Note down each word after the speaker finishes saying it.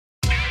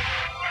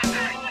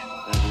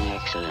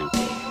excellent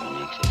day for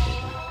an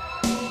exorcism.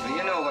 Do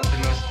you know what the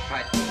most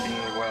frightening thing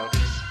in the world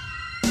is?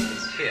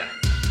 It's fear.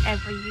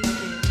 Whatever you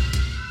do,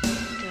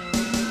 don't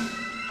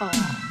fall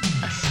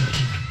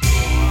asleep.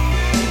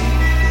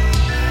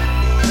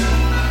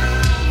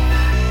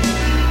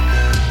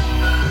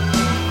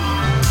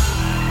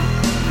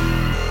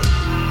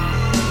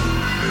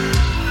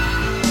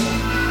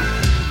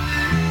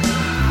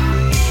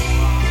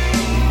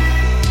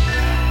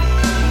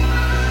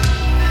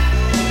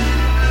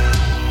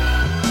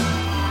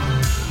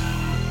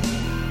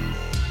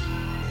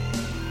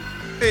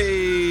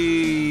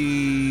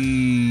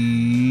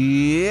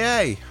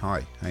 Hey,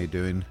 hi, how you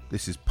doing?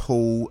 This is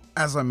Paul.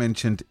 As I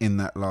mentioned in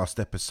that last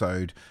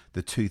episode,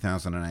 the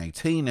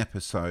 2018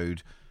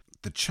 episode,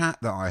 the chat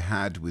that I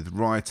had with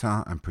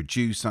writer and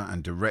producer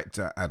and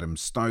director Adam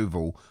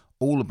Stovall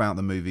all about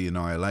the movie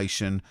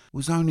Annihilation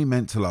was only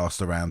meant to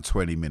last around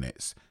 20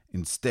 minutes.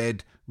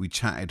 Instead, we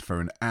chatted for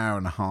an hour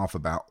and a half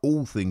about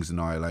all things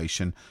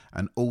Annihilation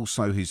and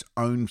also his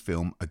own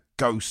film A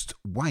Ghost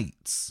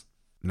Waits.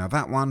 Now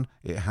that one,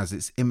 it has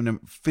its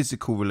imminent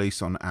physical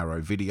release on Arrow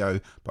Video.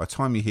 By the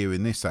time you're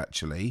hearing this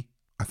actually,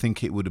 I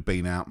think it would have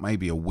been out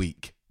maybe a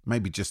week,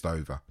 maybe just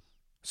over.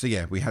 So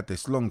yeah, we had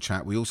this long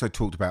chat. We also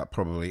talked about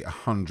probably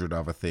 100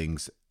 other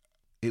things.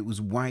 It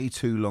was way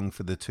too long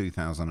for the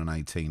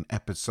 2018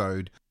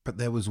 episode, but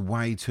there was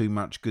way too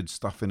much good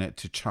stuff in it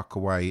to chuck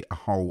away a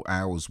whole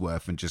hour's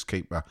worth and just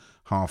keep a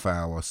half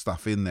hour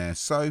stuff in there.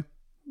 So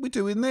we're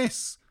doing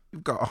this.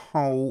 We've got a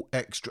whole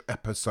extra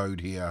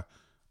episode here.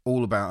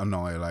 All about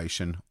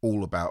Annihilation,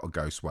 all about A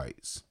Ghost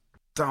Waits.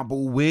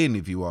 Double win,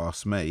 if you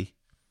ask me.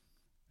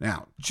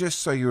 Now, just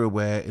so you're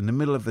aware, in the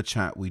middle of the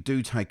chat, we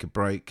do take a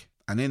break.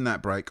 And in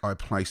that break, I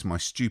place my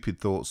stupid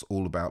thoughts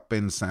all about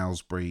Ben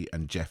Salisbury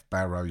and Jeff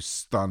Barrow's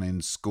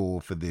stunning score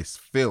for this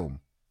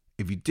film.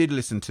 If you did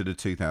listen to the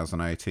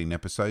 2018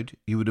 episode,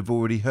 you would have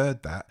already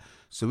heard that.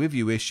 So if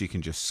you wish, you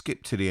can just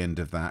skip to the end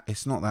of that.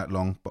 It's not that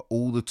long, but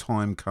all the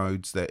time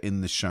codes, they're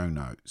in the show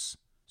notes.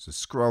 So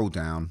scroll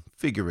down,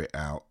 figure it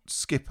out,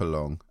 skip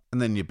along,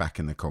 and then you're back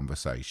in the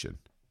conversation.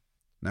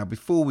 Now,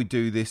 before we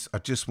do this, I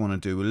just want to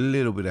do a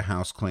little bit of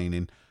house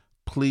cleaning.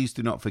 Please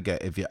do not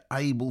forget, if you're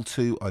able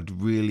to, I'd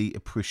really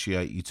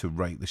appreciate you to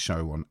rate the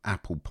show on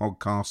Apple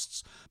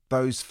Podcasts.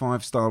 Those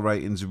 5-star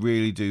ratings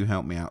really do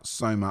help me out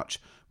so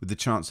much with the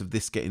chance of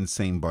this getting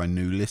seen by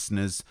new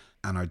listeners.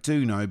 And I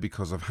do know,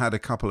 because I've had a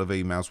couple of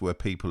emails where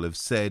people have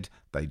said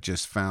they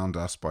just found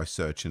us by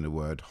searching the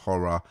word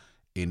horror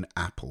in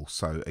Apple.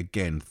 So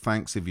again,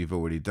 thanks if you've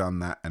already done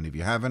that, and if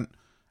you haven't,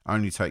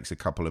 only takes a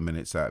couple of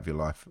minutes out of your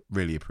life.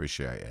 Really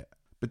appreciate it.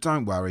 But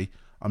don't worry,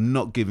 I'm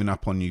not giving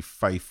up on you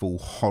faithful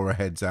horror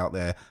heads out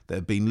there that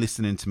have been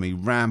listening to me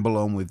ramble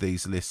on with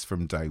these lists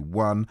from day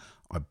one.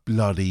 I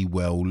bloody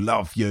well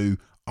love you.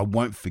 I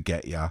won't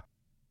forget ya.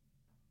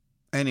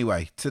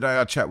 Anyway, today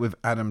I chat with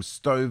Adam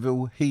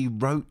Stovall. He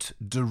wrote,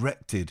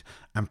 directed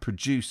and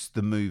produced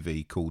the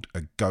movie called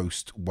A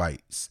Ghost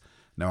Waits.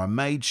 Now, I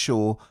made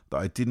sure that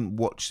I didn't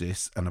watch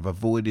this, and I've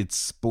avoided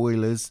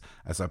spoilers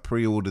as I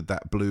pre-ordered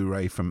that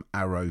Blu-ray from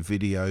Arrow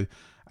Video.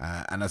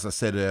 And as I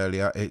said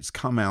earlier, it's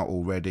come out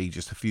already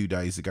just a few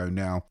days ago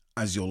now,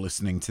 as you're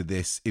listening to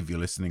this, if you're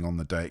listening on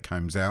the day it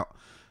comes out.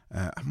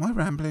 Am I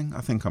rambling?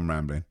 I think I'm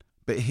rambling.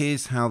 But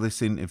here's how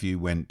this interview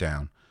went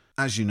down.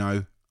 As you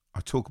know, I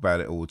talk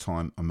about it all the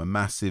time. I'm a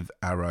massive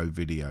Arrow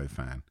Video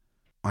fan.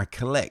 I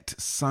collect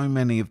so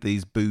many of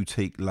these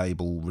boutique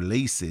label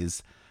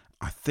releases,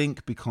 I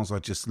think because I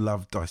just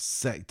love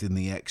dissecting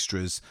the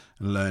extras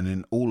and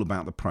learning all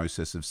about the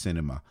process of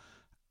cinema.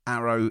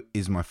 Arrow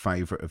is my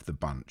favourite of the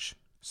bunch.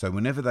 So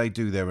whenever they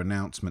do their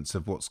announcements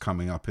of what's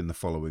coming up in the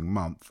following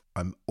month,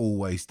 I'm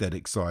always dead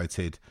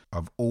excited.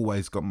 I've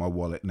always got my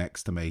wallet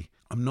next to me.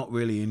 I'm not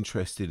really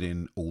interested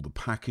in all the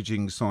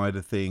packaging side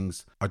of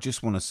things. I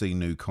just want to see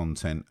new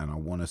content and I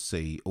want to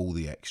see all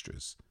the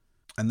extras.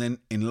 And then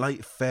in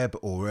late Feb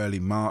or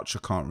early March, I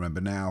can't remember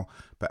now,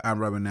 but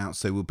Arrow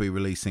announced they will be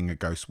releasing A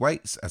Ghost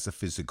Waits as a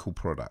physical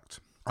product.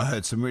 I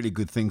heard some really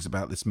good things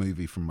about this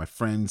movie from my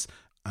friends,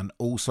 and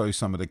also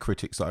some of the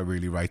critics that I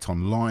really rate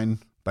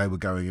online. They were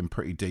going in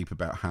pretty deep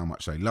about how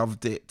much they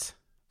loved it.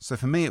 So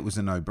for me, it was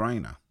a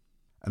no-brainer.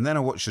 And then I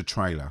watched the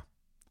trailer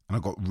and I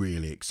got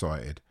really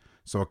excited.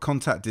 So I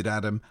contacted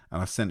Adam and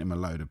I sent him a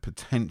load of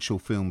potential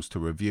films to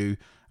review,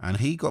 and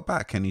he got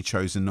back and he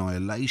chose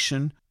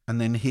Annihilation. And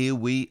then here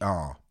we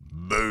are.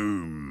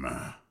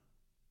 Boom.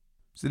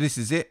 So this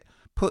is it.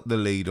 Put the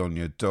lead on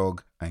your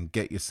dog and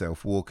get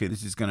yourself walking.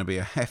 This is going to be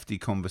a hefty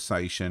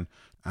conversation,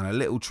 and a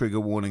little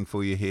trigger warning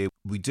for you here.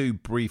 We do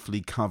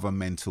briefly cover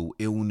mental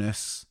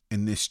illness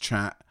in this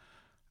chat,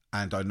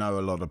 and I know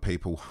a lot of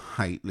people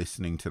hate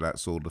listening to that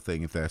sort of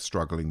thing if they're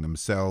struggling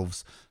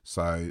themselves.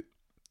 So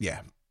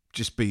yeah,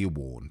 just be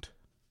warned.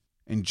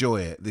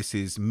 Enjoy it. This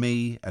is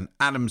me and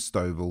Adam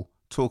Stovall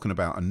talking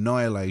about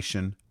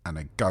Annihilation and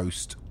A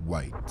Ghost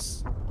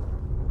Waits.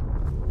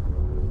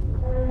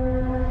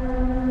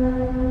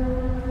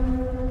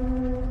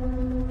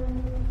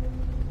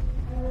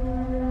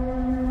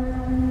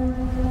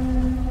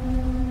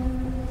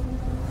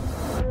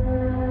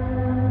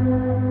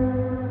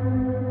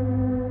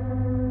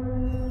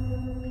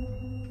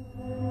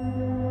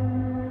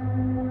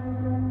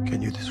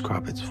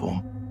 its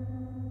form?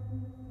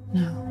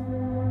 No.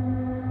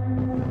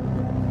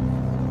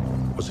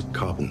 Was it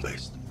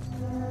carbon-based?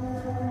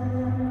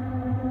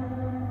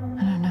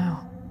 I don't know.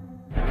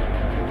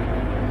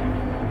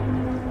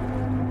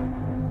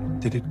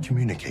 Did it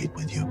communicate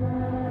with you?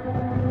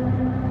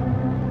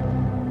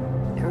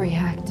 It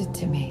reacted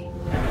to me.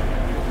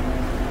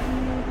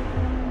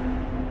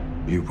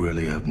 You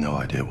really have no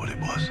idea what it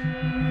was.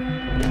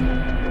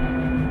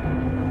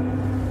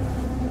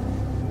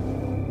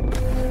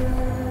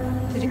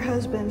 Did your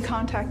husband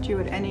contact you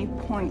at any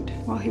point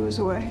while he was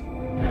away?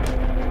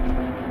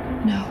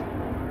 No.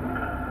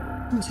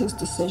 It was his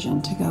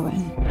decision to go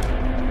in.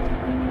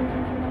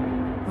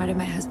 Why did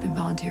my husband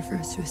volunteer for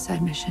a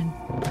suicide mission?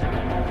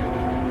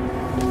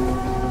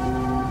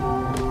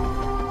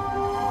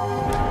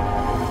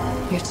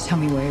 You have to tell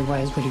me where he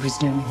was, what he was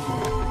doing.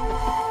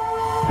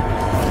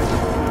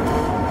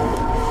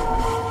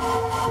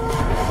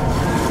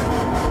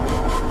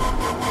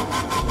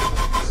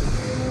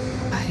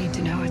 I need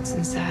to know what's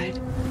inside.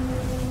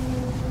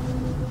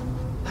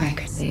 I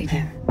could save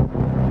him.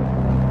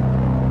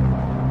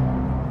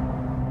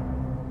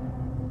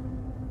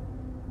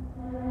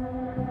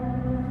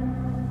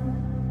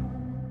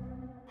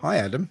 Hi,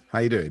 Adam. How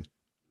you doing?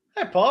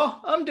 Hi,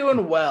 Paul. I'm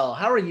doing well.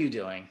 How are you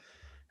doing?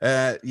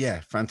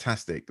 Yeah,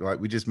 fantastic. Like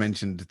we just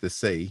mentioned the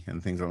sea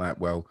and things like that.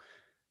 Well,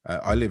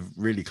 I live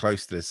really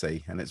close to the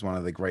sea, and it's one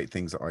of the great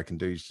things that I can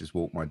do is just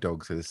walk my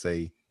dog to the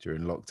sea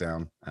during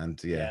lockdown.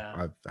 And yeah.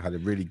 I've had a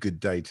really good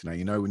day today.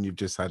 You know, when you've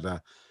just had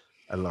a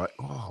like,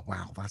 oh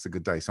wow, that's a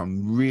good day. So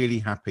I'm really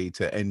happy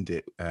to end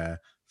it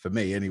for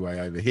me anyway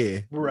over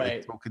here.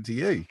 Right. Talking to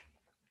you.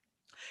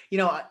 You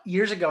know,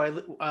 years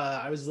ago,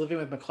 I was living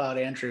with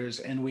McLeod Andrews,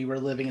 and we were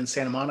living in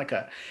Santa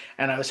Monica,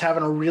 and I was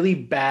having a really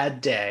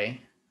bad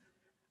day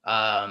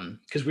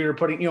because we were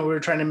we were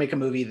trying to make a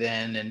movie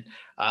then,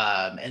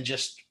 and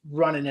just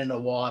running into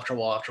wall after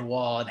wall after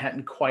wall, and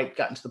hadn't quite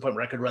gotten to the point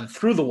where I could run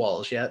through the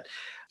walls yet.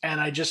 And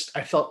I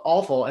felt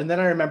awful. And then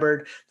I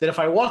remembered that if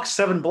I walk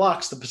 7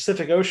 blocks, the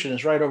Pacific Ocean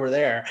is right over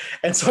there.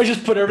 And so I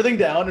just put everything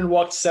down and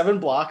walked 7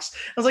 blocks.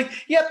 I was like,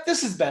 yep,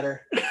 this is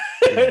better.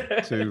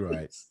 Yeah, too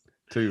right.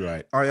 Too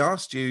right. I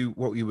asked you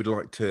what you would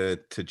like to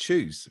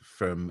choose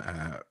from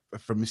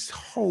this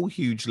whole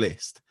huge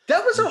list.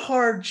 That was a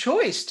hard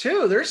choice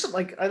too. There's some,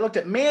 like, I looked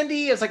at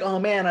Mandy. It's like, oh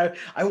man,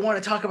 I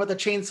want to talk about the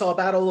chainsaw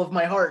battle of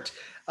my heart.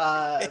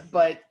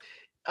 But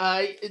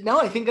no,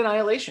 I think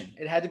Annihilation.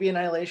 It had to be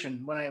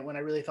Annihilation when I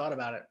really thought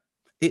about it.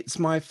 It's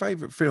my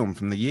favorite film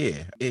from the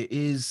year. It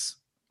is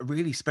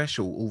really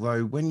special,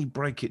 although when you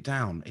break it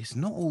down, it's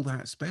not all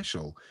that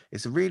special.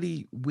 It's a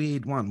really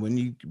weird one. When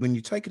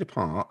you take it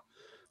apart,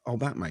 oh,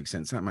 that makes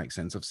sense. That makes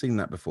sense. I've seen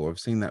that before.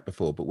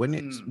 But when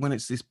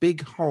it's this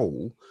big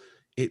whole,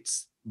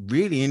 it's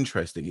really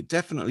interesting. It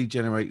definitely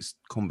generates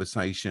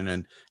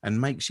conversation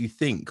and makes you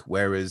think.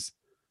 Whereas,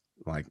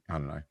 like, I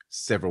don't know,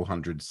 several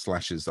hundred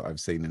slashers that I've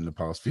seen in the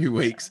past few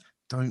weeks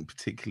don't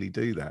particularly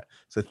do that.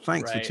 So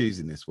thanks for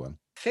choosing this one.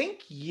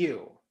 Thank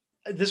you.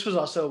 This was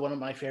also one of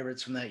my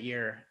favorites from that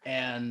year.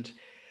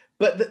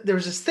 But there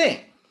was this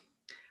thing.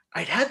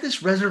 I'd had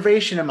this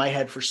reservation in my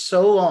head for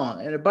so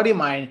long, and a buddy of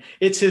mine,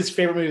 it's his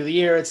favorite movie of the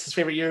year. It's his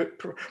favorite year,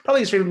 probably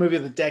his favorite movie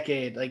of the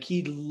decade. Like,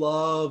 he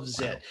loves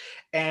it.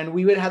 And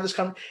we would have this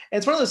and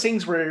it's one of those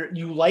things where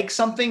you like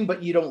something,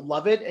 but you don't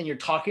love it. And you're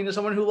talking to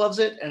someone who loves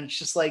it. And it's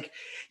just like,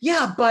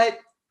 yeah, but,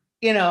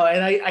 and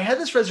I had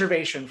this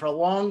reservation for a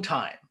long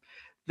time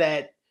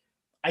that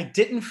I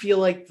didn't feel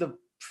like the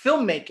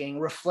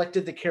filmmaking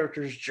reflected the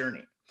character's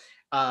journey.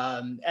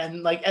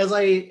 And like, as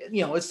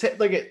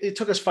it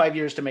took us 5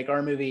 years to make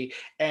our movie.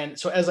 And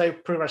so as I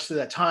progressed through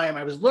that time,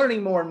 I was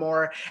learning more and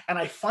more, and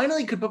I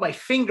finally could put my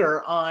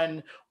finger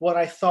on what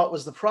I thought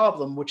was the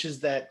problem, which is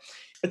that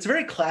it's a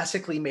very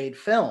classically made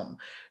film.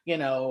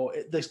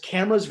 The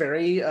camera's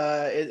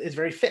is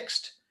very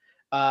fixed.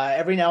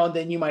 Every now and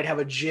then you might have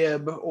a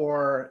jib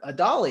or a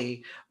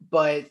dolly,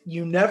 but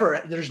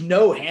there's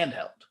no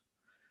handheld.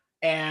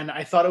 And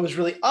I thought it was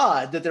really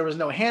odd that there was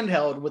no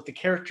handheld, with the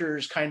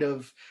characters kind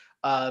of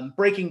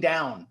breaking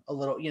down a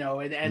little,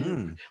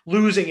 and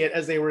losing it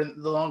as the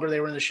longer they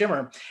were in the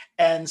shimmer.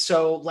 And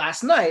so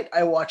last night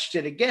I watched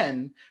it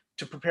again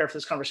to prepare for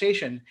this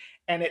conversation,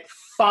 and it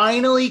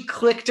finally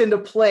clicked into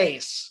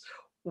place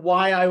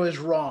why I was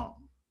wrong.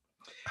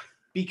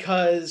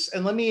 Because I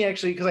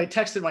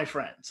texted my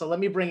friend, so let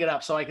me bring it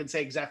up so I can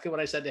say exactly what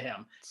I said to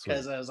him.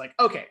 Because I was like,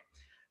 okay,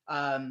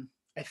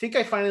 I think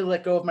I finally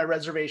let go of my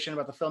reservation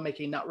about the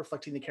filmmaking not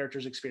reflecting the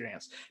character's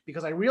experience,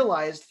 because I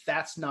realized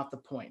that's not the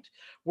point.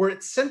 Were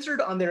it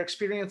centered on their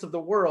experience of the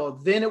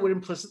world, then it would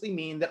implicitly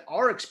mean that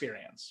our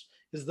experience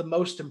is the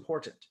most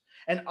important.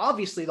 And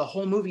obviously the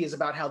whole movie is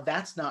about how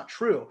that's not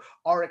true.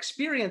 Our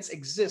experience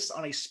exists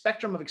on a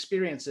spectrum of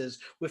experiences,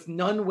 with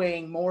none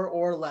weighing more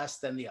or less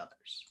than the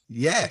others.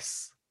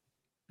 Yes.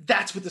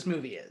 That's what this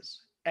movie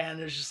is. And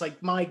it's just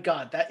like, my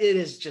God,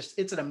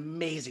 it's an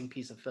amazing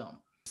piece of film.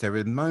 There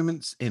are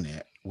moments in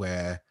it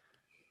where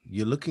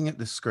you're looking at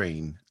the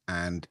screen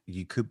and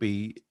you could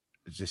be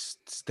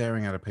just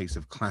staring at a piece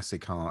of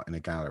classic art in a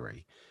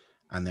gallery,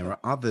 And there are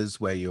others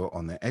where you're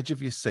on the edge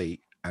of your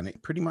seat and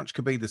it pretty much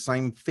could be the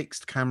same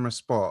fixed camera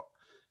spot.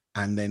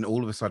 And then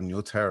all of a sudden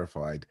you're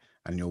terrified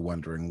and you're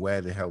wondering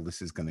where the hell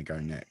this is going to go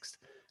next.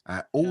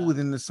 All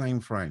within the same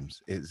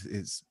frames.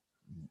 It's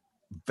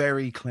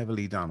very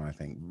cleverly done, I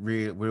think.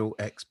 Real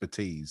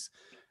expertise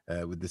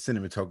with the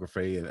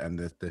cinematography and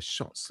the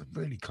shots are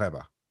really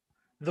clever.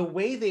 The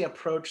way they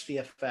approach the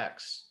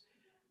effects,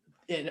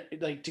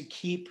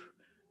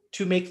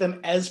 to make them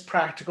as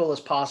practical as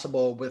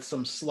possible with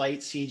some slight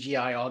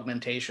CGI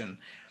augmentation.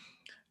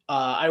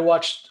 I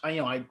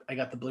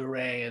got the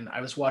Blu-ray and I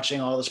was watching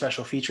all the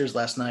special features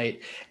last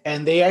night,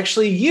 and they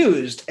actually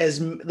used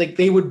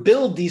they would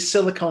build these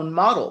silicone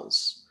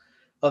models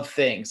of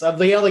things of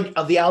the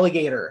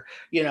alligator.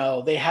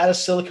 They had a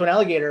silicone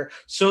alligator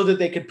so that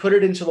they could put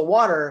it into the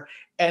water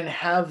and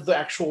have the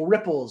actual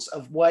ripples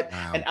of what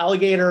an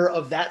alligator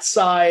of that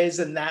size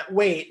and that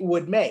weight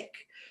would make.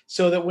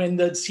 So that when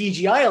the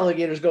CGI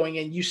alligator is going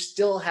in, you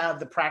still have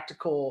the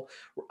practical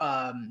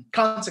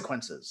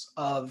consequences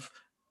of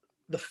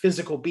the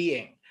physical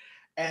being.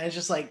 And it's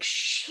just like,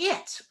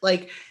 shit.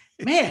 Like,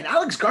 man,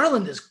 Alex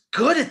Garland is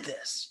good at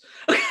this.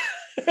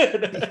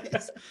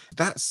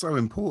 That's so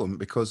important,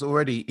 because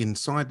already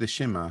inside the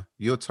shimmer,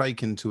 you're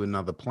taken to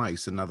another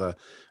place, another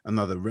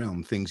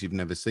realm, things you've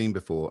never seen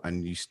before,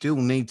 and you still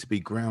need to be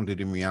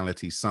grounded in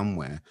reality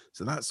somewhere.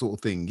 So that sort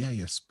of thing,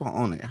 you're spot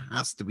on. It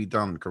has to be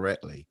done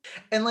correctly.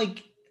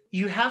 And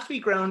you have to be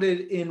grounded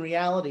in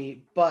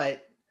reality,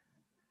 but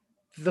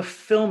the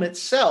film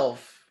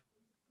itself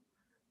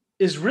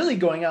is really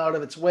going out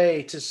of its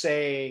way to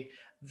say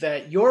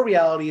that your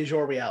reality is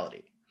your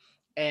reality.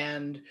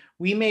 And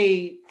we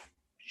may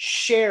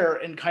share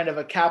in kind of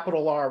a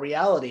capital R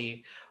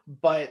reality,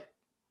 but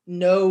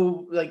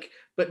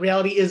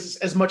reality is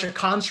as much a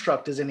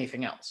construct as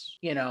anything else.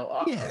 He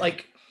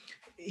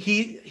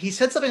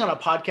said something on a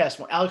podcast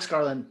when Alex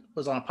Garland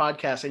was on a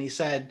podcast, and he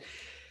said,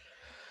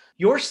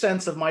 your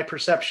sense of my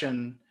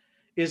perception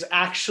is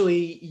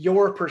actually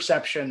your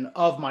perception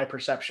of my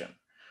perception.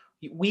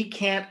 We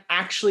can't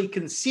actually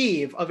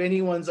conceive of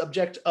anyone's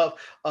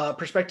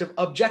perspective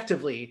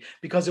objectively,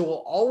 because it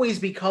will always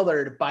be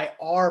colored by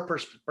our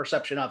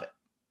perception of it.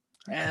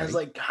 Okay. And I was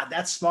like, God,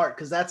 that's smart.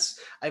 Cause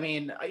I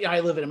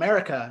live in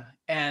America,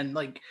 and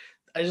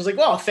I was like,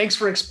 well, thanks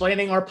for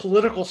explaining our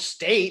political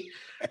state.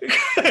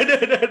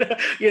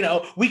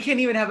 We can't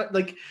even have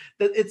it.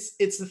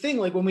 It's the thing,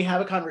 when we have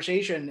a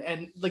conversation,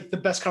 and the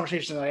best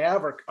conversations that I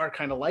have are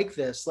kind of like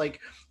this.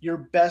 Your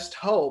best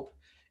hope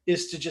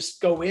is to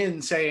just go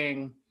in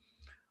saying,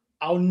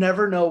 I'll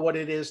never know what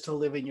it is to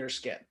live in your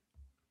skin.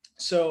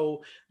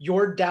 So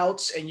your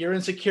doubts and your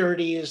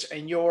insecurities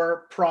and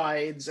your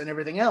prides and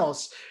everything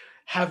else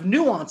have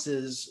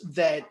nuances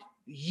that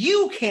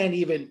you can't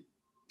even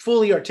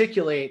fully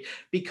articulate,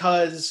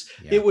 because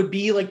it would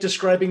be like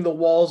describing the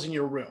walls in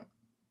your room.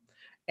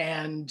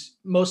 And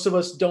most of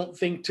us don't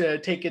think to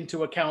take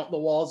into account the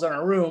walls in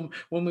our room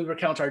when we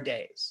recount our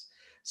days.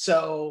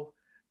 So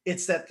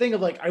it's that thing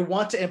of I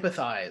want to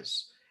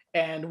empathize.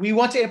 And we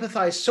want to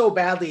empathize so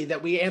badly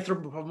that we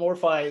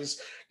anthropomorphize,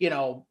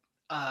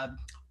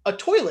 a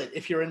toilet,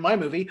 if you're in my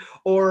movie,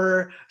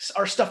 or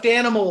our stuffed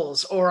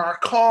animals, or our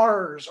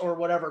cars, or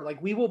whatever.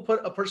 We will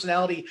put a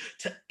personality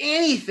to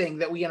anything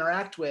that we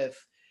interact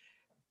with,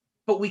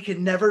 but we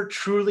can never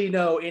truly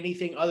know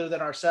anything other than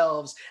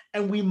ourselves.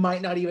 And we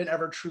might not even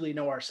ever truly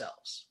know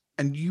ourselves.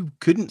 And you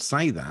couldn't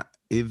say that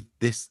if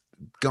this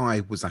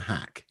guy was a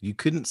hack. You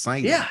couldn't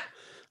say that.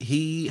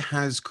 He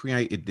has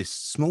created this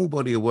small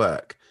body of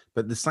work,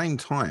 but at the same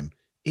time,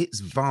 it's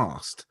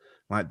vast.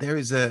 There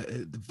is a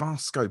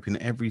vast scope in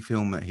every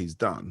film that he's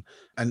done.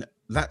 And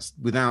that's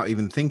without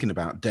even thinking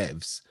about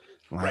devs.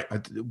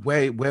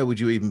 Where would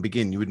you even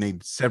begin? You would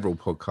need several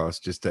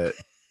podcasts just to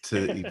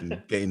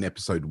even get in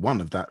episode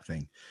 1 of that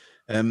thing.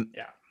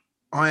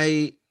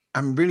 I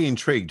am really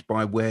intrigued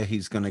by where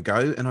he's going to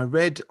go. And I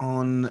read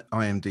on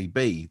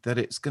IMDb that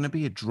it's going to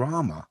be a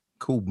drama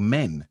called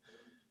Men.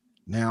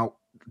 Now,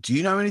 do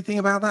you know anything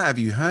about that? Have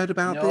you heard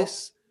about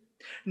this?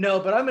 No,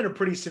 but I'm in a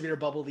pretty severe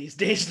bubble these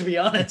days, to be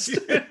honest.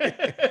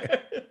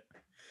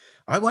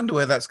 I wonder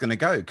where that's going to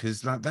go,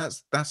 because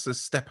that's a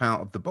step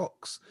out of the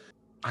box.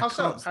 How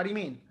so? How do you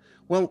mean?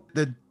 Well,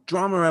 the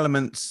drama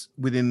elements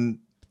within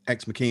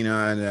Ex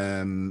Machina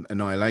and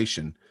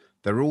Annihilation,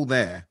 they're all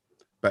there,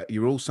 but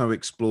you're also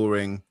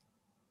exploring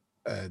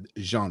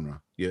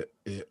genre. You're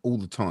all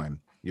the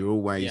time. You're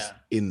always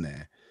in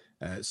there.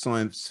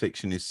 Science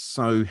fiction is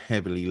so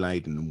heavily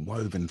laden and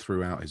woven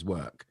throughout his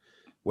work,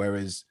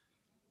 whereas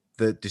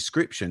the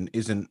description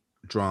isn't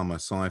drama,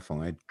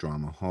 sci-fi,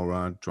 drama,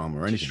 horror, drama,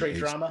 or anything. Straight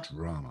drama.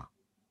 Drama.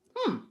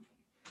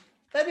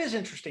 That is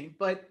interesting,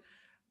 but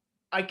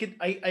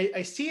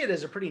I see it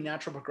as a pretty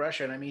natural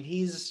progression. I mean,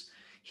 he's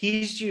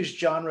used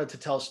genre to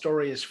tell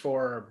stories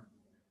for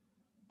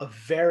a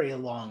very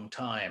long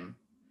time.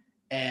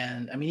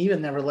 And I mean,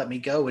 even Never Let Me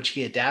Go, which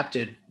he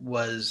adapted,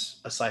 was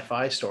a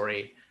sci-fi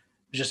story. It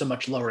was just a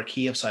much lower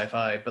key of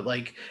sci-fi. But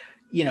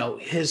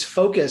his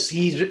focus,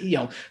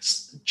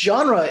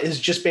 genre is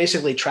just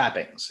basically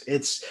trappings.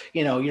 It's,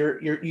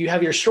 you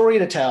have your story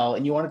to tell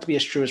and you want it to be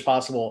as true as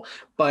possible.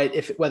 But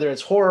whether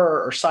it's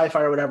horror or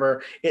sci-fi or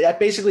whatever, that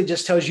basically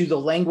just tells you the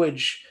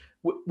language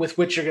with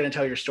which you're going to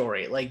tell your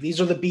story. Like,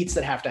 these are the beats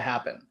that have to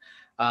happen.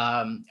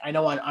 I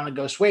know on A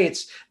Ghost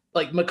Waits,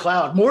 like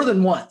McLeod, more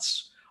than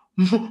once,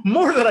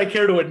 more than I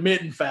care to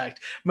admit, in fact,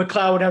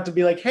 McLeod would have to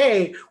be like,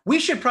 hey, we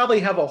should probably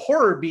have a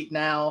horror beat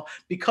now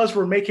because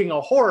we're making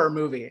a horror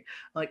movie. I'm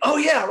like, oh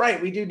yeah, right,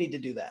 we do need to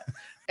do that.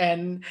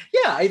 And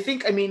yeah,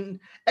 I mean,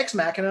 Ex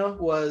Machina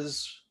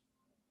was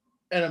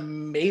an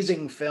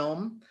amazing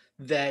film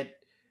that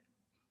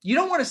you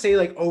don't want to say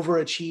like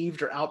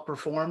overachieved or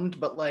outperformed,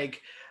 but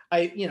like,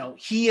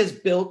 he has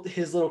built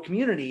his little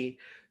community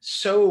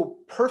so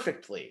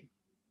perfectly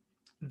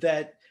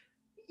that,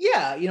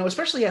 yeah,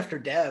 especially after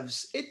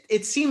Devs,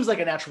 it seems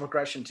like a natural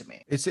progression to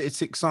me.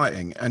 It's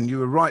exciting, and you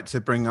were right to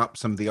bring up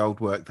some of the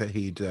old work that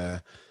he'd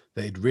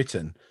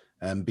written,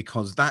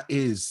 because that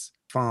is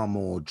far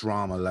more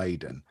drama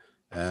laden.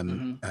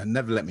 And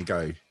Never Let Me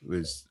Go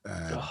was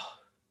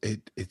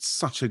it's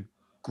such a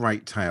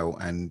great tale,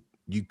 and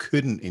you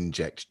couldn't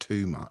inject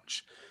too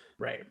much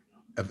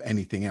of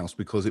anything else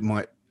because it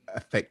might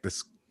affect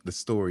the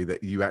story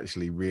that you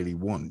actually really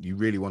want. You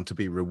really want to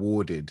be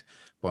rewarded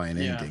by an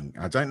ending.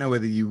 I don't know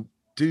whether you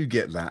do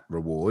get that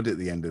reward at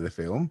the end of the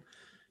film.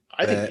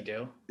 I think you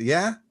do.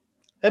 Yeah.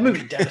 That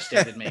movie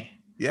devastated me.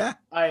 Yeah.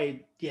 I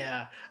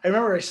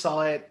remember I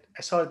saw it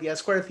at the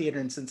Esquire Theater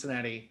in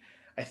Cincinnati.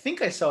 I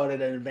think I saw it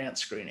at an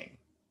advanced screening.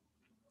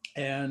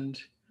 And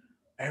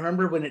I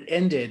remember when it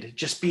ended,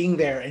 just being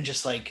there and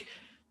just like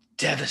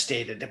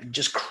devastated,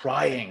 just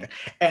crying.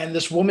 And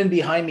this woman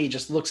behind me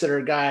just looks at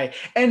her guy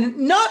and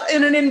not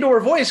in an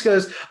indoor voice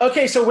goes,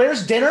 okay, so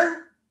where's dinner?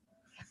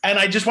 And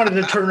I just wanted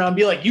to turn around and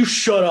be like, you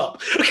shut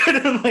up.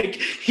 Kind of like,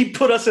 he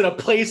put us in a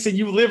place and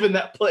you live in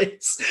that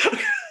place.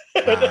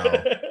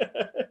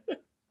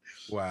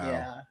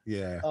 Wow.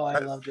 Yeah. Oh, I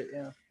loved it.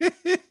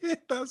 Yeah.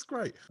 That's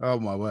great. Oh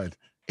my word.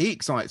 He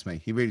excites me.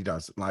 He really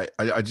does. Like,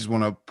 I just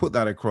want to put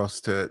that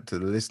across to the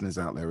listeners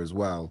out there as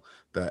well,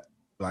 that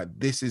like,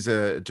 this is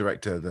a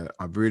director that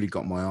I've really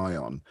got my eye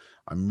on.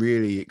 I'm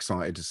really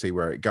excited to see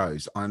where it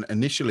goes. And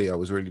initially I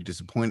was really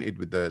disappointed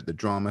with the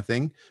drama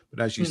thing,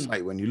 but as you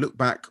say, when you look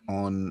back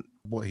on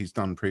what he's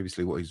done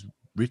previously, what he's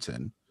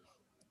written,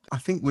 I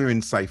think we're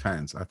in safe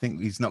hands. I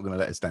think he's not going to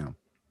let us down.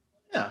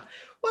 Yeah.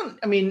 Well,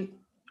 I mean,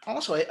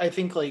 also I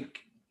think like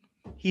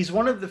he's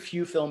one of the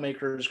few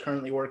filmmakers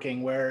currently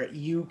working where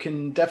you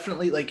can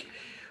definitely, like,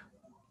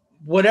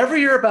 whatever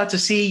you're about to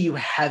see, you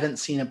haven't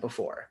seen it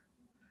before.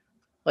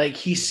 Like,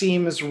 he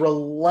seems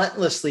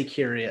relentlessly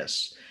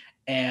curious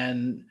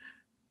and,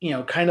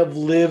 kind of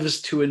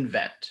lives to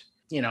invent.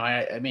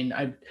 I mean,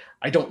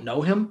 I don't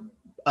know him.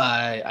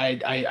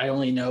 I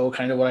only know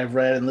kind of what I've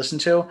read and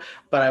listened to,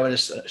 but I would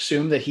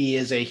assume that he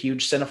is a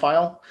huge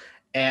cinephile.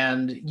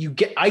 And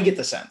I get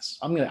the sense,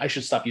 I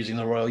should stop using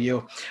the royal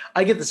you.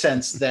 I get the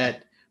sense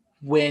that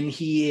when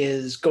he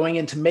is going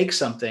in to make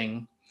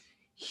something,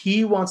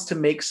 he wants to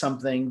make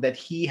something that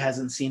he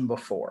hasn't seen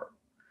before.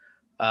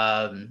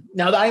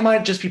 Now, I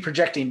might just be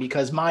projecting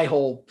because my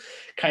whole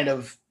kind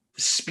of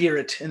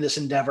spirit in this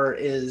endeavor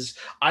is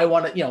I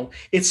want to,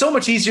 it's so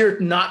much easier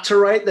not to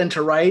write than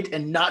to write,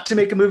 and not to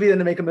make a movie than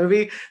to make a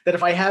movie, that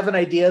if I have an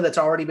idea that's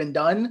already been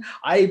done,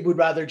 I would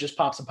rather just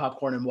pop some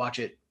popcorn and watch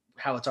it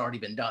how it's already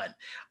been done.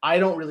 I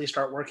don't really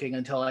start working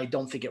until I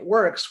don't think it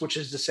works, which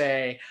is to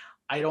say,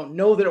 I don't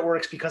know that it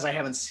works because I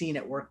haven't seen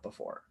it work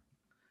before.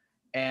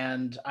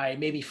 And I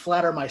maybe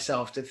flatter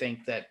myself to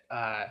think that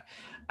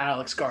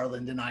Alex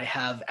Garland and I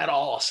have at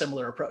all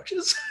similar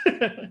approaches.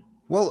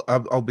 Well,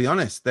 I'll be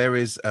honest, there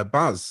is a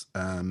buzz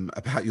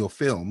about your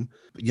film.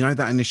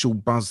 That initial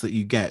buzz that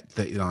you get,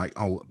 that you're like,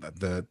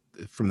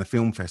 from the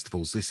film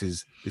festivals, this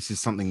is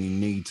something you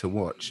need to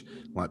watch.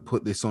 Like,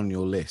 put this on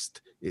your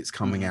list. It's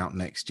coming out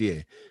next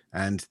year.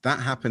 And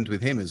that happened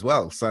with him as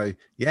well. So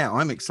yeah,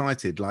 I'm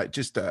excited. Like,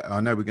 just I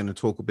know we're going to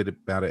talk a bit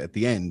about it at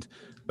the end,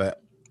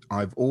 but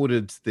I've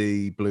ordered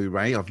the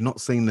Blu-ray. I've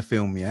not seen the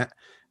film yet.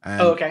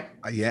 Okay.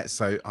 Yeah,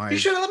 so you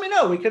should have let me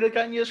know. We could have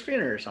gotten you a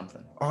screener or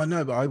something. Oh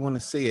no, but I want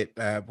to see it.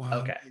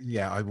 Okay.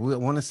 Yeah, I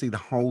want to see the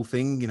whole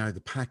thing.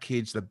 The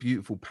package, the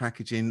beautiful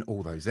packaging,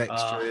 all those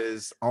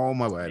extras. Oh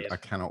my word, I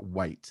cannot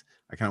wait.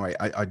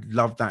 I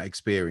love that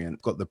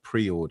experience. Got the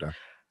pre-order,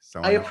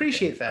 so I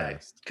appreciate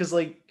that, because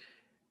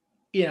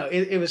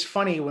it was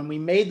funny when we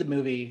made the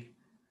movie.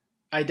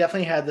 I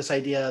definitely had this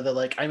idea that,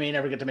 like, I may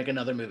never get to make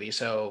another movie,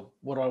 so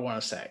what do I want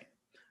to say?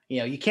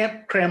 You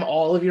can't cram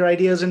all of your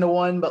ideas into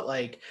one, but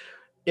like,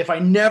 if I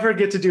never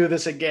get to do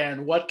this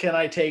again, what can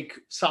I take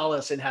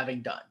solace in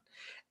having done?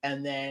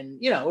 And then,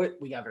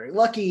 we got very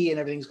lucky and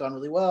everything's gone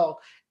really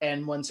well.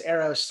 And once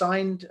Arrow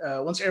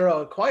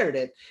acquired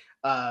it,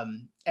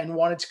 and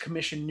wanted to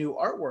commission new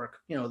artwork,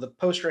 the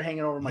poster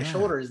hanging over my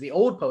shoulder is the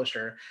old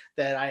poster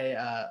that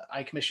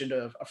I commissioned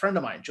a friend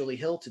of mine, Julie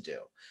Hill, to do.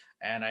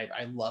 And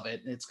I love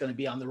it. And it's going to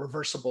be on the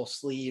reversible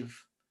sleeve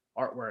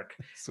artwork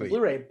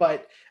Blu-ray.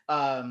 But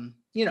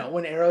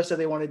when Arrow said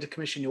they wanted to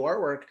commission new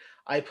artwork,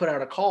 I put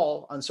out a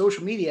call on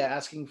social media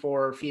asking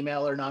for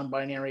female or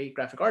non-binary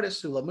graphic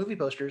artists who love movie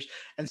posters.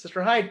 And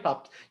Sister Hyde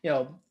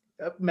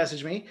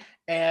messaged me,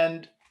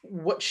 and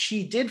what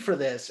she did for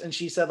this, and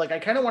she said, like, I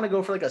kind of want to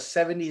go for like a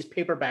 70s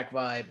paperback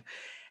vibe.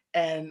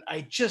 And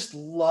I just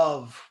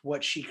love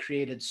what she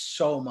created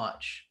so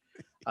much.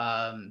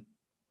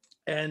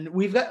 And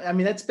we've got, I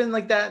mean, it's been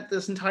like that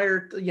this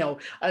entire,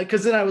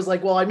 because then I was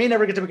like, well, I may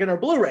never get to begin our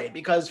Blu-ray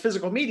because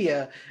physical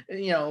media,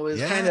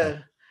 is kind of,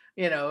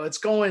 it's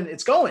going,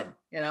 it's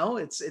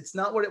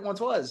not what it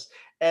once was.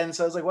 And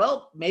so I was like,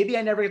 well, maybe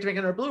I never get to make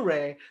another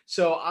Blu-ray.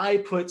 So I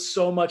put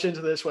so much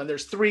into this one.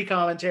 There's 3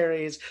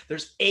 commentaries.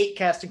 There's 8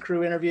 cast and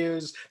crew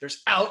interviews.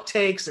 There's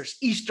outtakes. There's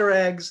Easter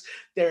eggs.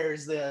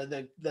 There's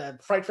the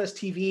Fright Fest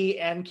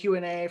TV and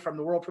Q&A from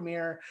the world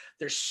premiere.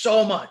 There's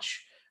so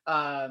much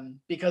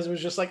because it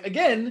was just like,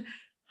 again,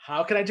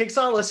 how can I take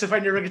solace if I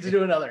never get to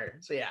do another?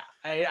 So yeah,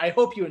 I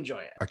hope you enjoy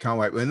it. I can't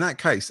wait. Well, in that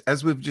case,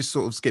 as we've just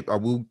sort of skipped, I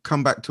will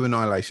come back to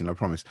Annihilation, I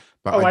promise.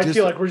 But I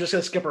feel like we're just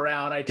going to skip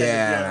around.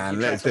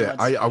 Let's do it.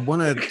 I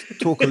want to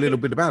talk a little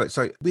bit about it.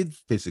 So with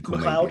physical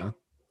media,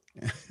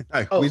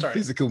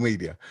 physical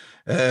media,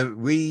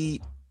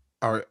 we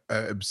are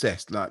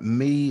obsessed. Like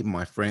me,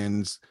 my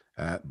friends,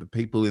 the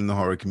people in the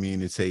horror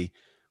community,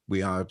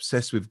 we are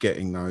obsessed with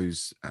getting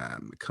those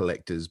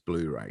collectors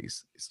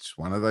Blu-rays. It's just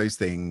one of those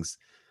things.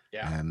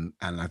 Yeah. And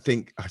I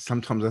think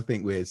sometimes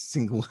we're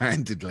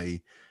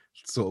single-handedly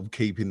sort of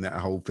keeping that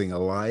whole thing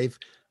alive.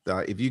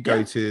 If you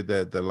go to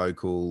the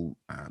local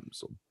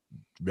sort of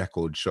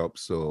record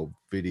shops or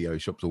video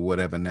shops or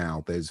whatever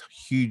now, there's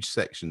huge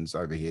sections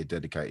over here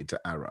dedicated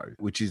to Arrow,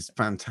 which is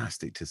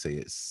fantastic to see.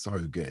 It's so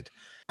good.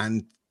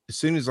 And as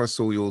soon as I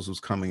saw yours was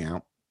coming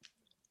out,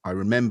 I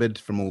remembered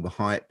from all the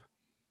hype,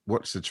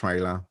 watched the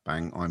trailer,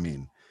 bang, I'm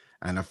in.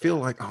 And I feel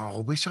like, I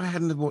wish I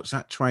hadn't watched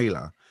that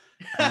trailer.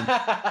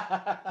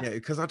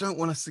 Because I don't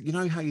want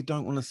to, how you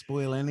don't want to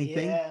spoil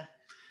anything.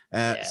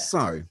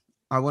 So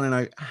I want to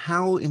know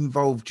how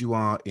involved you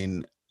are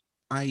in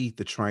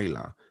the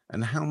trailer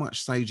and how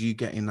much say do you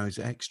get in those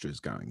extras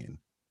going in?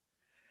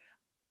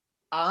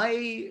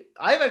 I've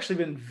actually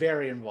been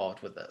very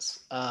involved with this.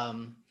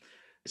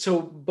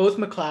 So both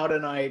McLeod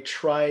and I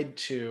tried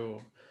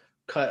to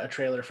cut a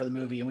trailer for the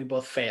movie and we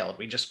both failed.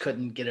 We just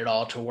couldn't get it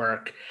all to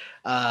work.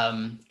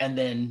 And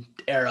then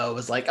Arrow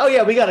was like, oh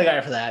yeah, we got a guy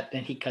for that.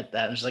 And he cut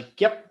that and was like,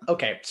 yep.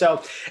 Okay.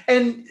 So,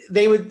 and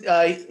they would,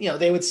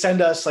 they would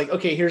send us like,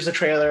 okay, here's the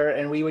trailer.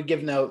 And we would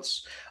give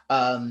notes.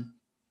 There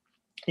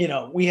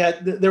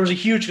was a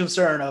huge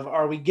concern of,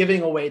 are we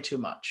giving away too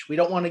much? We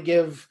don't want to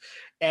give.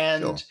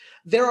 And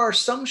there are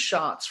some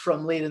shots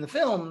from late in the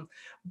film,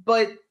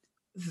 but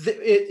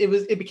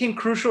it became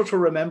crucial to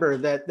remember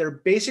that they're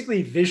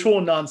basically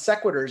visual non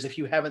sequiturs if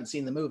you haven't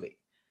seen the movie.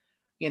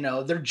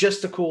 They're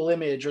just a cool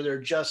image or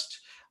they're just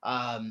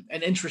an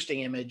interesting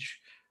image.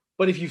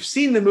 But if you've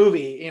seen the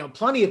movie,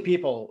 plenty of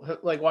people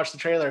like watch the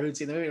trailer who'd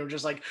seen the movie and were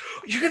just like,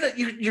 you're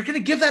gonna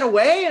give that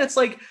away? And it's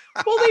like,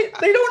 well,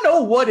 they don't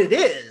know what it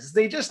is.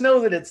 They just know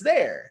that it's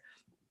there.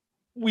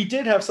 We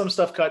did have some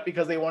stuff cut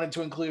because they wanted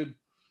to include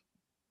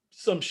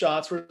some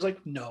shots where it's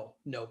like, no,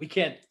 we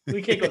can't go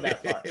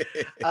that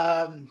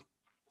far.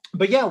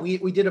 But yeah,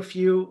 we did a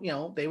few,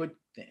 they would,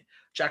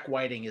 Jack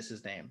Whiting is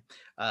his name.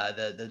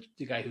 The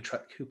guy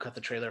who cut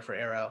the trailer for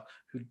Arrow,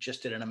 who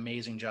just did an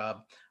amazing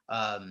job.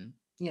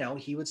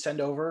 He would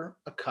send over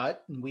a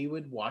cut and we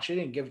would watch it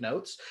and give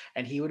notes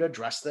and he would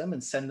address them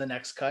and send the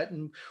next cut.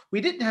 And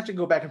we didn't have to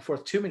go back and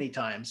forth too many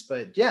times,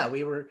 but yeah,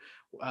 we were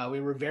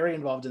very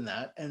involved in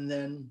that. And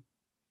then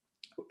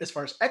as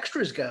far as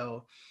extras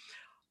go,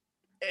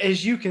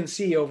 as you can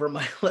see over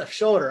my left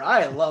shoulder,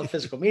 I love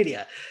physical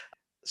media.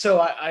 So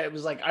I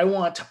was like, I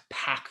want to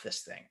pack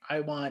this thing.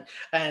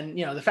 And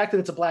the fact that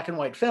it's a black and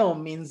white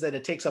film means that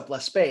it takes up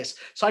less space.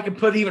 So I can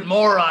put even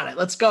more on it.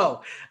 Let's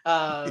go.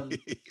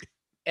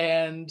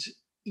 And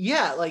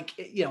yeah,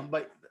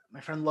 but my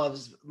friend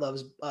loves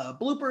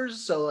bloopers.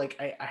 So like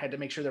I had to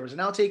make sure there was an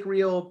outtake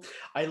reel.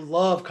 I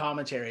love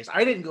commentaries.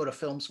 I didn't go to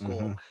film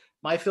school. Mm-hmm.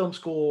 My film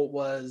school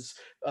was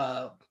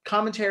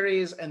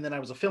commentaries, and then I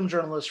was a film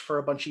journalist for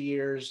a bunch of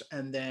years,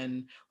 and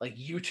then like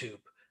YouTube.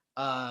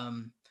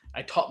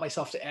 I taught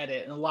myself to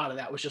edit, and a lot of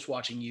that was just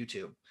watching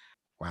YouTube.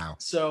 Wow.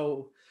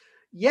 So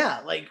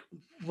yeah, like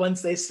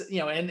once they,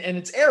 and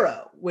it's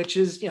Arrow, which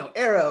is,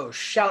 Arrow,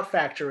 Shout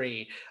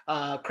Factory,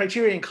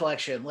 Criterion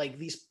Collection, like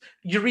these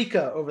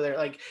Eureka over there,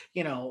 like,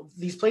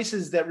 these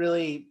places that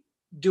really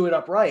do it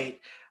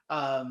upright.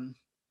 I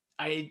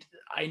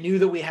knew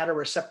that we had a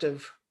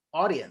receptive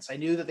audience. I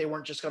knew that they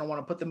weren't just going to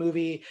want to put the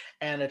movie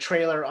and a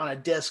trailer on a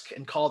disc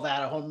and call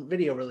that a home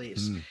video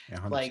release.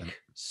 Like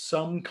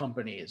some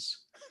companies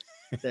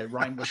that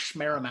rhyme with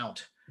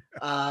schmeramount.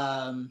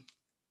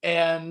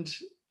 And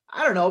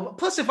I don't know.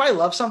 Plus, if I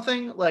love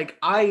something, like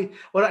I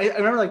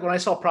remember, like when I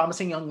saw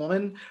Promising Young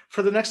Woman,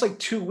 for the next like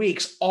 2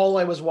 weeks, all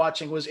I was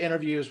watching was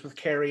interviews with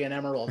Carrie and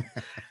Emerald.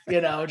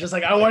 Just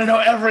like I want to know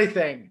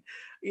everything.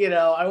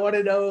 I want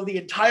to know the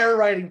entire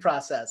writing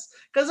process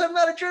because I'm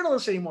not a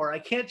journalist anymore. I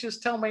can't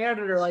just tell my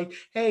editor like,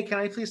 hey, can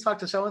I please talk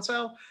to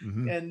so-and-so?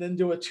 Mhm. And then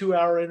do a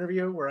 2-hour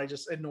interview where I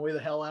just annoy the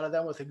hell out of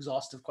them with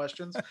exhaustive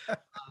questions.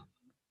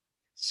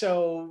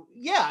 So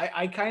yeah,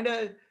 I kind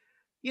of,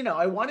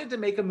 I wanted to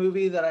make a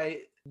movie that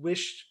I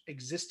wished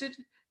existed.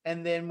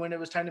 And then when it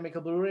was time to make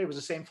a Blu-ray, it was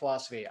the same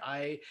philosophy.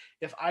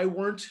 If I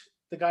weren't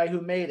the guy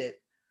who made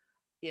it,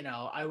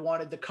 I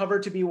wanted the cover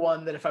to be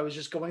one that if I was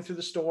just going through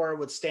the store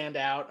would stand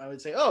out. I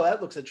would say, oh,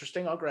 that looks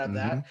interesting. I'll grab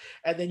that.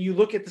 And then you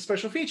look at the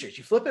special features,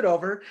 you flip it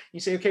over, you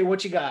say, okay,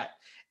 what you got?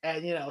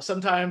 And,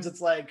 sometimes it's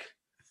like,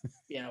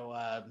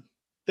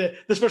 the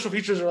special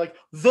features are like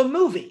the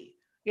movie,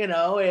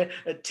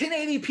 at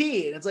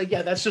 1080p. And it's like,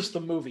 yeah, that's just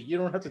the movie. You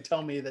don't have to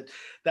tell me that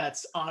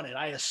that's on it.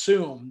 I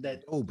assume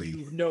that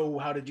you know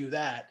how to do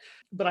that.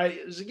 But I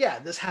was like, yeah,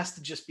 this has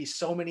to just be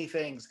so many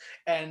things.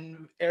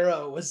 And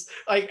Arrow was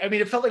like,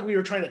 it felt like we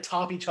were trying to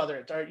top each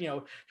other, trying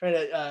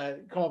to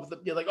come up with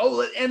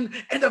and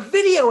a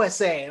video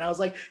essay. And I was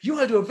like, you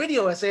want to do a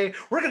video essay?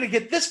 We're going to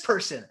get this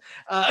person.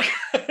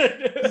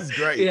 This is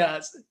great.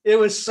 Yeah, it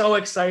was so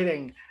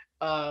exciting.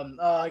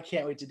 I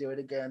can't wait to do it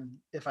again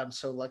if I'm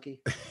so lucky.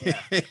 Yeah.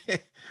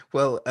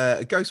 Well,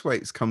 Ghost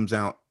Waits comes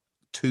out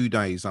 2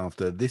 days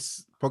after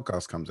this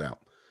podcast comes out.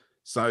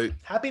 So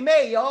happy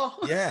May, y'all.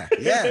 Yeah.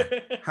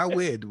 How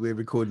weird we're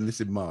recording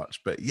this in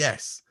March, but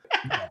yes,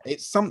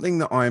 it's something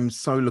that I'm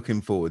so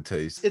looking forward to.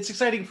 It's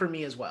exciting for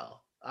me as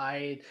well.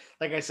 Like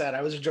I said,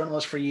 I was a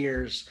journalist for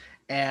years,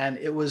 and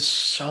it was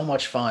so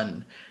much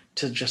fun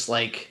to just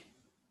like,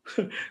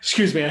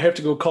 excuse me, I have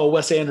to go call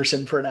Wes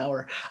Anderson for an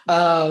hour.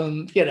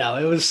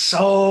 It was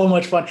so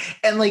much fun.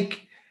 And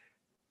like,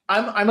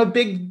 I'm a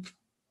big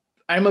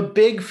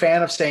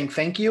fan of saying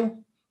thank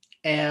you.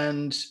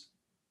 And,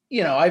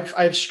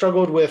 I've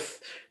struggled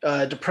with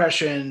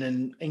depression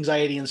and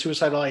anxiety and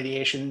suicidal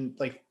ideation,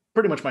 like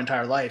pretty much my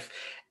entire life.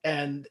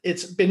 And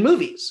it's been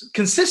movies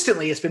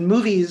consistently. It's been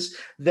movies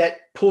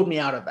that pulled me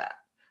out of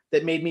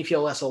that made me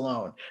feel less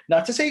alone.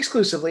 Not to say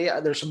exclusively,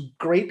 there's some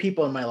great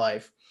people in my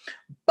life,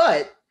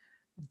 but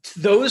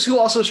those who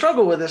also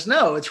struggle with this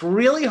know it's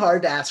really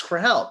hard to ask for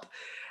help.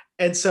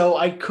 And so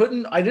I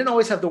didn't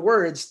always have the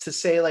words to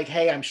say like,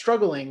 hey, I'm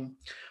struggling,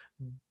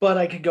 but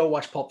I could go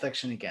watch Pulp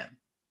Fiction again,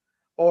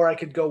 or I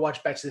could go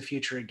watch Back to the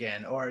Future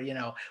again, or,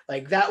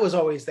 like that was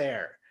always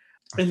there.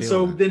 And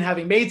so then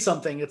having made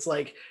something, it's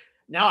like,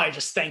 now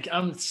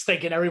I'm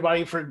thanking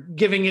everybody for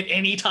giving it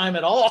any time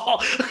at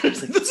all.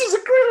 This is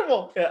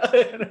incredible.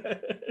 Yeah.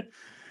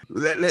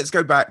 Let's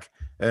go back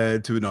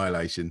to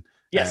Annihilation.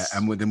 Yes.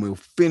 And then we'll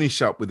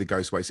finish up with the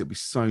Ghost Waits. It'll be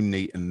so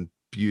neat and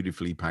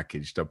beautifully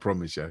packaged. I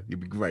promise you, it'll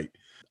be great.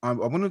 I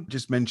want to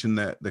just mention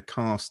the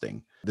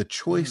casting, the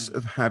choice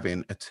of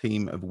having a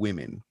team of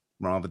women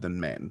rather than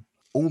men.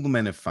 All the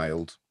men have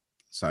failed.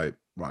 So,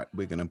 right,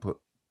 we're going to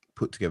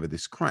put together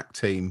this crack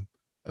team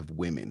of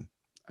women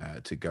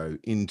to go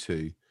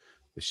into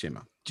the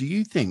Shimmer. Do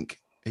you think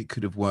it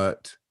could have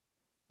worked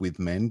with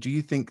men? Do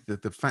you think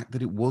that the fact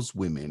that it was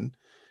women,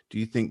 do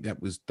you think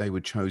they were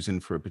chosen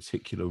for a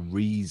particular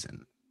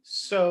reason?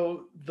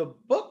 So the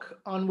book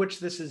on which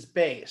this is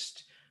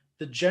based,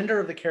 the gender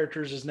of the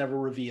characters is never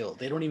revealed.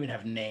 They don't even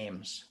have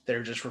names.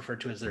 They're just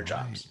referred to as their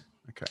jobs.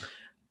 Okay.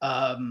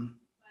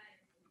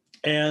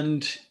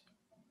 And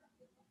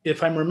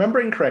if I'm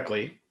remembering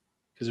correctly,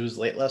 because it was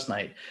late last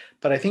night,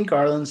 but I think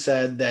Garland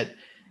said that,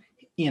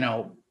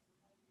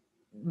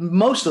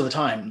 most of the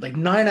time, like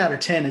 9 out of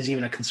 10 is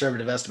even a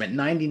conservative estimate,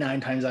 99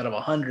 times out of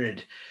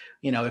 100,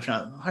 if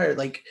not higher,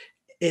 like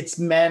it's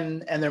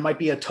men and there might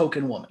be a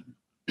token woman.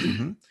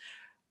 Mm-hmm.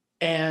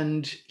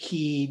 And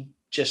he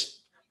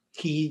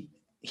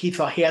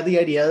thought he had the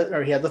idea,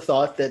 or he had the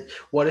thought that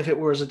what if it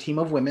was a team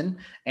of women?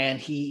 And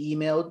he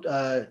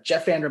emailed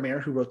Jeff Vandermeer,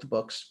 who wrote the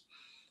books.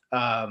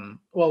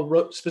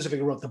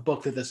 Specifically wrote the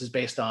book that this is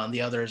based on.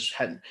 The others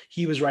hadn't.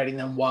 He was writing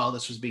them while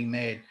this was being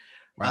made.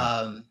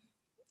 Wow.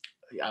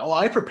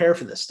 I prepare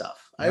for this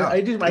stuff. Yeah. I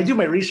do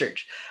my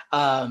research.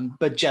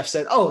 But Jeff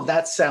said, "Oh,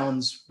 that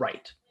sounds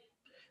right.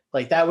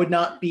 Like that would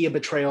not be a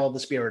betrayal of the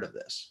spirit of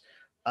this."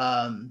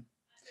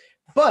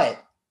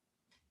 But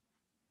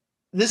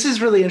this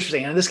is really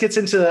interesting, and this gets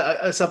into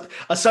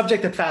a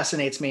subject that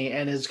fascinates me,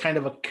 and is kind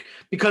of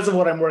because of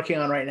what I'm working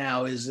on right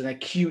now, is an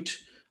acute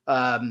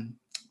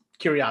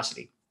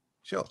curiosity.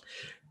 Sure.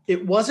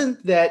 It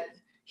wasn't that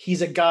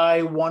he's a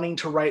guy wanting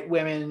to write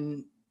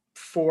women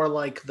for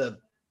like the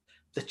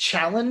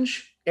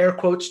challenge, air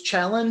quotes,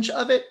 challenge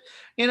of it.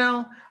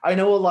 I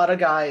know a lot of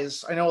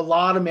guys, I know a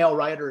lot of male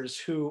writers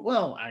who,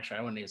 well, actually,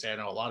 I wouldn't even say I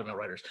know a lot of male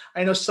writers.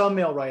 I know some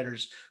male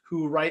writers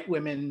who write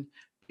women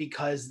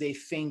because they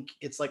think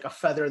it's like a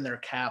feather in their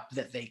cap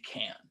that they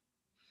can.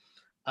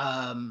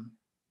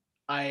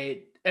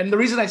 And the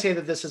reason I say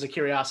that this is a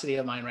curiosity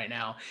of mine right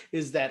now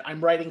is that I'm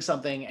writing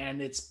something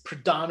and it's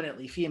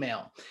predominantly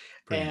female.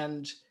 Brilliant.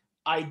 And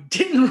I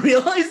didn't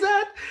realize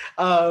that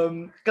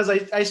because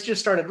I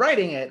just started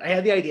writing it. I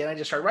had the idea and I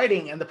just started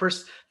writing, and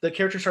the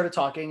character started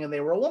talking and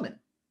they were a woman.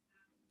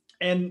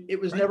 And it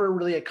was Right. never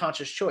really a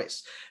conscious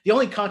choice. The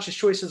only conscious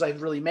choices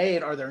I've really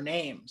made are their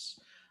names,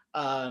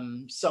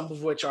 some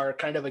of which are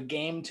kind of a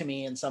game to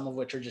me, and some of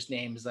which are just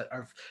names that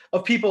are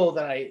of people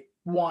that I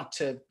want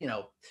to,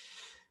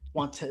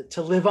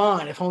 to live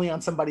on, if only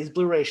on somebody's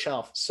Blu-ray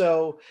shelf.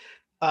 So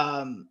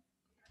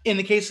in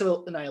the case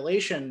of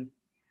Annihilation,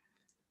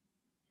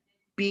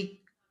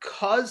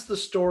 because the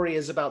story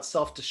is about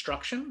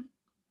self-destruction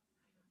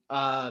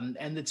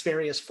and its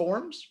various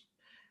forms,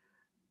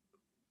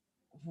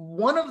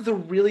 one of the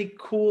really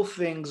cool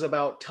things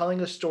about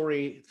telling a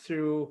story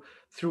through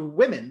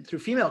women, through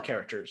female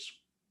characters,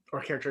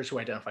 or characters who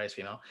identify as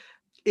female,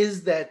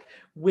 is that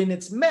when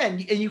it's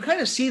men, and you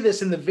kind of see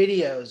this in the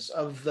videos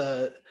of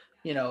the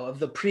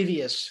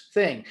previous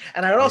thing.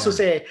 And I would also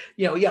say,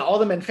 all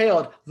the men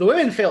failed, the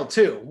women failed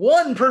too.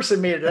 One person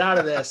made it out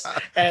of this,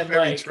 and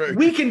Very true.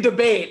 we can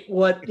debate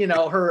what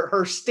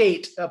her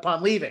state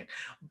upon leaving,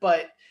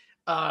 but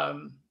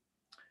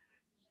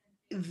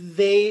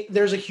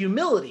there's a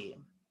humility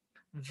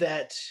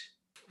that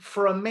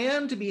for a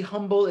man to be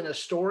humble in a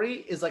story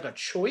is like a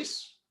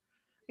choice,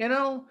 Yeah.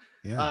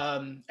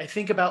 I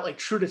think about like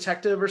True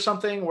Detective or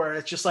something, where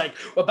it's just like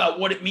about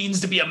what it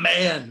means to be a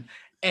man,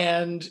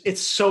 and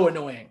it's so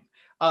annoying.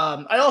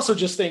 I also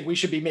just think we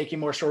should be making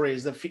more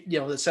stories that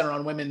that center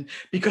on women,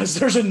 because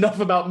there's enough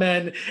about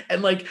men,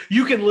 and like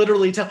you can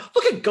literally tell.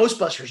 Look at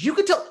Ghostbusters; you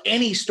can tell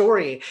any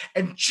story,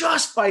 and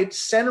just by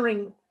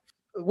centering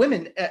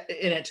women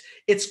in it,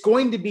 it's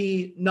going to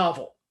be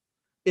novel.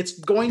 It's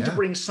going to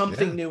bring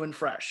something new and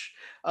fresh.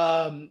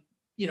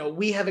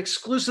 We have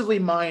exclusively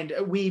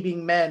we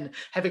being men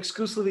have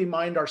exclusively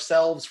mined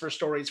ourselves for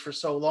stories for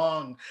so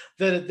long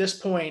that at this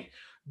point,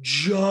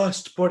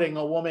 just putting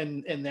a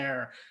woman in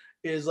there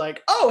is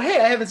like, oh, hey,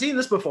 I haven't seen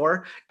this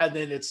before. And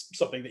then it's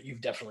something that you've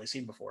definitely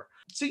seen before.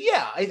 So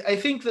yeah, I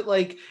think that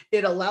like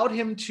it allowed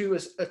him to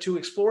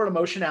explore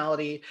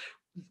emotionality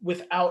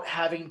without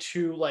having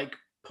to like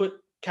put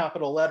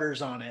capital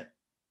letters on it.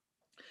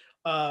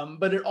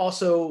 But it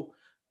was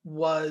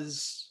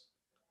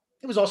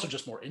also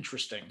just more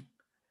interesting,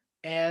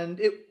 and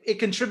it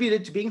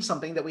contributed to being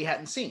something that we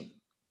hadn't seen.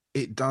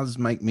 It does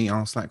make me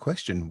ask that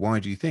question. Why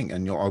do you think?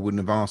 And I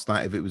wouldn't have asked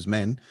that if it was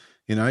men.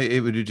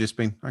 It would have just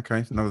been, okay,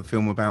 it's another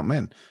film about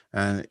men,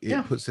 and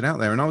it puts it out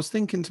there. And I was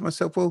thinking to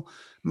myself, well,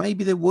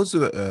 maybe there was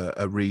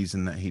a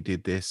reason that he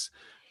did this,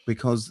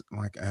 because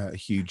like a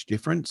huge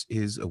difference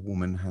is a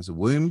woman has a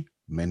womb,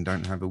 men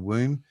don't have a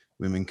womb.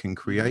 Women can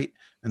create,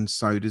 and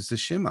so does the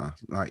shimmer.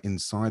 Like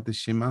inside the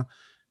shimmer,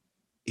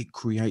 it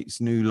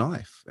creates new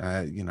life.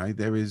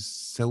 There is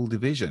cell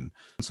division.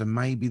 So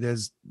maybe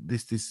there's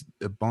this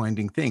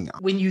binding thing.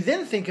 When you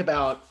then think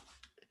about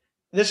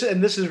this,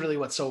 and this is really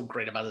what's so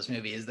great about this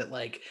movie, is that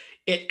like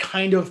it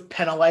kind of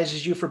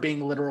penalizes you for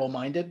being literal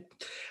minded.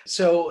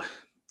 So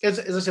as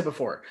I said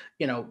before,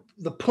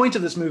 the point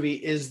of this movie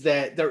is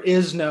that there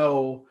is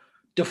no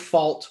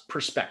default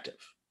perspective.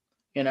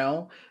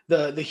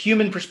 The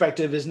human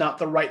perspective is not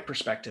the right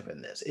perspective in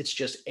this. It's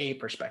just a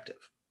perspective,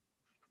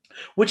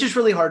 which is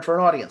really hard for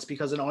an audience,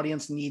 because an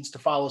audience needs to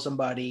follow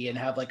somebody and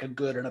have like a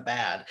good and a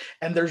bad.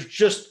 And there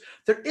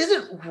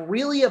isn't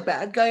really a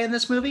bad guy in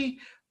this movie.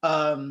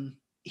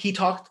 He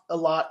talked a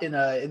lot in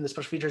the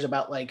special features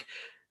about like,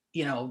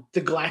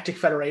 the Galactic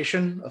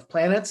Federation of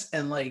planets,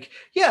 and like,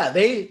 yeah,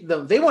 they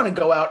want to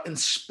go out and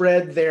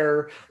spread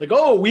their like,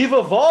 oh, we've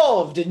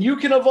evolved and you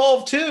can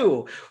evolve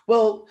too.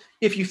 Well,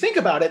 if you think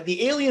about it,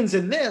 the aliens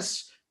in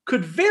this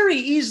could very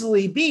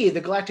easily be the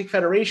Galactic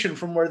Federation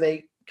from where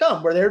they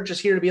come, where they're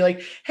just here to be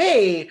like,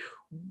 hey,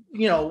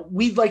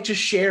 we'd like to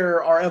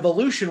share our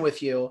evolution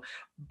with you.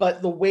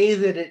 But the way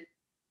that it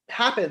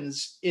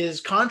happens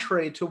is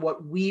contrary to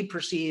what we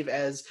perceive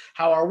as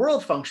how our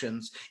world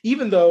functions,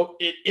 even though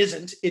it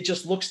isn't. It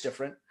just looks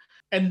different.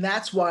 And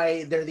that's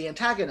why they're the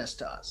antagonist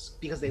to us,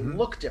 because they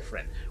look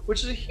different,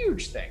 which is a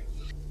huge thing.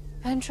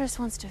 Ventress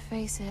wants to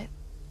face it.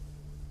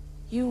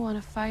 You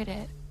want to fight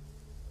it.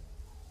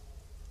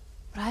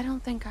 But I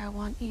don't think I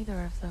want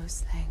either of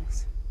those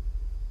things.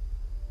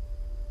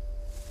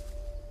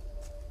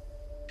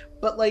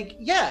 But like,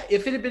 yeah,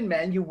 if it had been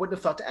men, you wouldn't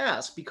have thought to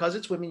ask. Because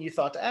it's women, you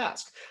thought to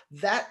ask.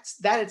 That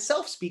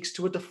itself speaks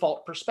to a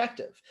default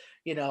perspective.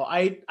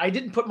 I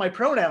didn't put my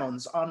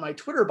pronouns on my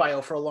Twitter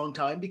bio for a long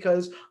time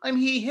because I'm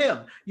he, him.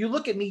 You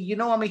look at me,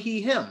 I'm a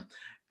he, him.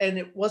 And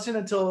it wasn't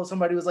until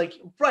somebody was like,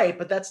 right,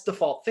 but that's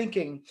default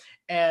thinking.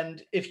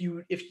 And if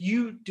you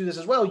do this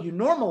as well, you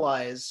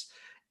normalize,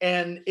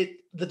 and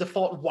the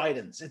default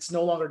widens. It's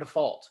no longer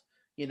default,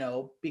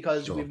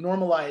 because we've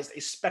normalized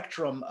a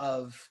spectrum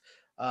of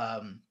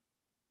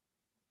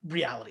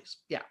realities.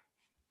 Yeah.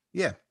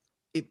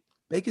 It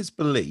beggars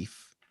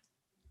belief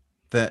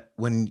that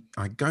when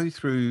I go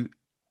through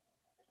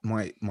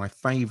my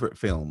favorite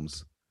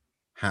films,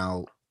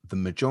 how the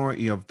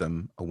majority of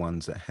them are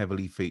ones that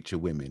heavily feature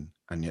women,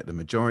 and yet the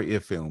majority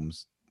of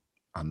films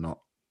are not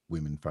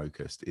women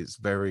focused. It's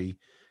very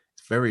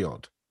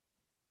odd.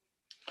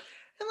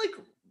 And like,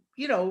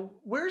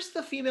 where's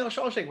the female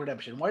Shawshank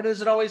Redemption? Why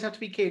does it always have to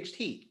be Caged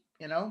Heat?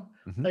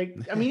 Like,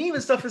 I mean,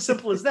 even stuff as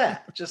simple as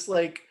that, just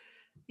like,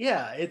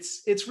 Yeah,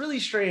 it's really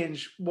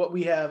strange what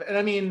we have. And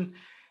I mean,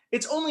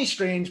 it's only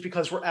strange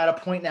because we're at a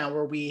point now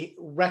where we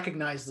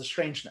recognize the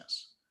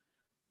strangeness.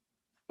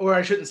 Or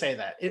I shouldn't say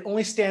that. It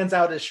only stands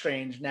out as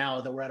strange now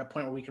that we're at a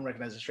point where we can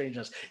recognize the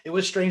strangeness. It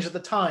was strange at the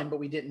time, but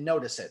we didn't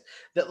notice it.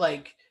 That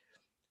like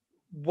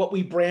what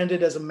we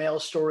branded as a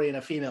male story and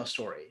a female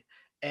story.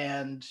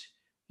 And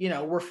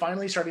we're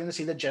finally starting to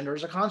see that gender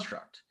is a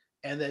construct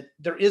and that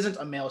there isn't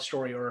a male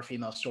story or a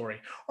female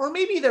story. Or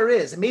maybe there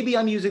is, and maybe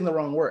I'm using the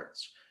wrong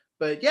words.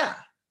 But yeah,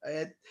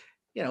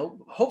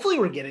 hopefully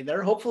we're getting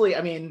there. Hopefully,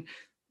 I mean,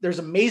 there's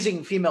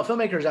amazing female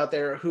filmmakers out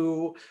there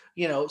who,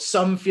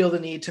 some feel the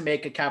need to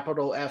make a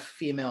capital F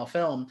female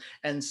film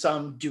and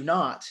some do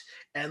not.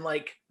 And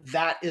like,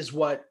 that is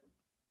what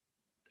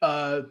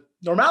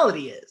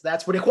normality is.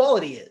 That's what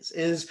equality is,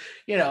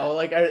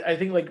 like, I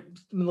think like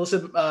Melissa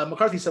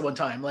McCarthy said one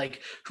time,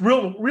 like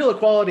real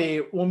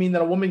equality will mean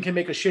that a woman can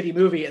make a shitty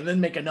movie and then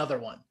make another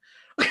one.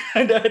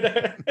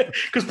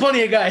 Because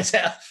plenty of guys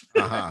have.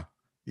 Uh-huh.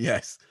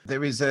 Yes.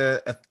 There is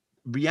a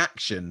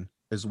reaction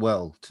as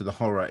well to the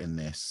horror in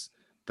this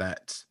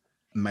that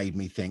made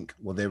me think,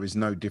 well, there is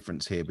no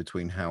difference here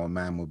between how a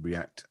man would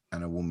react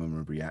and a woman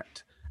would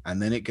react.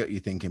 And then it got you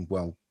thinking,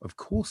 well, of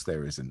course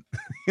there isn't.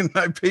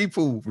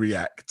 People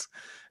react.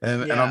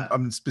 And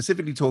I'm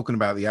specifically talking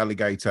about the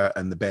alligator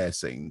and the bear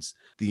scenes.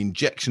 The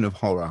injection of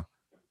horror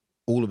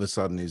all of a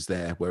sudden is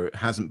there where it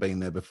hasn't been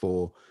there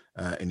before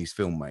in his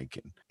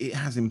filmmaking. It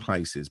has in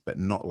places, but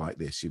not like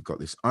this. You've got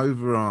this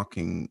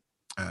overarching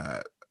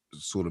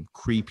sort of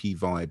creepy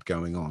vibe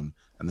going on,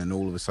 and then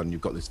all of a sudden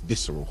you've got this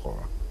visceral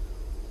horror.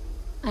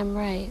 I'm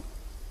right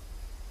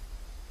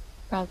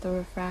about the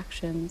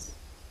refractions,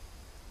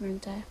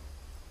 weren't I?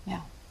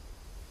 Yeah.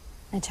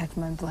 I checked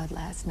my blood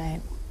last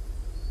night.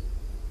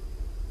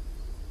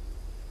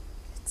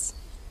 It's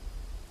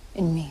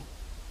in me.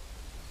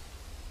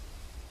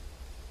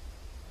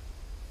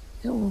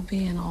 It will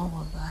be in all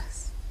of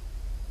us.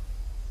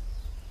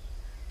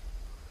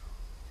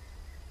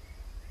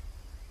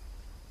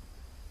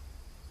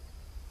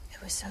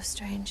 It was so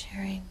strange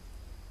hearing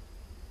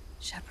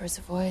Shepard's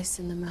voice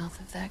in the mouth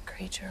of that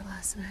creature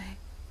last night.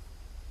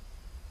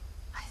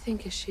 I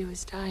think as she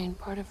was dying,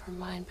 part of her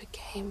mind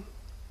became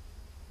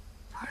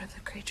part of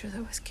the creature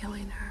that was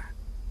killing her.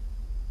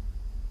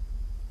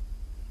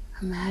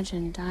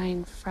 Imagine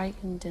dying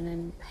frightened and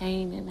in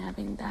pain and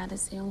having that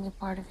as the only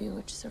part of you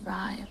which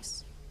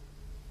survives.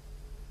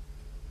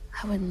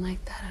 I wouldn't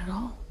like that at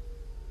all.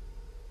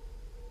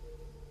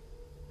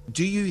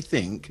 Do you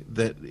think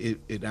that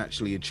it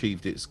actually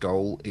achieved its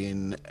goal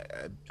in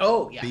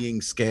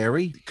being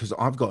scary? Because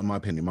I've got my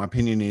opinion. My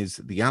opinion is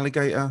the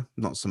alligator,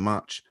 not so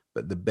much,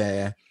 but the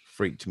bear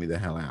freaked me the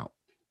hell out.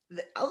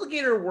 The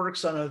alligator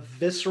works on a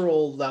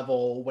visceral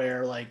level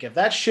where, like, if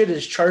that shit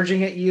is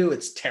charging at you,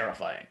 it's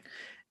terrifying.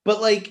 But,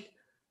 like,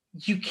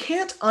 you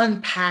can't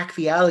unpack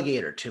the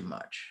alligator too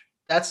much.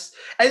 That's,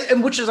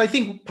 and which is, I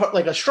think,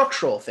 like a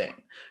structural thing.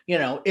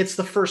 It's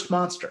the first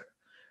monster.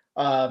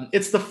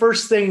 It's the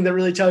first thing that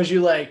really tells you,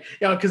 like,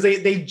 because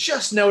they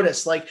just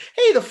notice, like,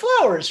 hey, the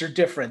flowers are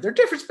different. They're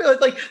different,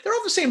 like they're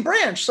all the same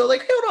branch. So,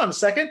 like, hold on a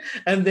second.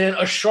 And then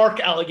a shark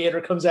alligator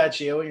comes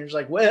at you, and you're just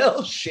like,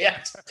 well,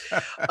 shit.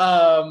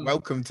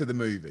 Welcome to the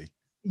movie.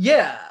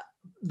 Yeah,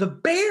 the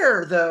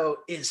bear though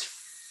is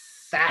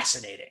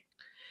fascinating,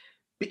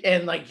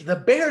 and like the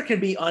bear can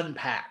be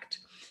unpacked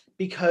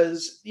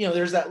because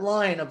there's that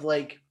line of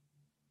like,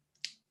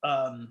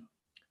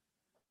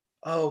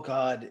 oh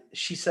God,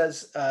 she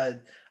says,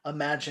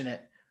 imagine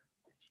it.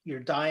 You're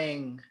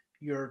dying,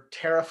 you're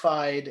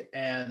terrified,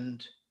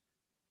 and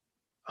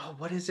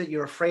what is it?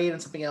 You're afraid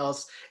and something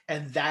else.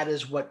 And that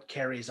is what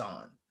carries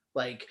on.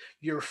 Like,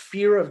 your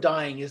fear of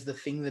dying is the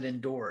thing that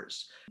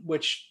endures,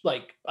 which,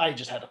 like, I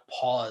just had to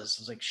pause.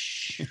 I was like,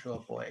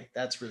 oh boy,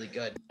 that's really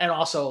good. And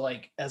also,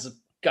 like, as a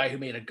guy who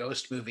made a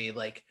ghost movie,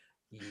 like,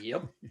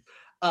 yep.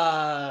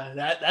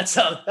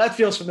 That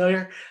feels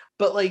familiar.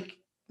 But like,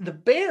 the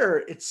bear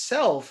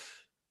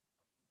itself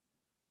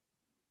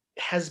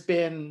has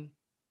been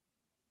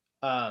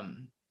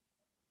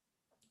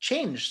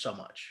changed so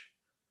much.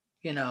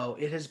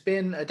 It has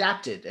been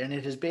adapted and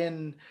it has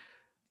been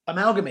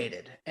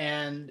amalgamated.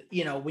 And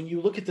when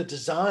you look at the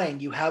design,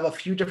 you have a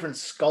few different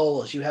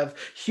skulls. You have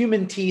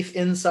human teeth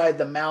inside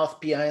the mouth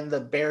behind the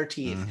bear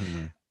teeth.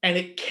 Mm-hmm. And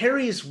it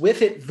carries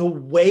with it the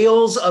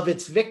wails of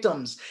its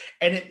victims.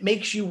 And it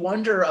makes you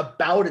wonder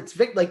about its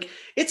victim. Like,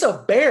 it's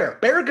a bear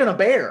gonna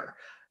bear.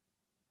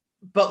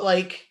 But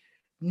like,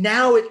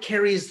 now it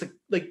carries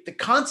the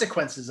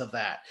consequences of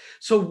that.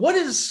 So what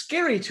is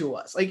scary to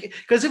us? Like,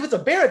 because if it's a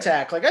bear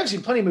attack, like, I've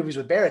seen plenty of movies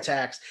with bear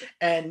attacks,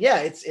 and yeah,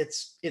 it's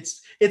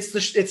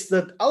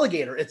the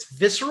alligator. It's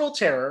visceral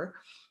terror,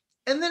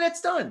 and then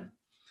it's done.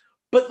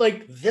 But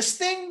like, this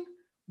thing,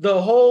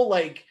 the whole,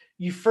 like,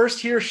 you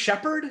first hear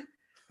Shepard,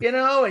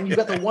 and you've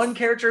got the one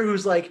character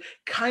who's like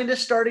kind of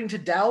starting to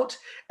doubt,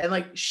 and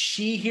like,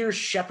 she hears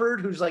Shepard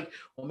who's like,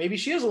 well, maybe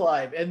she is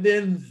alive, and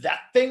then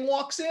that thing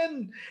walks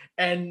in,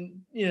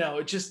 and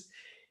it just,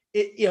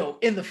 it,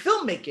 in the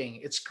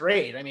filmmaking, it's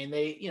great. I mean,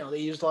 they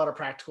used a lot of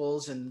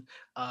practicals and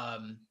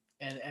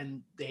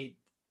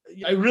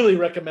I really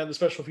recommend the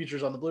special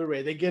features on the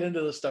Blu-ray. They get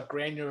into this stuff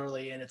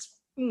granularly, and it's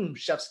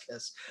chef's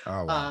kiss.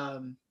 Oh,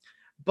 wow.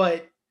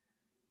 But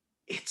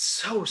it's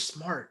so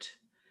smart,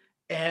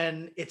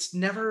 and it's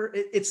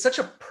such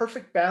a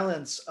perfect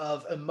balance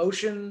of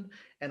emotion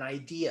and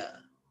idea.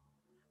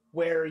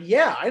 Where,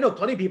 yeah, I know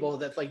plenty of people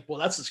that like, well,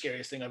 that's the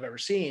scariest thing I've ever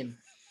seen.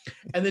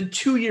 And then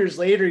 2 years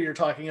later, you're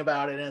talking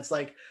about it, and it's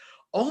like,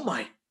 oh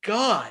my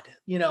God,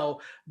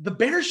 the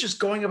bear's just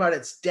going about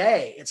its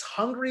day. It's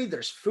hungry.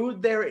 There's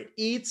food there. It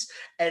eats.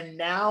 And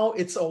now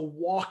it's a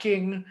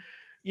walking,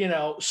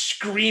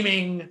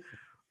 screaming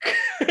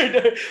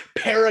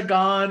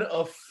paragon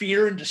of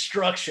fear and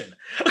destruction.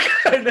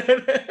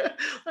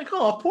 Like,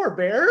 oh, poor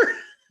bear.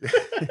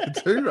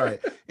 Too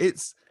right.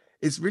 It's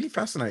really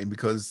fascinating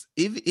because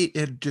if it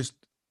had just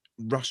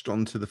rushed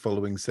on to the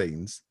following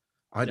scenes,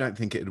 I don't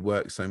think it'd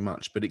work so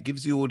much, but it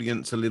gives the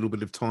audience a little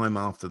bit of time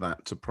after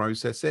that to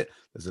process it.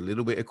 There's a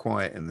little bit of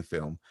quiet in the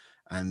film,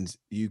 and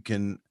you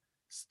can,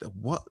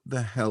 what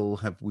the hell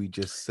have we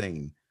just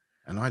seen?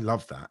 And I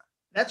love that.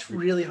 That's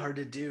really hard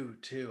to do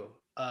too.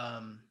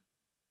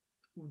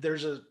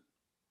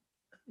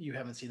 You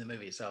haven't seen the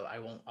movie, so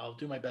I'll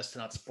do my best to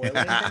not spoil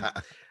anything.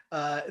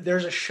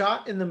 There's a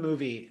shot in the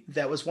movie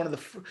that was one of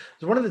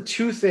the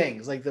two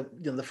things, like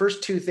the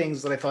first two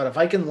things that I thought, if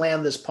I can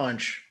land this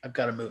punch, I've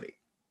got a movie.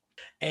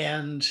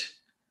 And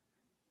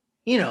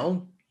you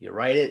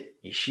write it,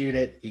 you shoot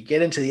it, you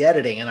get into the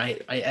editing, and I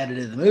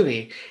edited the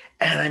movie.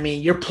 And I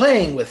mean, you're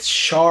playing with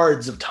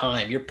shards of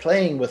time. You're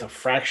playing with a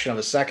fraction of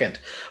a second.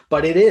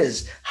 But it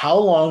is, how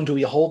long do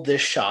we hold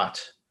this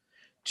shot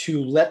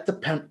to let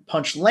the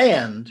punch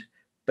land,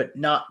 but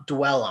not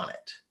dwell on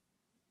it?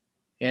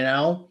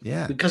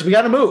 Yeah. Because we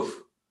got to move.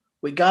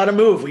 We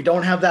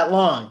don't have that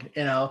long,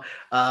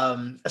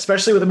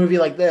 especially with a movie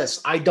like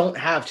this. I don't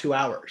have 2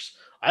 hours.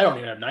 I don't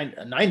even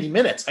have 90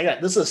 minutes.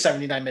 This is a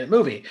 79-minute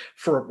movie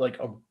for like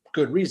a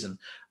good reason.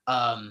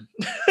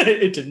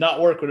 It did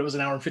not work when it was an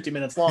hour and 50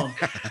 minutes long.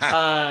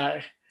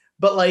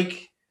 But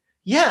like,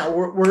 yeah,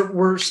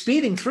 we're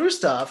speeding through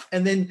stuff.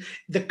 And then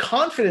the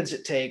confidence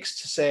it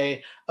takes to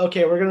say,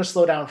 okay, we're going to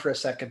slow down for a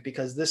second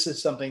because this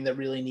is something that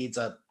really needs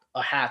a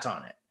hat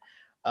on it.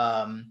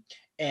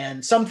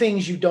 And some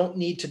things you don't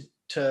need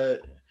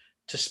to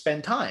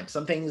spend time.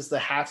 Some things the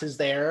hat is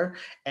there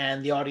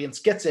and the audience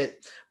gets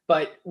it.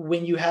 But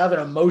when you have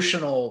an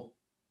emotional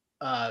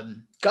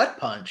gut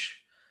punch,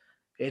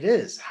 it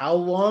is, how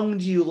long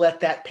do you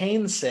let that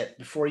pain sit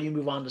before you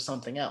move on to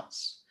something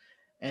else?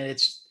 And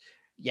it's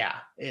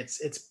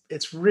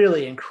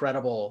really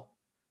incredible.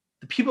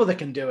 The people that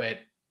can do it,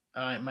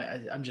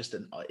 I'm just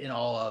in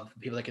awe of the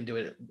people that can do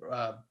it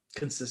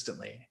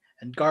consistently.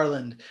 And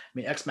Garland, I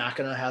mean, Ex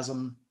Machina has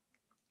them.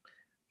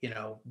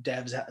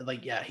 Devs,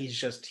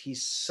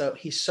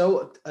 he's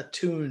so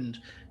attuned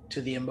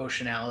to the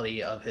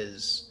emotionality of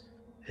his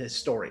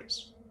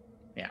stories.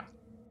 Yeah.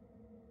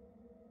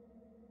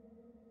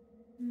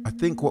 I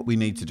think what we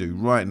need to do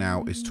right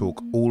now is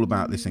talk all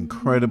about this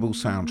incredible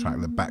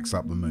soundtrack that backs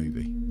up the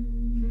movie.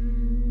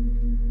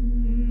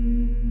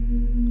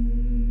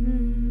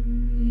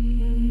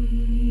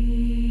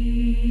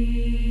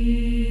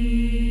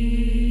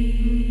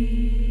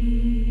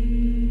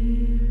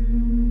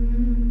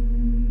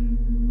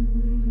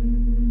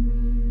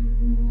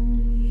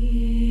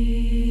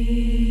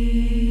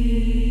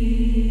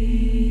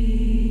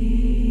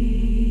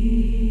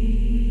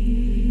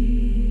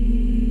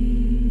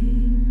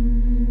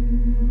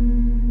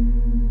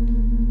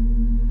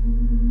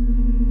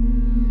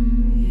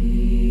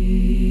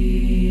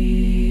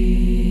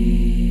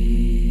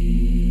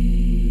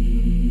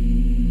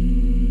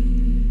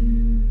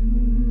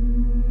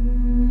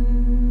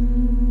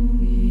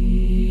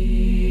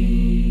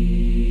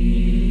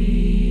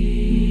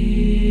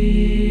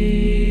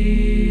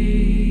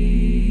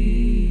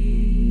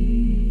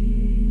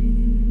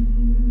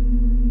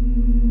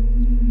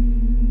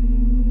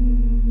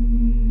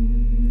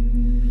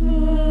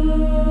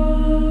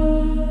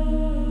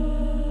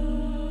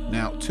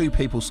 Two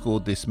people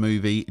scored this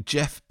movie,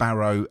 Jeff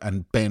Barrow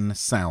and Ben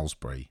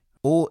Salisbury.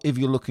 Or if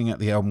you're looking at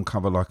the album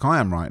cover like I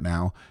am right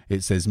now,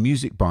 it says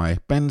music by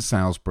Ben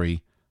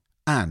Salisbury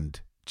and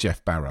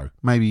Jeff Barrow.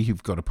 Maybe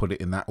you've got to put it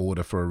in that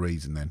order for a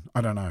reason then. I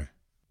don't know.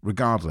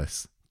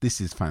 Regardless, this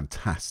is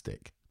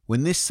fantastic.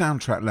 When this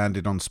soundtrack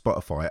landed on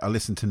Spotify, I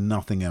listened to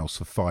nothing else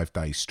for 5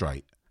 days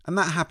straight. And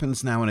that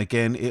happens now and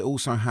again. It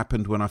also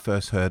happened when I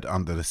first heard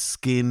Under the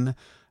Skin,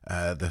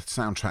 the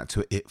soundtrack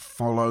to It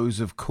Follows,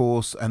 of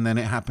course, and then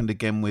it happened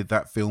again with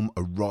that film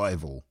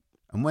Arrival.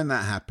 And when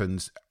that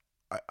happens,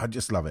 I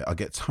just love it. I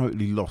get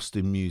totally lost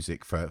in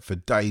music for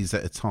days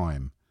at a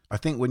time. I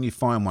think when you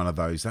find one of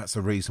those, that's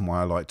the reason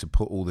why I like to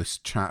put all this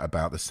chat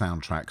about the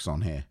soundtracks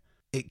on here.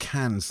 It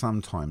can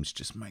sometimes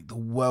just make the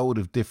world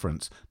of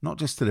difference, not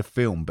just to the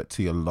film, but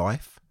to your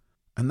life.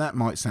 And that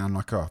might sound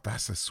like, oh,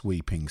 that's a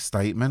sweeping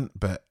statement,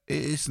 but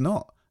it's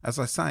not. As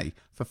I say,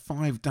 for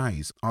 5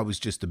 days, I was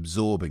just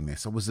absorbing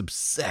this. I was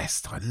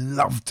obsessed. I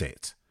loved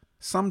it.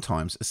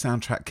 Sometimes a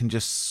soundtrack can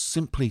just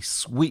simply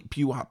sweep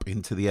you up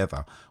into the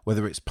ether,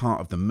 whether it's part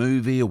of the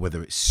movie or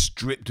whether it's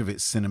stripped of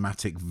its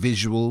cinematic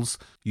visuals.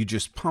 You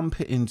just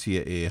pump it into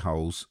your ear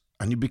holes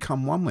and you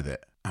become one with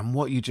it. And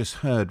what you just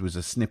heard was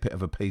a snippet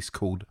of a piece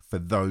called For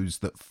Those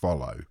That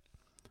Follow.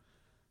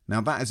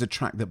 Now that is a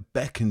track that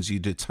beckons you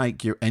to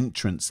take your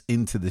entrance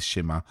into the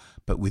shimmer,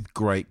 but with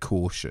great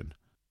caution.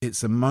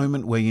 It's a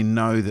moment where you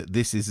know that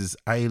this is as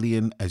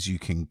alien as you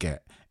can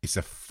get. It's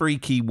a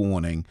freaky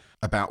warning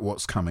about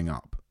what's coming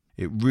up.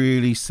 It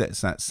really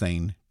sets that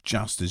scene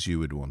just as you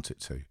would want it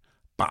to.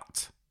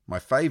 But my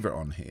favourite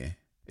on here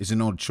is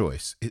an odd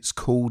choice. It's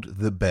called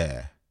The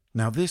Bear.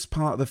 Now this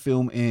part of the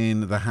film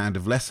in the hand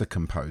of lesser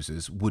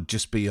composers would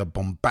just be a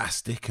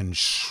bombastic and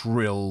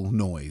shrill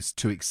noise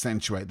to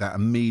accentuate that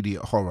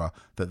immediate horror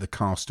that the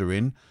cast are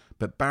in.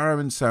 But Barrow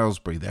and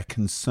Salisbury, they're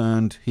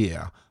concerned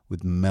here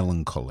with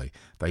melancholy.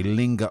 They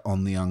linger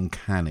on the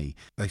uncanny.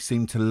 They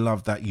seem to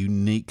love that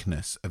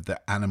uniqueness of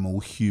the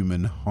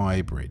animal-human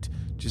hybrid.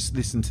 Just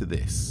listen to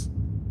this.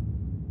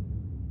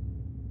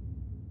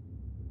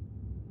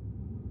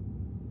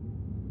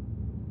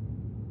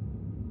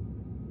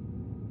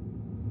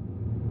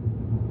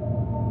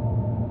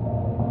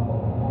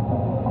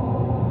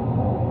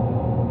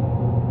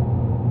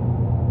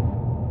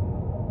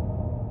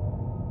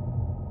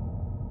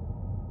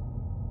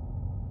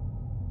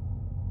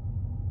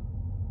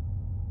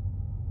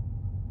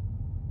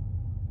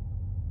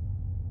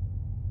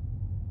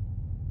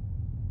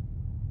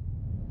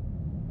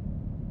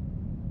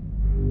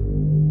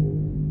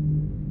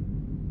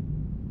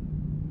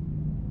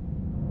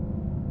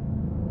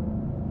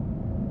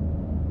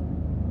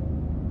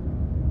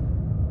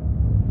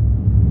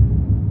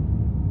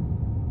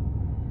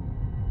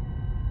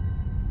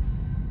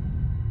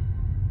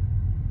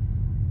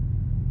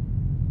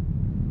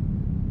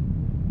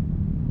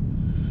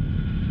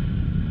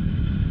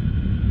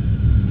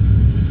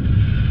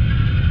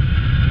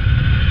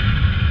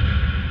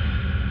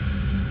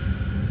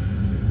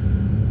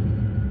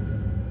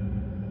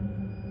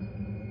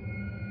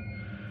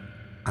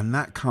 And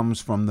that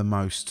comes from the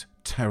most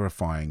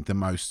terrifying, the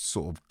most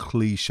sort of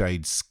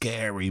cliched,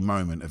 scary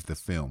moment of the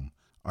film.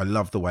 I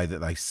love the way that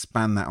they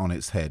span that on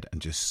its head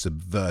and just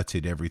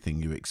subverted everything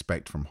you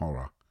expect from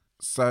horror.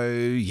 So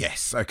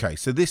yes, okay,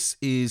 so this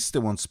is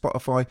still on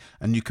Spotify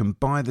and you can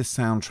buy the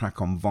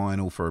soundtrack on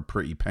vinyl for a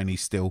pretty penny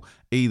still.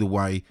 Either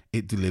way,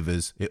 it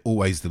delivers. It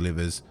always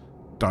delivers.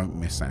 Don't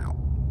miss out.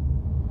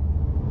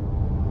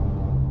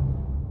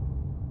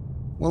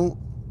 Well,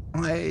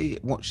 I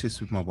watched this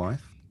with my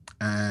wife.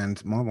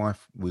 And my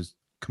wife was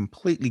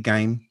completely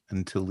game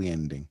until the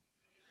ending.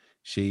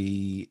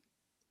 She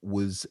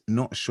was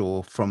not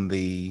sure from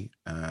the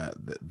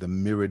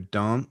mirrored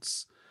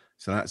dance.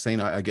 So that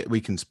scene, I get,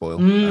 we can spoil.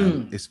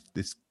 This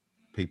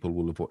people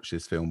will have watched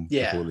this film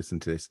before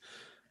listening to this.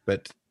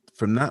 But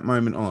from that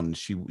moment on,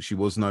 she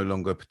was no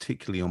longer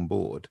particularly on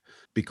board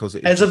because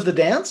it of the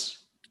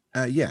dance.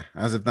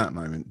 As of that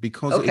moment,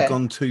 because it had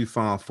gone too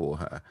far for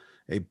her.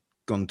 It had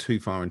gone too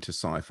far into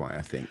sci-fi,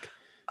 I think.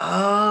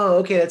 Oh,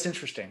 okay. That's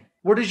interesting.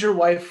 What does your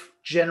wife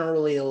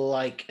generally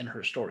like in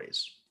her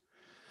stories?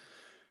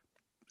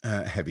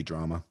 Heavy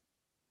drama.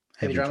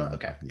 Heavy drama?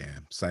 Okay. Yeah.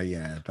 So,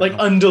 yeah. Like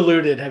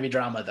undiluted heavy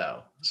drama,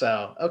 though.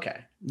 So,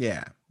 okay.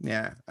 Yeah.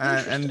 Yeah.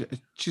 And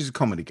she's a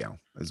comedy girl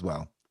as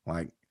well.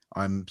 Like,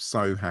 I'm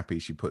so happy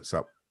she puts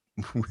up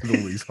with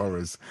all these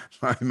horrors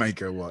I make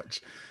her watch.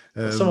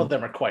 Some of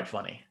them are quite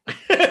funny.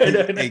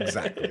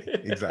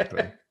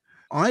 Exactly.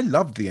 I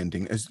loved the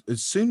ending. As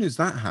soon as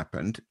that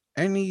happened,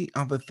 any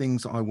other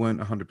things I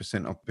weren't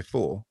 100% of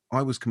before,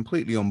 I was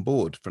completely on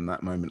board from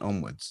that moment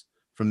onwards.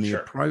 From the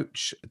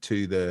approach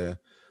to the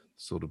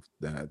sort of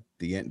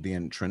the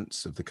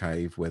entrance of the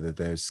cave, whether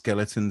there's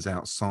skeletons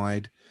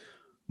outside,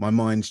 my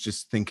mind's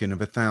just thinking of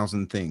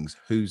 1,000 things.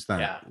 Who's that?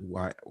 Yeah.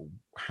 Why?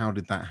 How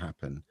did that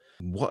happen?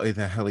 What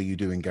the hell are you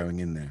doing going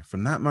in there?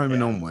 From that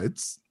moment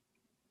onwards,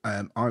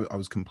 I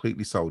was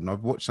completely sold. And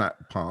I've watched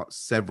that part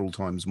several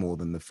times more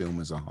than the film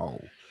as a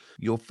whole.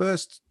 Your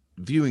first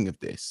viewing of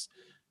this,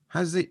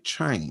 has it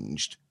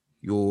changed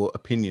your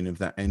opinion of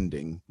that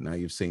ending? Now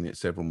you've seen it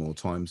several more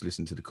times,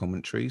 listened to the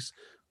commentaries.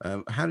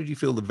 How did you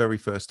feel the very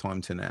first time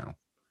to now?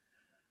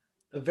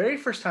 The very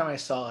first time I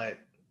saw it,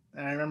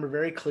 and I remember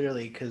very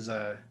clearly because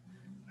I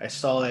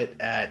saw it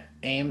at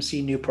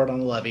AMC Newport on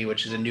the Levee,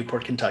 which is in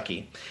Newport,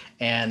 Kentucky.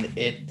 And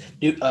it's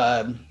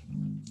an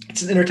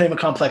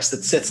entertainment complex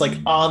that sits like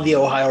on the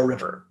Ohio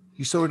River.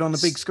 You saw it on the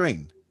big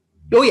screen?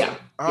 Oh, yeah.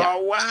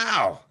 Oh,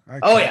 wow. Okay.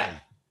 Oh, yeah.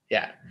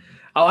 Yeah.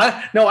 Oh,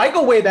 I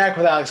go way back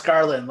with Alex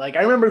Garland. Like,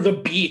 I remember the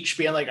beach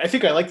being like, I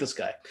think I like this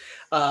guy.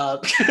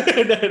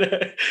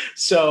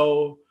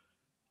 So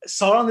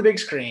saw it on the big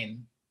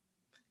screen.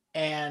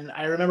 And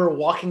I remember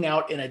walking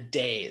out in a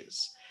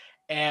daze.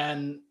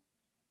 And,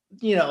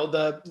 you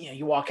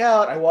walk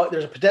out,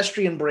 there's a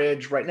pedestrian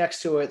bridge right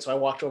next to it. So I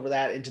walked over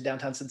that into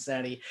downtown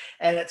Cincinnati.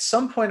 And at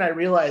some point I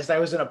realized I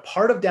was in a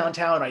part of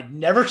downtown I'd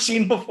never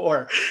seen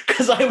before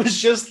because I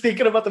was just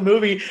thinking about the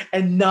movie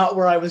and not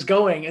where I was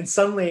going. And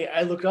suddenly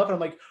I looked up and I'm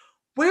like,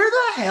 where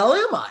the hell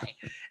am I?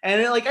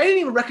 And like, I didn't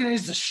even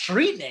recognize the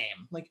street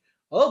name. Like,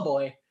 oh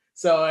boy.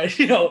 So I,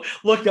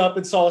 looked up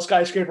and saw a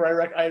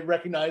skyscraper I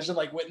recognized and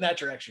like went in that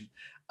direction.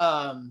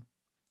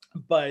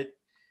 But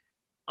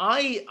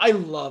I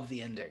love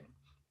the ending.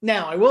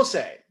 Now I will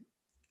say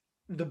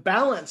the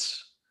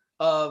balance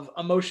of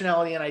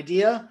emotionality and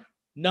idea,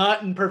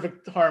 not in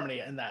perfect harmony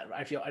in that.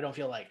 I don't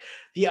feel like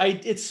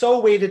it's so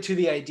weighted to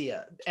the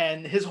idea,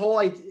 and his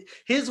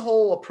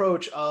whole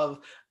approach of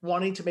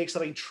wanting to make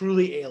something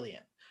truly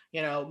alien.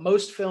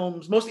 Most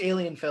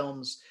alien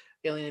films,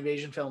 alien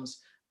invasion films,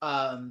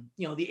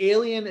 the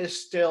alien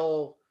is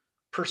still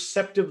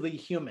perceptibly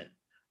human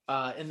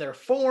in their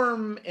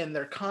form, in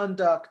their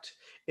conduct,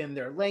 in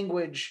their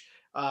language.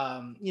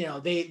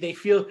 They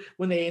feel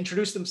when they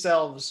introduce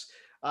themselves,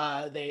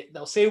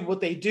 they'll say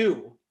what they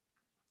do,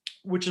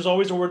 which is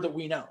always a word that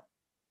we know.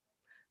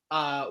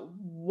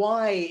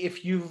 Why,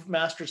 if you've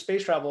mastered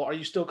space travel, are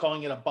you still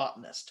calling it a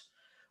botanist?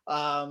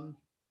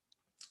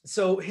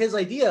 So his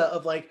idea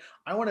of like,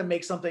 I want to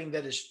make something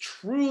that is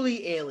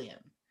truly alien.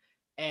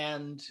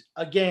 And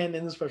again,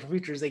 in the special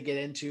features, they get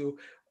into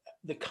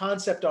the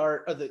concept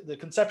art, or the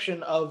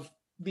conception of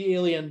the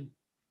alien,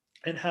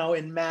 and how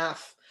in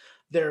math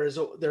there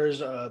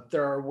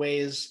are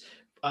ways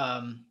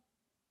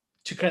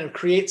to kind of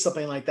create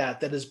something like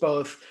that is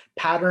both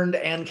patterned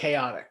and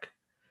chaotic.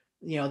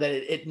 That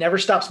it never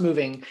stops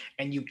moving,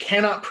 and you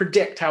cannot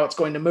predict how it's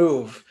going to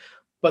move,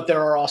 but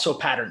there are also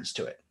patterns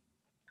to it.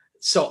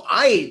 So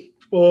I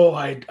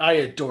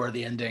adore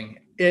the ending.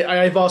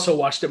 I've also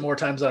watched it more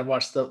times than I've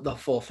watched the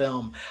full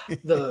film.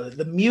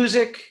 The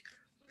music,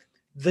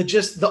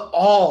 the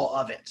awe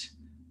of it.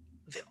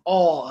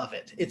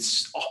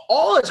 It's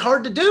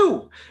hard to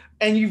do.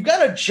 And you've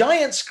got a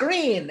giant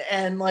screen,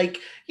 and like,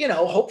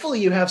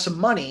 hopefully you have some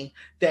money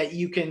that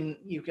you can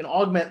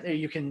augment, or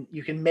you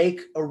can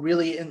make a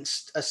really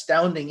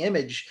astounding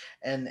image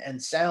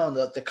and sound,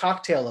 the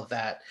cocktail of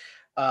that.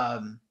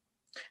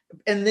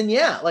 And then,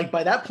 like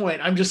by that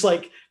point, I'm just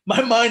like, my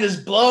mind is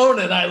blown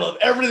and I love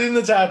everything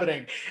that's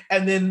happening.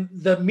 And then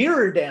the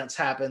mirror dance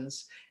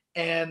happens,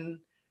 and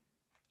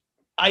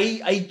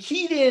I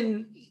keyed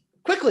in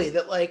quickly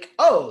that like,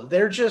 oh,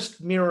 they're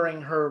just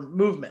mirroring her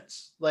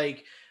movements.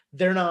 Like,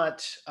 they're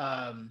not,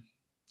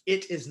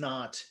 it is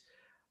not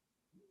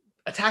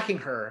attacking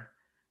her.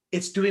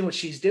 It's doing what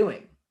she's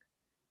doing.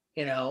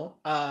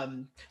 Have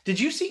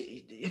you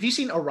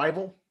seen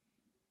Arrival?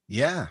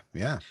 Yeah.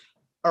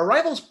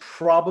 Arrival's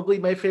probably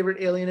my favorite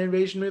alien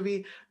invasion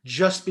movie,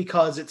 just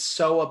because it's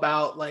so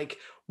about like,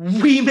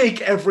 we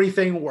make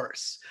everything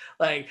worse.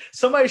 Like,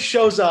 somebody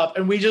shows up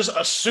and we just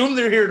assume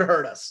they're here to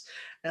hurt us.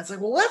 And it's like,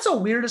 well, that's a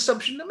weird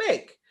assumption to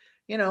make.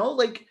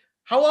 Like,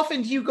 how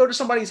often do you go to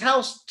somebody's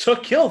house to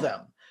kill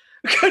them?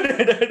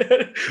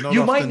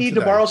 You might need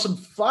to borrow some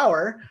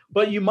flour,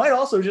 but you might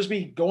also just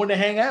be going to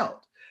hang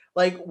out.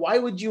 Like, why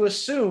would you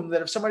assume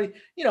that if somebody,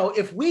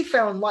 if we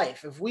found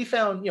life, if we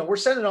found, we're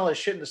sending all this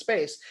shit into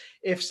space,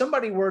 if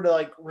somebody were to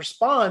like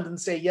respond and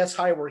say, yes,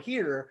 hi, we're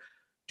here,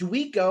 do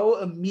we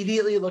go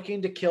immediately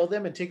looking to kill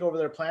them and take over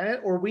their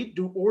planet? Or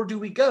do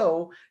we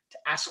go to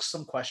ask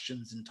some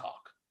questions and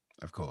talk?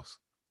 Of course.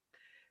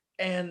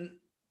 And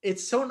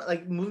it's so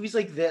like movies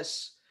like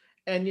this,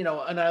 and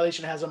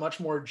Annihilation has a much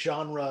more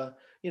genre,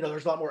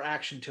 there's a lot more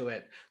action to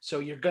it. So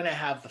you're going to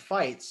have the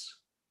fights.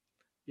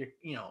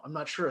 I'm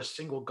not sure a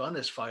single gun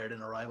is fired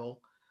in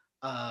Arrival.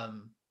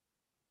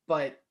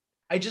 But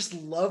I just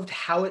loved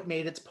how it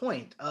made its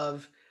point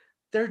of,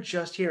 they're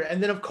just here.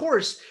 And then of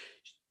course,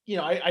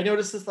 I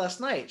noticed this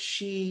last night.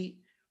 She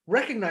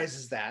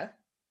recognizes that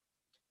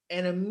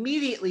and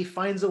immediately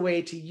finds a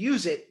way to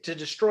use it to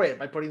destroy it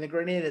by putting the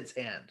grenade in its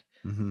hand.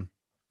 Mm-hmm.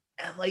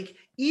 And like,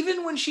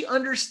 even when she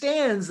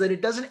understands that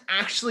it doesn't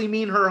actually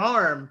mean her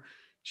harm,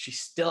 she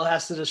still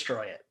has to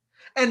destroy it.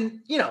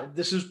 And,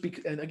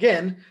 and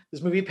again,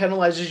 this movie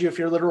penalizes you if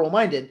you're literal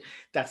minded.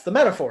 That's the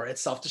metaphor.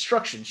 It's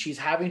self-destruction. She's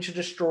having to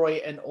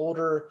destroy an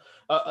older,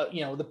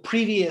 the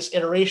previous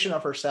iteration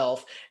of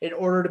herself in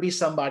order to be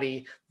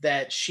somebody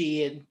that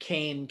she and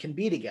Kane can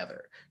be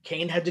together.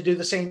 Kane had to do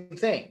the same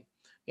thing.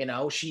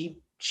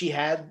 She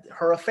had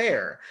her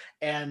affair,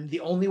 and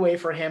the only way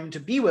for him to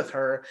be with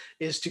her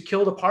is to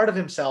kill the part of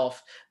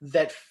himself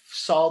that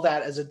saw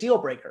that as a deal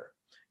breaker.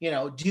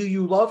 Do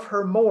you love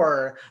her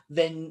more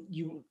than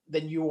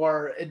you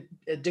are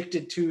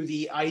addicted to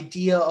the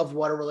idea of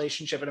what a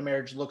relationship and a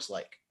marriage looks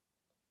like?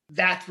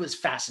 That was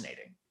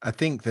fascinating. I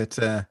think that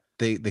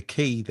the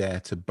key there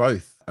to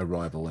both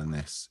Arrival and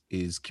this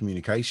is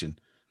communication.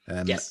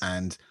 Yes.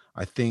 And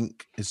I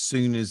think as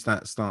soon as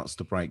that starts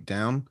to break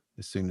down,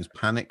 as soon as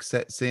panic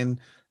sets in,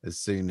 as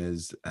soon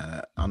as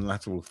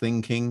unilateral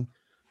thinking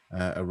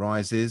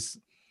arises,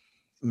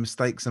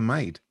 mistakes are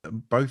made.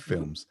 Both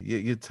films.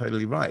 You're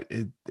totally right.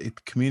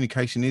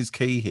 Communication is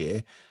key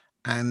here.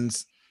 And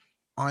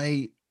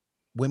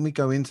when we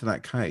go into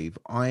that cave,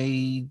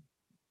 I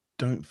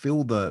don't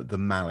feel the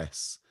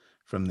malice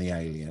from the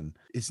alien.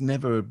 It's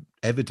never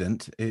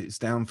evident. It's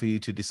down for you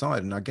to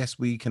decide. And I guess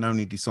we can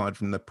only decide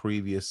from the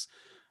previous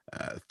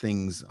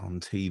things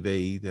on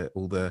TV, that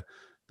all the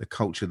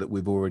culture that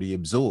we've already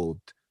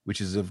absorbed.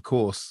 which is, of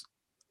course,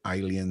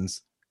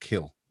 aliens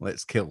kill.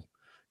 Let's kill,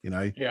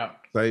 Yeah.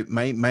 So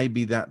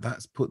maybe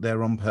that's put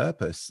there on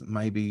purpose.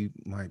 Maybe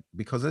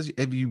because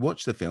if you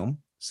watch the film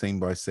scene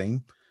by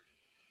scene,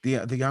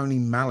 the only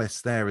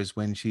malice there is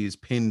when she is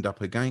pinned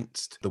up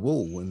against the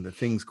wall and the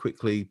things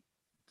quickly,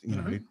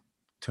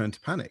 turn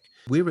to panic.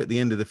 We're at the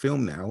end of the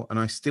film now, and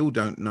I still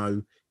don't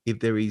know if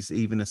there is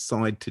even a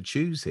side to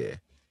choose here.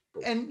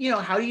 And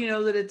how do you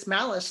know that it's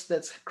malice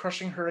that's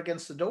crushing her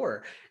against the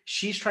door?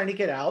 She's trying to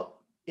get out.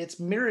 It's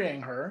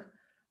mirroring her.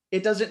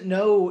 It doesn't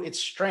know its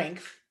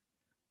strength.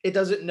 It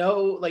doesn't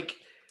know, I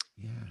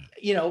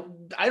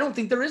don't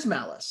think there is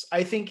malice.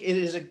 I think it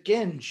is,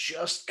 again,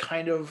 just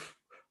kind of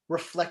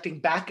reflecting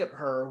back at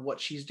her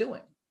what she's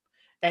doing.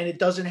 And it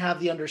doesn't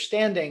have the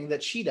understanding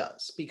that she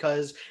does,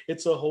 because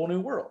it's a whole new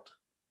world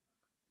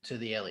to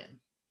the alien.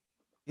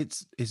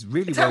 It's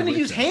really it's well having to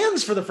use written.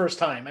 hands for the first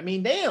time. I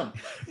mean, damn.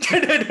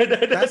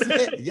 That's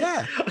it.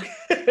 Yeah.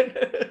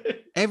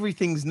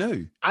 Everything's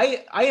new.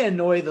 I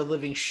annoy the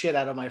living shit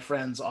out of my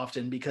friends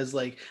often because,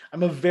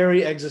 I'm a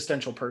very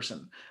existential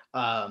person,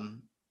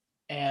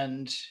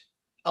 and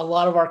a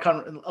lot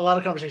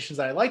of conversations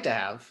that I like to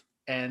have,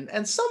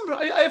 and some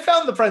I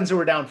found the friends who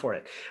are down for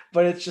it,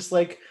 but it's just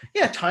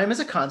time is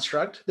a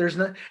construct.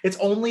 It's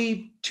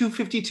only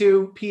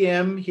 2:52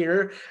 p.m.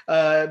 here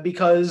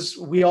because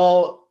we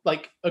all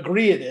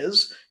agree it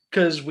is,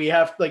 because we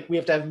have to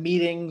have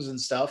meetings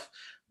and stuff.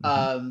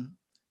 So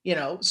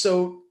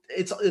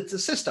it's a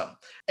system,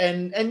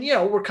 and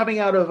we're coming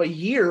out of a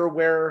year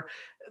where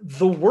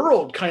the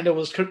world kind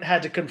of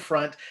had to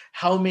confront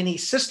how many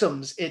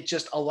systems it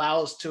just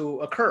allows to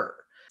occur,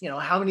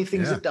 how many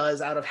things it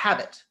does out of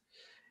habit,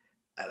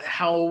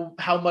 how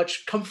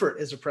much comfort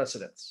is a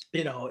precedence.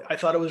 I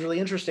thought it was really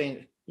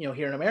interesting,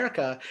 here in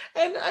America,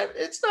 and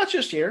it's not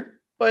just here,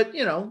 but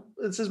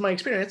this is my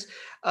experience,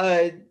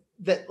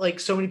 that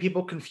so many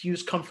people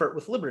confuse comfort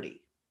with liberty.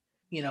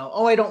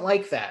 I don't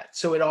like that,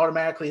 so it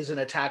automatically is an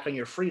attack on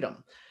your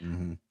freedom.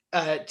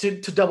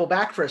 To double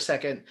back for a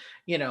second,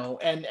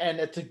 and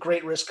at the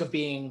great risk of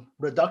being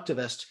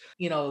reductivist,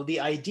 the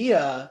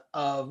idea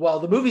of,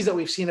 the movies that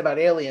we've seen about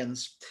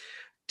aliens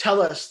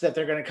tell us that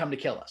they're going to come to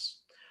kill us.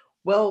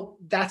 Well,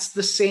 that's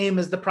the same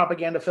as the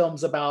propaganda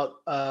films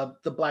about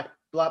the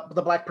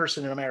black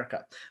person in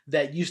America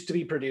that used to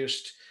be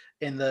produced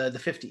in the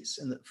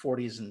 50s and the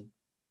 40s and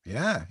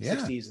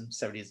 60s and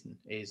 70s and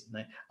 80s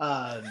and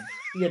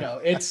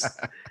it's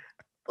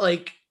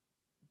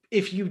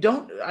if you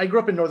don't, I grew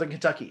up in Northern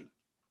Kentucky.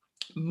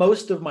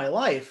 Most of my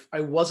life, I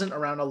wasn't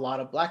around a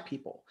lot of Black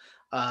people.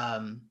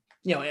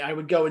 I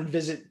would go and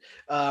visit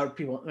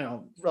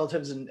people,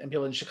 relatives and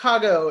people in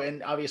Chicago.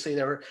 And obviously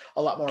there were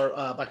a lot more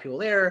Black people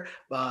there.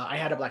 I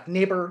had a Black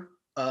neighbor,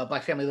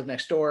 Black family lived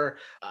next door.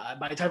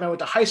 By the time I went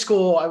to high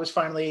school, I was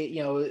finally,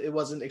 it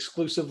wasn't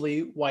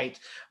exclusively white,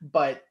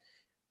 but,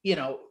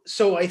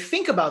 so I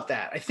think about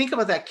that. I think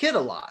about that kid a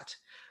lot.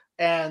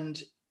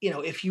 And,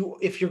 if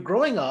you're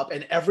growing up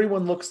and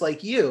everyone looks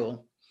like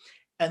you,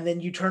 and then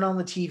you turn on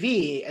the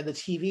TV and the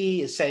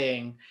TV is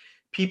saying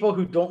people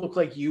who don't look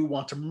like you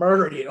want to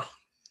murder you.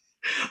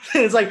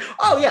 It's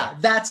oh yeah,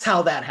 that's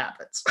how that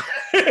happens.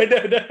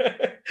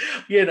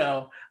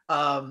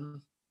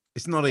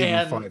 It's not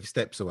even 5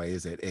 steps away,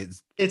 is it?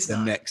 It's the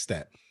next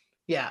step.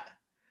 Yeah.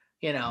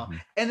 And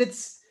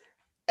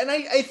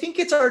I think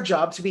it's our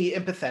job to be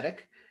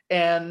empathetic,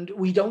 and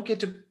we don't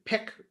get to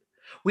pick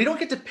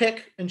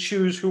and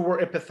choose who we're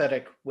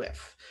empathetic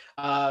with.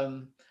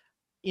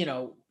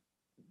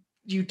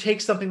 You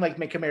take something like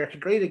Make America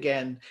Great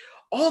Again,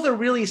 all they're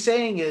really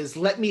saying is,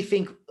 let me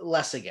think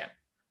less again.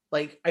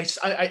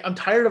 I'm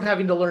tired of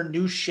having to learn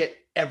new shit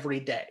every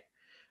day.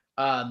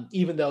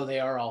 Even though they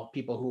are all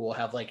people who will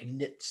have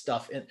knit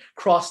stuff and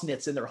cross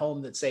knits in their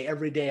home that say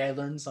every day I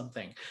learn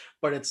something,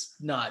 but it's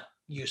not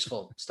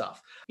useful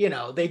stuff.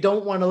 They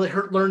don't want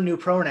to learn new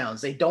pronouns.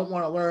 They don't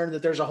want to learn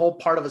that there's a whole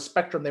part of a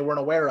spectrum they weren't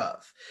aware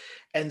of.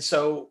 And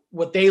so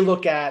what they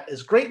look at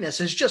as greatness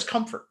is just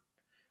comfort.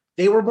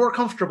 They were more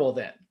comfortable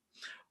then,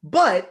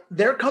 but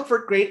their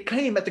comfort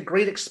came at the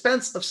great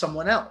expense of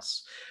someone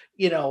else.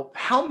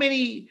 How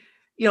many,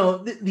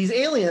 this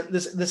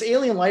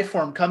alien life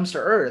form comes to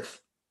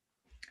Earth,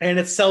 and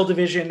it's cell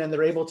division and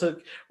they're able to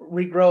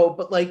regrow.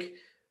 But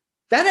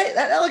that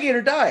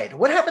alligator died.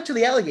 What happened to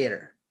the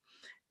alligator?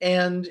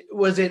 And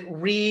was it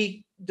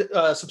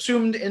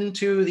subsumed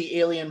into the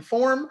alien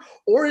form,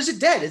 or is it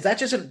dead? Is that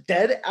just a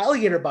dead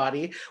alligator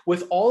body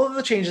with all of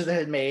the changes that it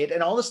had made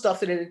and all the stuff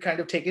that it had kind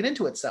of taken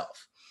into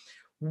itself?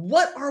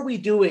 What are we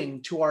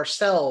doing to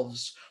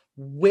ourselves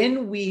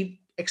when we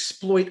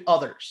exploit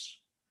others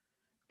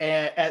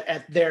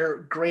at their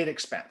great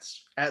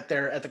expense, at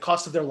the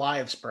cost of their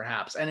lives,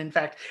 perhaps, and in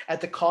fact,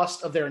 at the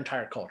cost of their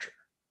entire culture?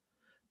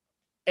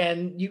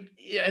 And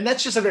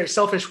that's just a very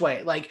selfish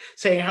way,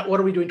 saying, what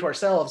are we doing to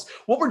ourselves?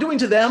 What we're doing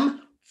to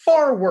them,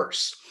 far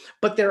worse.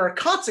 But there are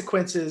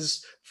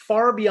consequences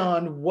far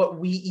beyond what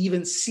we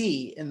even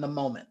see in the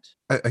moment.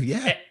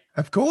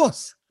 Of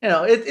course.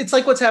 It's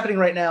like what's happening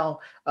right now.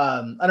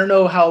 I don't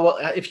know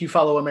if you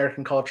follow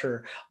American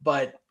culture,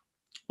 but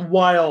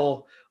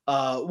while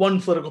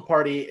one political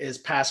party is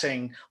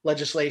passing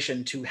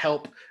legislation to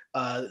help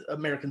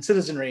American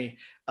citizenry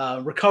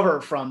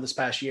recover from this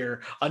past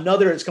year,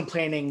 another is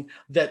complaining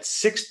that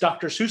 6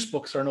 Dr. Seuss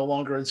books are no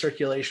longer in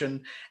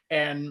circulation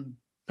and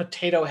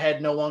Potato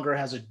Head no longer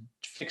has a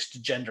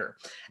fixed gender.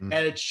 And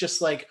it's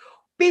just like,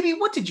 baby,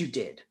 what did you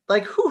did?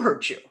 Like, who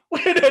hurt you?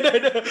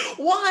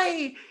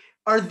 Why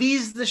are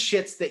these the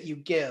shits that you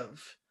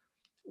give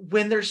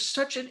when there's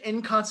such an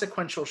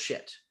inconsequential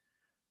shit?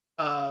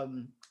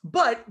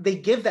 But they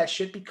give that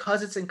shit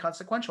because it's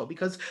inconsequential,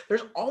 because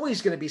there's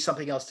always going to be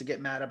something else to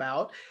get mad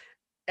about.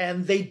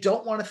 And they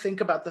don't want to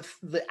think about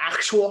the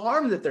actual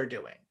harm that they're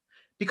doing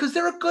because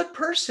they're a good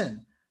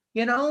person.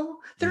 You know,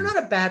 they're not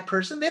a bad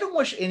person. They don't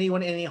wish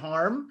anyone any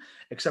harm,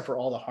 except for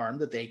all the harm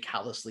that they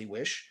callously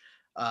wish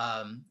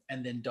and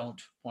then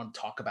don't want to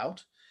talk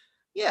about.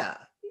 Yeah.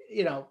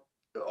 You know,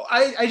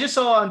 I just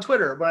saw on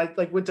Twitter when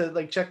I went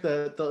to check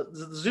the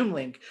Zoom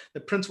link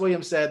that Prince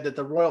William said that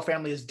the royal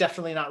family is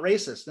definitely not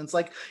racist. And it's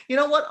like, you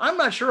know what? I'm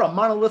not sure a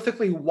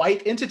monolithically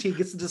white entity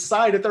gets to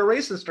decide if they're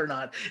racist or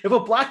not. If a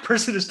black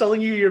person is telling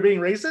you you're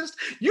being racist,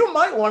 you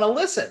might want to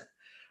listen.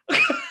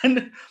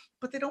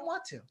 But they don't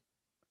want to.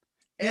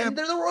 And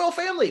they're the royal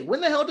family. When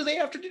the hell do they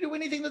have to do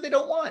anything that they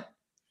don't want?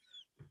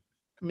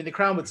 I mean, the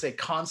Crown would say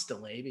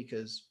constantly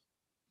because,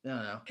 I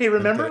don't know. Hey,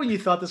 remember when you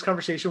thought this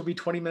conversation would be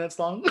 20 minutes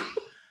long?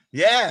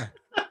 Yeah,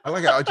 I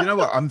like it. Do you know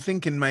what? I'm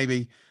thinking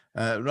maybe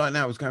right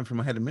now, it was going through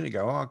my head a minute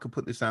ago. Oh, I could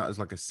put this out as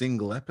like a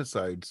single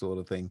episode sort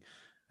of thing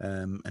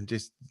and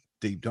just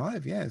deep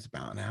dive. Yeah, it's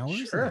about an hour.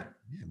 Sure.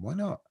 Yeah, why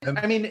not?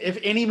 I mean, if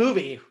any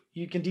movie,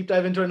 you can deep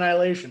dive into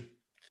Annihilation.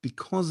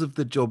 Because of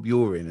the job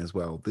you're in as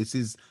well, this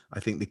is,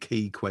 I think, the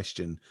key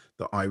question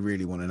that I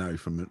really want to know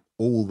from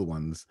all the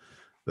ones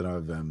that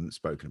I've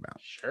spoken about.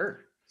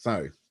 Sure.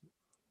 So,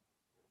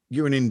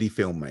 you're an indie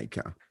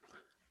filmmaker. Yes.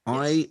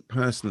 I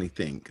personally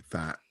think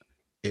that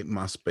it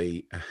must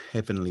be a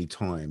heavenly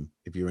time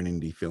if you're an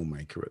indie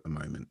filmmaker at the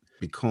moment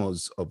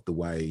because of the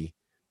way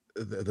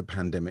the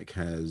pandemic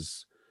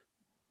has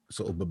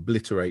sort of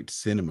obliterated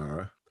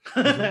cinema.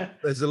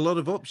 There's a lot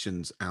of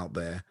options out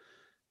there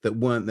that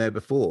weren't there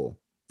before.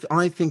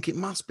 I think it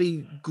must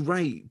be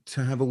great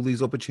to have all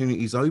these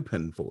opportunities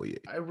open for you.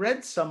 I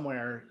read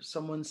somewhere,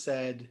 someone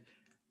said,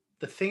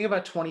 the thing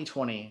about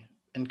 2020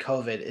 and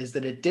COVID is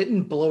that it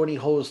didn't blow any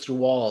holes through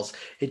walls.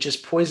 It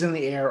just poisoned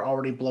the air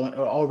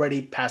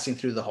already passing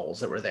through the holes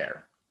that were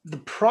there. The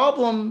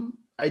problem,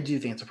 I do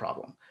think it's a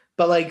problem,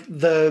 but like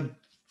the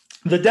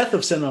death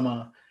of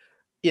cinema,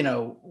 you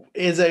know,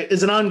 is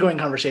an ongoing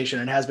conversation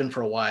and has been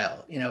for a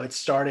while. You know, it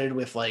started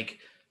with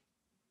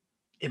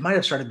it might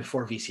have started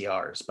before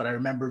VCRs, but I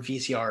remember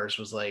VCRs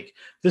was like,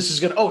 this is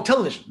going to,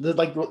 television.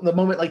 The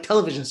moment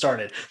television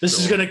started, this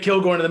is going to kill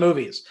going to the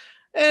movies.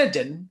 And it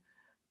didn't,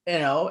 you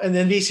know, and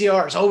then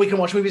VCRs, we can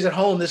watch movies at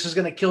home. This is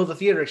going to kill the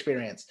theater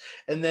experience.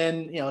 And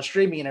then, you know,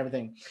 streaming and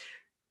everything.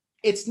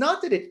 It's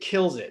not that it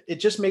kills it. It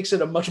just makes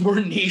it a much more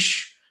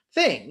niche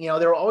thing. You know,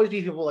 there will always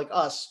be people like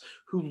us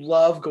who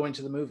love going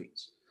to the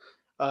movies.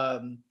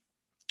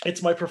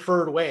 It's my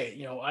preferred way.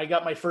 You know, I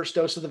got my first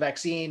dose of the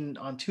vaccine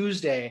on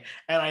Tuesday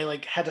and I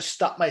had to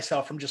stop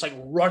myself from just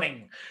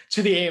running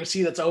to the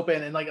AMC that's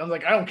open. And I'm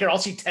like, I don't care. I'll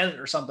see Tenet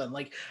or something.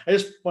 I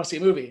just want to see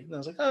a movie. And I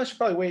was like, I should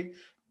probably wait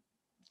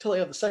till I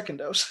have the second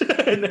dose.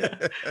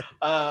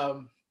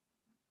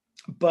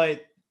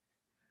 But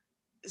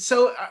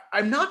so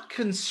I'm not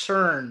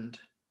concerned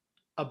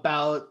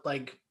about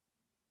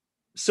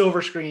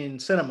silver screen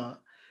cinema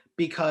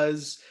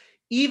because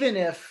even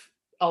if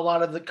a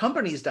lot of the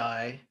companies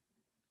die,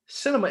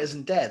 cinema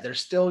isn't dead.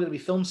 There's still going to be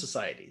film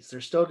societies.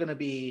 There's still going to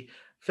be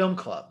film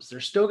clubs.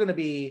 There's still going to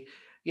be,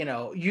 you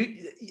know,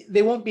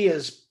 they won't be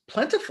as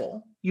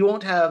plentiful. You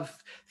won't have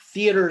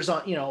theaters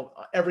on, you know,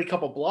 every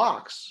couple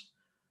blocks.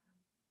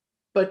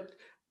 But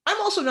I'm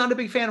also not a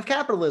big fan of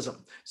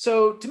capitalism.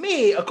 So to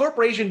me, a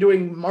corporation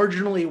doing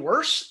marginally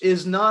worse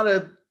is not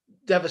a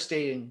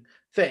devastating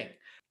thing.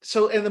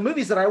 So in the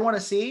movies that I want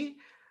to see,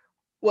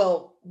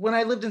 well, when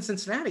I lived in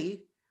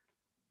Cincinnati,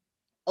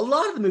 a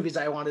lot of the movies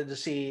I wanted to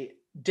see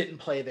didn't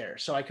play there.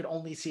 So I could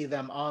only see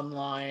them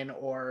online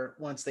or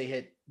once they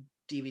hit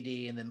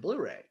DVD and then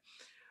Blu-ray.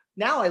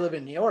 Now I live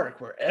in New York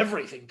where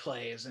everything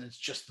plays and it's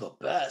just the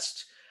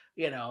best.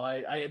 You know,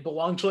 I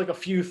belong to a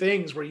few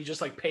things where you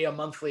just pay a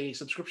monthly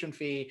subscription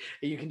fee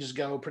and you can just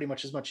go pretty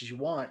much as much as you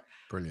want.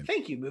 Brilliant.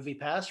 Thank you,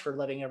 MoviePass, for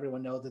letting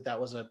everyone know that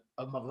was a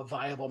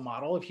viable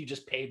model if you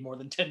just paid more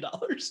than $10.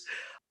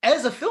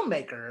 As a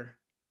filmmaker,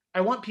 I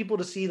want people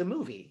to see the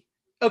movie.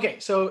 Okay,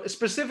 so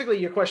specifically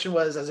your question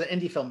was as an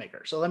indie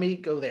filmmaker. So let me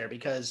go there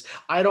because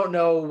I don't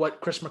know what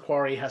Chris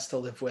McQuarrie has to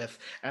live with.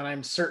 And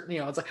I'm certain,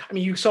 you know, it's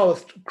you saw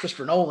with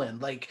Christopher Nolan,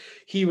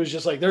 he was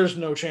just there's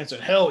no chance in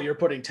hell you're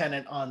putting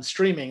Tenet on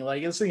streaming.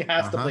 This thing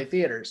has to play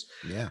theaters.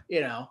 Yeah.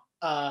 You know,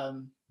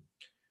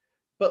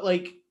 but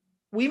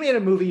we made a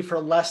movie for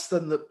less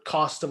than the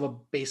cost of a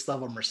base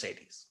level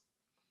Mercedes.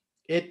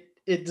 It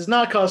does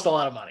not cost a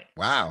lot of money.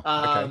 Wow.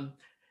 Okay.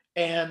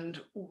 And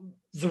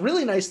the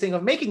really nice thing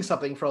of making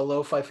something for a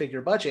low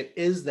 5-figure budget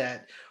is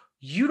that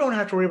you don't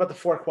have to worry about the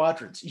 4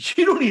 quadrants.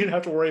 You don't even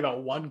have to worry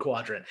about 1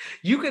 quadrant.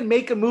 You can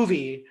make a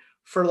movie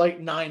for like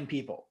 9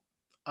 people.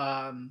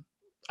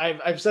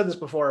 I've said this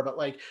before, but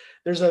like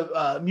there's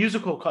a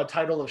musical called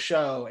Title of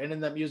Show, and in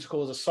that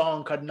musical is a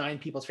song called 9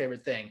 People's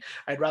Favorite Thing.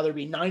 I'd rather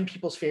be 9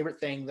 people's favorite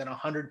thing than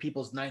 100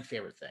 people's 9th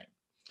favorite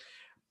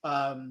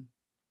thing.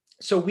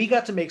 So we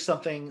got to make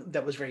something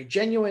that was very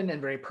genuine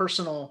and very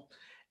personal,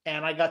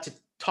 and I got to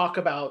talk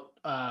about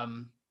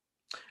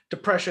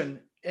depression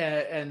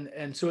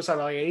and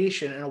suicidal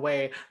ideation in a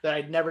way that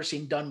I'd never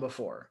seen done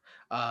before,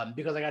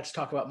 because I got to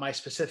talk about my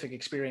specific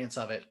experience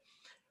of it.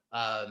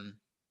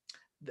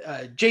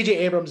 J.J.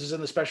 Abrams is in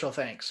the special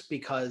thanks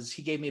because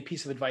he gave me a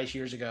piece of advice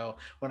years ago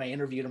when I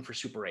interviewed him for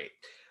Super 8.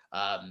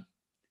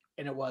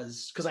 And it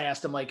was because I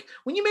asked him, like,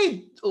 when you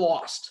made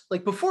Lost,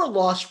 like before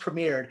Lost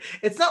premiered,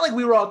 it's not like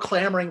we were all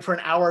clamoring for an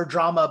hour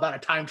drama about a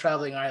time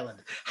traveling island.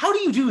 How do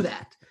you do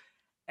that?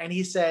 And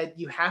he said,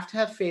 you have to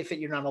have faith that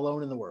you're not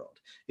alone in the world.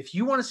 If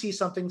you want to see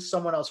something,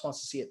 someone else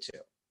wants to see it too.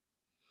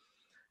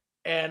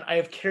 And I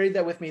have carried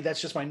that with me.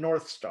 That's just my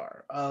North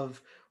Star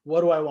of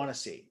what do I want to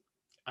see?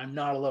 I'm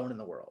not alone in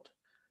the world.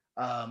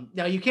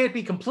 Now you can't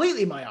be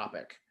completely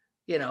myopic.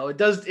 You know,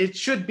 it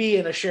should be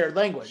in a shared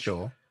language.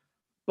 Sure.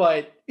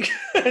 But,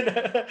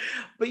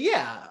 but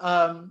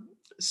yeah.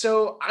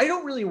 So I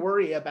don't really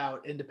worry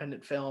about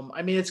independent film.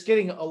 I mean, it's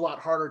getting a lot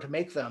harder to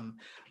make them,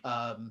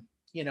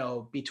 you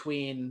know,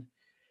 between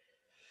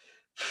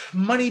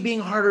money being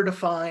harder to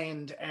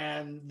find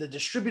and the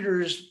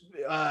distributors,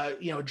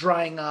 you know,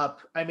 drying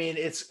up. I mean,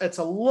 it's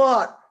a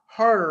lot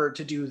harder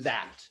to do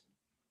that.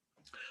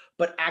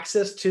 But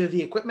access to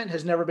the equipment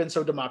has never been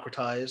so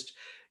democratized.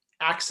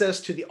 Access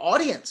to the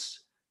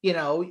audience, you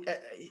know,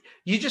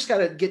 you just got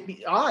to get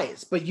the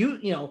eyes. But you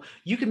know,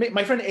 you can make.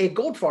 My friend Abe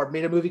Goldfarb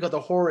made a movie called The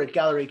Horror at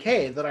Gallery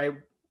K that I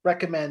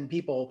recommend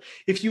people.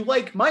 If you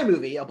like my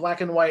movie, a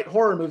black and white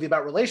horror movie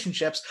about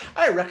relationships,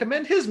 I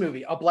recommend his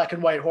movie, a black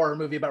and white horror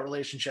movie about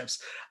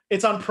relationships.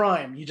 It's on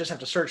Prime. You just have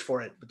to search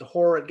for it. But The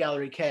Horror at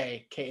Gallery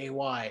K,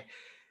 K-A-Y,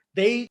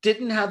 they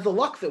didn't have the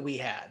luck that we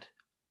had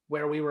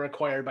where we were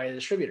acquired by a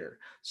distributor.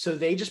 So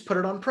they just put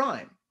it on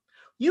Prime.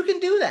 You can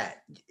do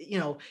that. You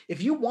know,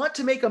 if you want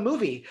to make a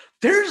movie,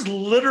 there's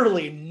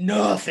literally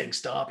nothing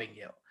stopping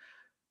you.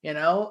 You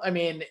know, I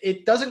mean,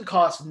 it doesn't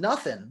cost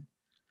nothing,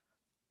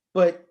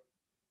 but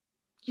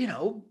you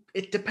know,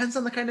 it depends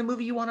on the kind of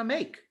movie you want to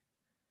make.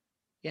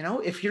 You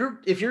know, if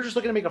you're just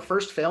looking to make a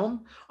first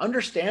film,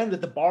 understand that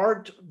the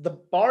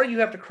bar you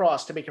have to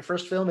cross to make your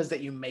first film is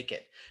that you make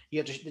it.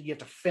 You have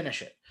to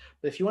finish it.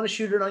 But if you want to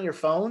shoot it on your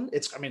phone,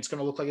 it's going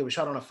to look like it was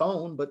shot on a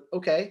phone, but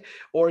okay.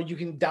 Or you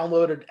can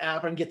download an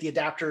app and get the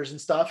adapters and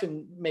stuff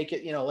and make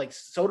it, you know, like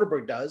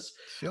Soderbergh does.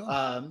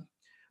 Sure.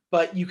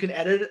 But you can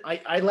edit it.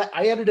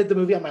 I edited the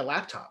movie on my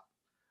laptop.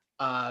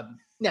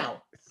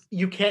 Now,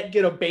 you can't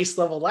get a base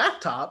level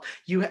laptop.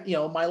 You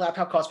know, my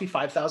laptop cost me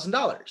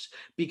 $5,000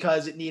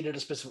 because it needed a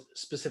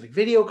specific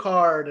video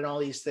card and all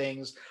these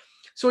things.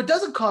 So it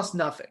doesn't cost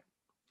nothing,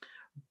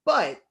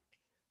 but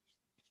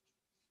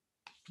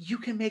you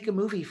can make a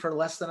movie for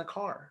less than a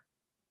car.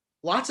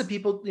 Lots of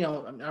people, you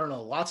know, I don't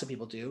know, lots of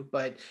people do,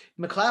 but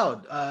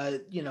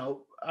McLeod, you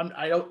know,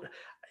 I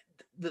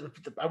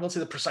won't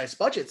say the precise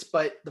budgets,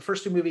 but the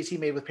first 2 movies he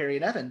made with Perry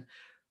and Evan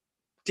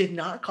did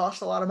not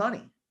cost a lot of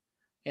money.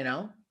 You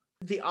know,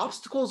 the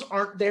obstacles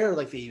aren't there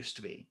like they used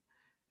to be.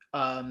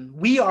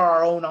 We are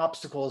our own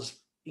obstacles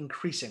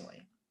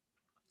increasingly.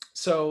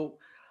 So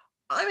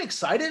I'm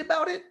excited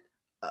about it,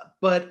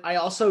 but I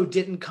also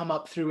didn't come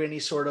up through any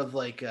sort of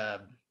like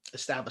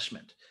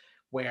establishment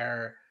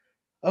where,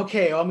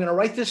 okay, I'm going to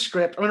write this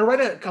script. I'm going to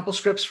write a couple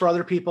scripts for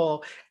other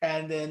people.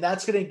 And then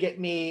that's going to get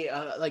me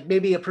like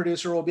maybe a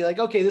producer will be like,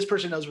 okay, this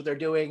person knows what they're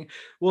doing.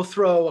 We'll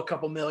throw a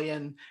couple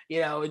million,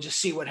 you know, and just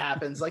see what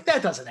happens. Like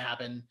that doesn't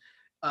happen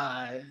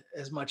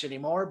as much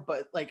anymore,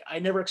 but like I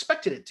never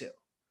expected it to,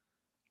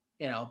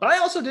 you know. But I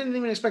also didn't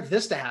even expect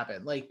this to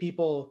happen, like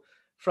people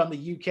from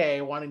the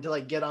UK wanting to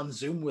like get on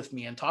Zoom with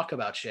me and talk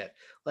about shit.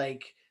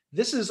 Like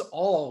this is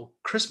all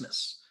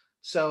Christmas.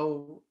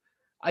 So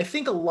I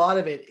think a lot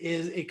of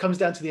it comes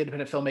down to the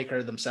independent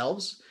filmmaker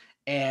themselves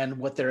and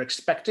what they're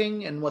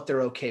expecting and what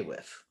they're okay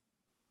with.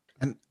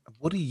 And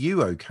what are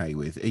you okay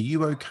with? Are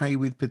you okay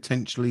with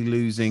potentially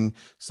losing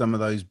some of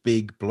those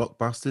big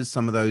blockbusters,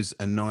 some of those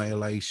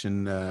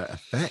Annihilation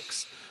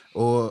effects?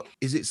 Or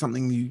is it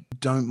something you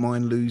don't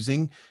mind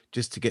losing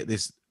just to get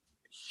this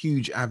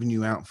huge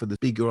avenue out for the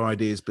bigger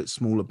ideas but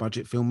smaller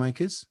budget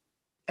filmmakers?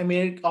 I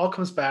mean, it all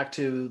comes back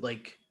to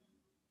like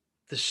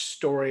the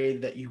story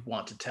that you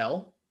want to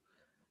tell.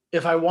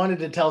 If I wanted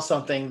to tell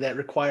something that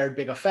required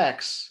big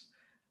effects,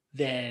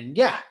 then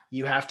yeah,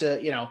 you have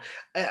to, you know,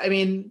 I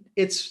mean,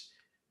 it's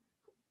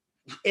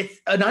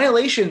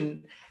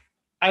Annihilation.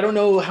 I don't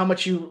know how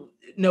much you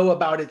know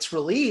about its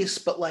release,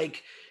 but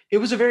like it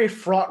was a very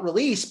fraught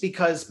release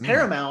because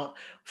Paramount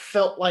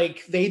felt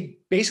like they'd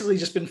basically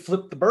just been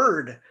flipped the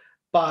bird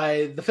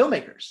by the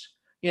filmmakers.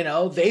 You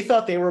know, they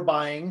thought they were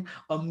buying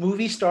a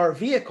movie star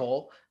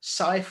vehicle,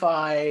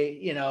 sci-fi,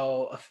 you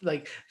know,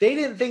 like they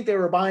didn't think they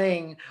were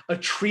buying a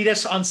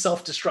treatise on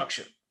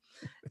self-destruction.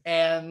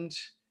 And,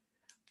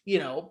 you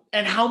know,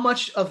 and how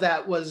much of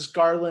that was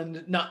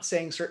Garland not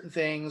saying certain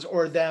things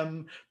or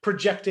them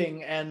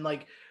projecting and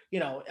like,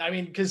 you know, I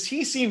mean, because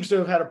he seems to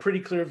have had a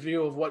pretty clear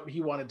view of what he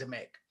wanted to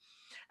make.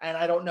 And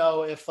I don't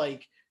know if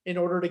like in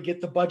order to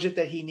get the budget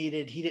that he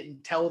needed, he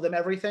didn't tell them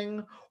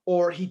everything,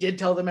 or he did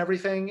tell them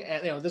everything.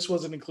 And you know, this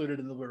wasn't included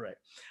in the Blu-ray,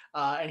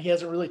 and he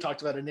hasn't really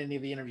talked about it in any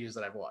of the interviews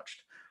that I've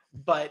watched.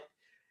 But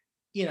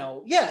you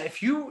know, yeah,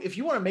 if you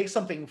want to make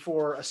something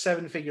for a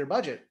 7-figure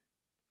budget,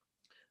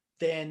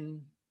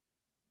 then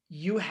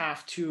you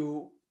have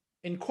to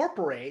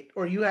incorporate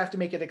or you have to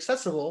make it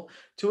accessible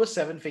to a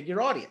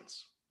 7-figure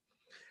audience.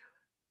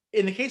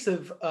 In the case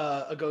of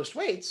A Ghost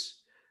Waits,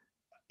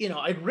 you know,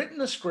 I'd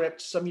written a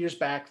script some years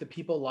back that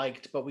people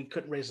liked, but we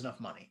couldn't raise enough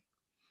money.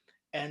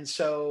 And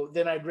so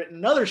then I'd written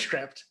another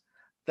script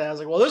that I was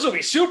like, well, this will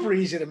be super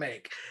easy to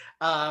make.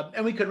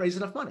 And we couldn't raise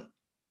enough money.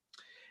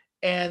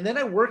 And then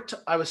I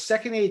was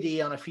second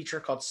AD on a feature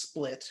called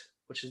Split,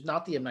 which is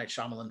not the M. Night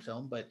Shyamalan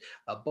film, but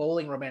a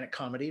bowling romantic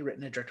comedy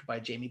written and directed by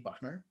Jamie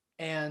Buckner.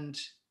 And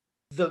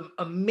the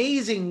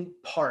amazing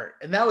part,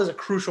 and that was a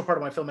crucial part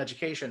of my film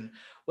education,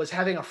 was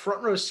having a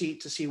front row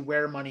seat to see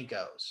where money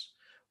goes.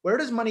 Where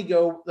does money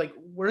go? Like,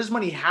 where does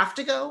money have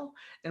to go?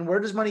 And where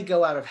does money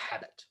go out of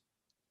habit?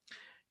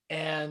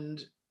 And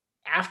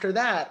after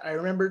that, I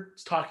remember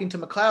talking to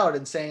McLeod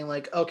and saying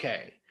like,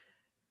 okay,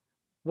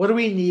 what do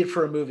we need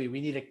for a movie?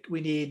 We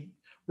need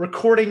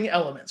recording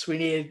elements. We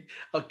need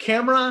a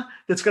camera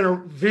that's going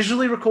to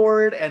visually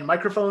record and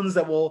microphones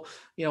that will,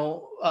 you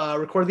know,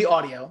 record the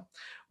audio.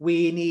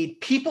 We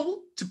need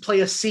people to play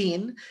a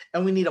scene,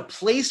 and we need a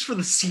place for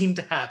the scene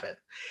to happen.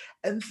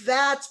 And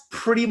that's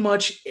pretty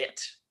much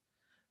it.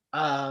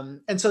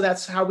 And so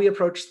that's how we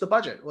approached the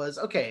budget was,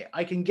 okay,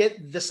 I can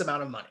get this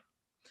amount of money.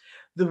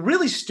 One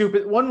really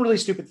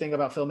stupid thing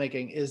about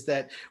filmmaking is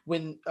that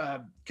when,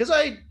 because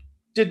I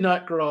did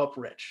not grow up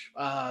rich,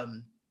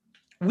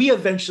 we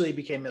eventually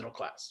became middle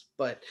class,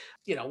 but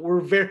you know,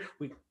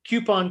 we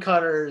coupon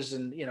cutters,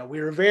 and you know, we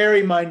were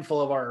very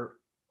mindful of our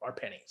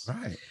pennies.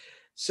 Right.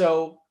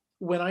 So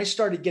when I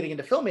started getting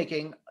into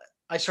filmmaking,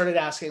 I started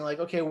asking like,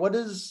 okay, what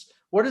does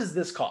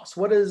this cost?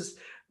 What does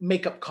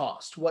makeup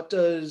cost?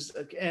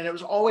 And it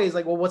was always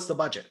like, well, what's the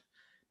budget?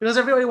 Because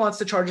everybody wants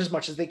to charge as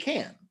much as they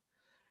can.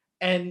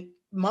 And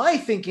my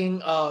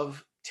thinking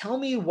of tell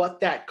me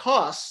what that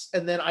costs,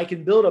 and then I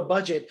can build a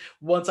budget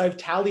once I've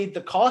tallied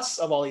the costs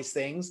of all these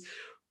things,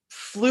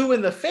 flew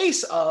in the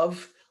face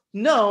of,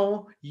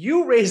 no,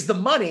 you raise the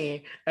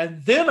money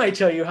and then I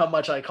tell you how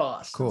much I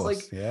cost. Of course,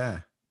 it's like, yeah.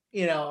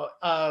 You know,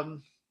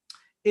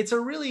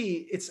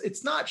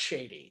 it's not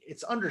shady.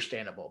 It's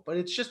understandable, but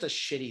it's just a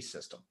shitty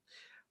system.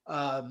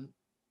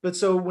 But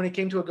so when it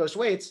came to A Ghost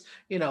Waits,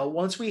 you know,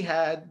 once we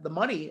had the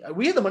money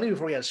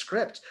before we had a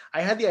script.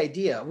 I had the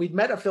idea. We'd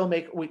met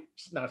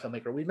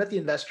we'd met the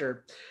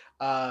investor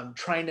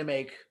trying to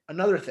make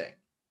another thing.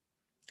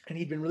 And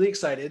he'd been really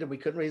excited and we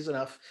couldn't raise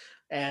enough.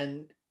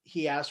 And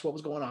he asked what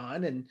was going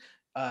on. And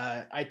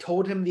I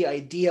told him the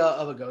idea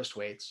of A Ghost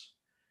Waits.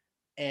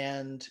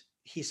 And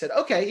he said,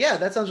 okay, yeah,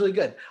 that sounds really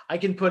good. I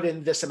can put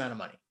in this amount of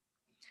money.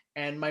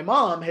 And my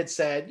mom had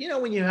said, you know,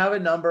 when you have a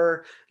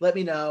number, let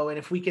me know. And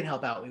if we can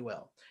help out, we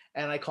will.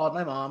 And I called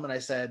my mom and I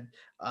said,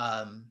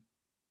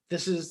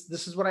 this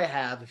is what I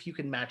have. If you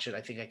can match it,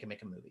 I think I can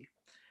make a movie.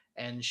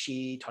 And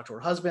she talked to her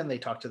husband. They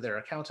talked to their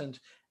accountant.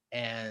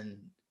 And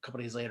a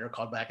couple days later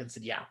called back and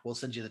said, yeah, we'll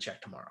send you the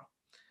check tomorrow.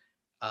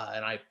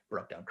 And I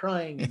broke down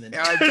crying. And then,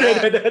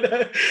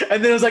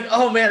 and then it was like,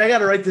 oh man, I got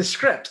to write this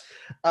script.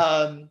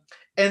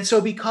 And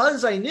so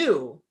because I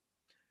knew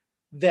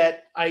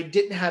that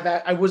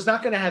I was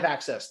not going to have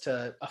access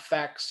to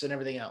effects and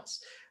everything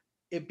else,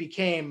 it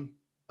became,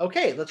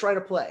 okay, let's write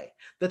a play.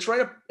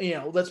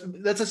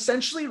 Let's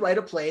essentially write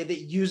a play that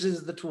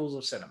uses the tools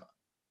of cinema.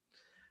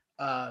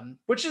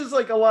 Which is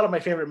like a lot of my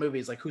favorite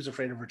movies, like Who's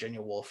Afraid of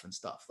Virginia Woolf and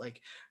stuff. Like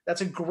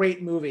that's a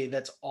great movie.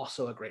 That's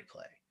also a great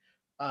play.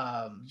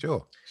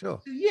 Sure.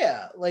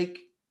 Yeah. Like,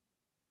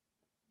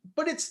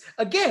 but it's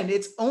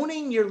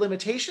owning your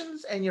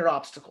limitations and your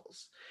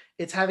obstacles.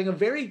 It's having a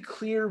very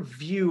clear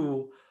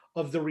view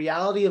of the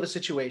reality of a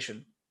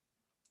situation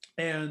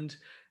and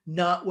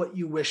not what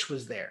you wish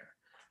was there.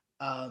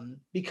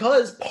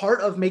 Because part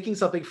of making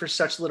something for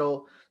such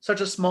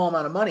a small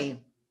amount of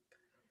money,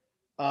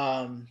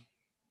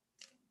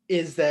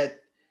 is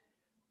that,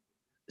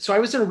 so I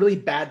was in a really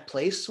bad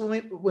place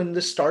when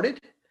this started.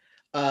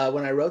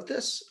 When I wrote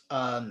this,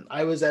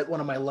 I was at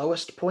one of my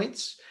lowest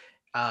points.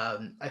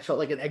 I felt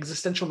like an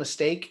existential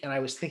mistake, and I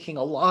was thinking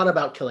a lot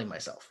about killing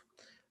myself.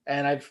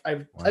 And I've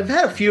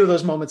had a few of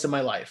those moments in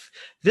my life.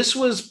 This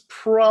was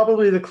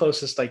probably the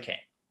closest I came.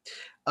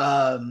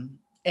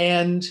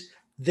 And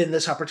then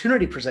this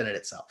opportunity presented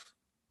itself.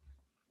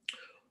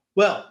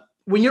 Well,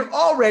 when you're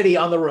already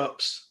on the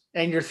ropes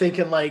and you're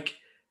thinking like,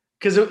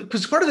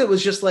 because part of it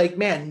was just like,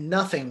 man,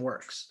 nothing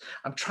works.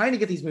 I'm trying to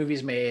get these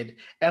movies made,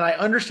 and I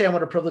understand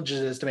what a privilege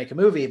it is to make a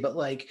movie, but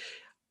like,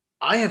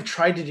 I have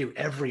tried to do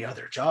every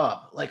other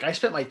job. Like, I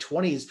spent my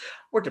 20s,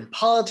 worked in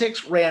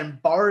politics, ran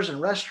bars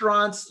and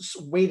restaurants,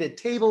 waited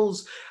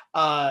tables,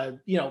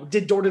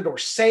 did door-to-door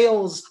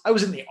sales. I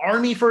was in the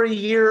army for a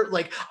year.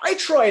 Like, I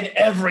tried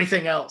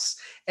everything else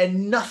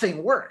and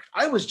nothing worked.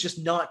 I was just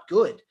not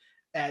good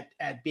at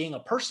being a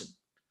person.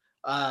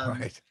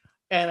 Right.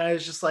 And I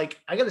was just like,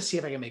 I got to see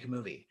if I can make a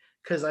movie,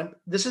 because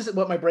this is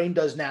what my brain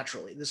does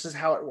naturally. This is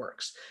how it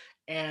works.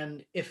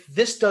 And if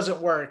this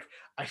doesn't work,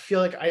 I feel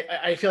like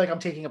I'm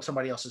taking up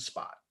somebody else's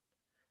spot,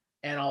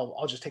 and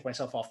I'll just take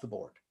myself off the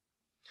board.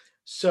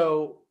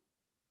 So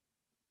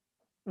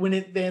when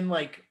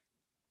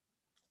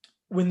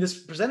this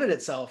presented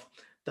itself,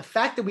 the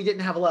fact that we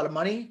didn't have a lot of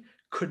money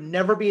could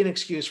never be an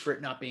excuse for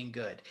it not being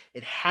good.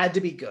 It had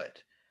to be good.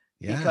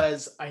 Yeah.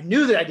 Because I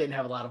knew that I didn't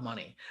have a lot of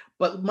money,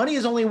 but money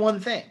is only one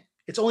thing.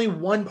 It's only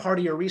one part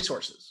of your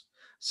resources.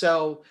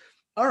 So,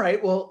 all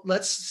right, well,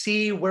 let's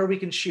see where we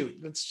can shoot.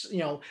 Let's,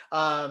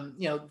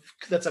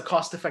 that's a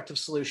cost-effective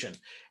solution.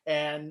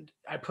 And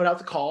I put out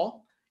the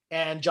call,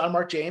 and John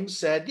Mark James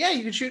said, yeah,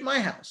 you can shoot in my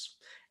house.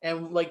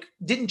 And like,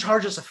 didn't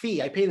charge us a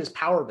fee. I paid his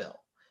power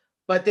bill.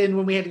 But then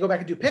when we had to go back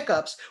and do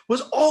pickups,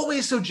 was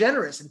always so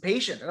generous and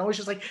patient. And I was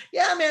just like,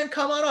 yeah, man,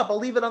 come on up. I'll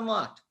leave it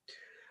unlocked.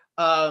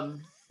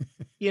 The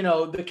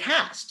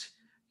cast,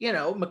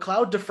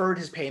 McLeod deferred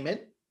his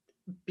payment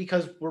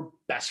because we're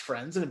best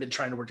friends and have been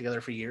trying to work together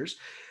for years.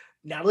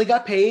 Natalie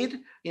got paid,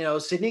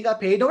 Sydney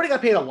got paid. Nobody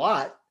got paid a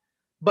lot,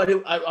 but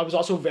I was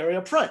also very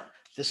upfront.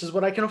 This is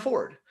what I can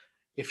afford.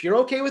 If you're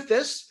okay with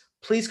this,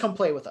 please come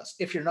play with us.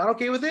 If you're not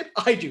okay with it,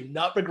 I do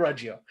not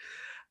begrudge you.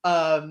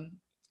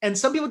 And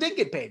some people did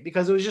get paid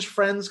because it was just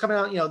friends coming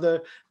out.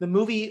 The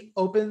movie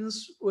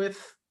opens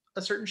with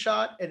a certain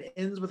shot and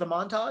ends with a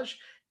montage,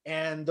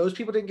 and those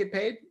people didn't get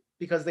paid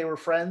because they were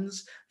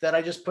friends that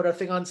I just put a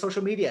thing on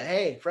social media.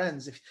 Hey,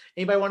 friends, if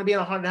anybody want to be in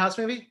a haunted house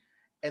movie,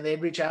 and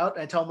they'd reach out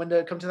and I tell them when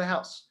to come to the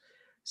house.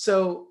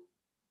 So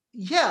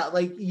yeah,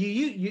 like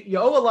you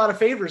owe a lot of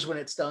favors when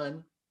it's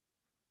done,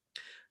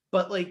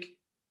 but like,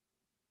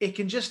 it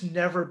can just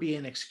never be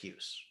an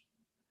excuse.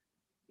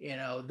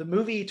 The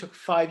movie took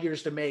 5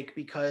 years to make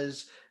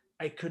because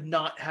I could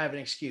not have an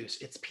excuse.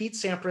 It's Pete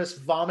Sampras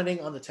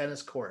vomiting on the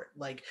tennis court.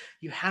 Like,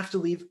 you have to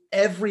leave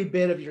every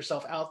bit of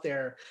yourself out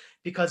there,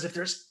 because if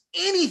there's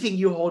anything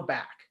you hold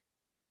back,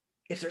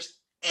 and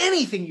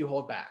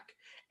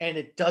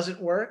it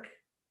doesn't work,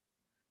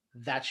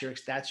 that's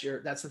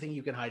the thing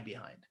you can hide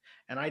behind.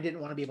 And I didn't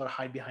want to be able to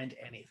hide behind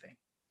anything.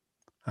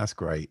 That's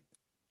great.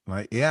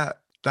 Like, yeah,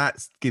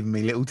 that's giving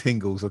me little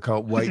tingles. I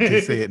can't wait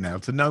to see it now,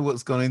 to know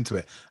what's gone into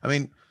it. I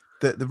mean,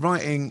 the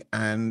writing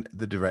and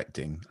the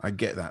directing, I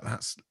get that.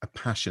 That's a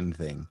passion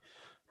thing.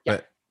 Yeah.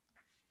 But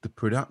the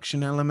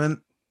production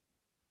element,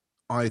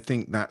 I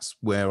think that's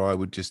where I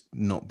would just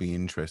not be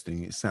interested.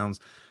 It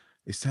sounds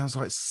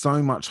like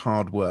so much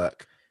hard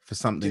work for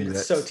something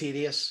that's so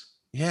tedious.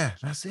 Yeah,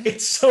 that's it.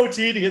 It's so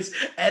tedious.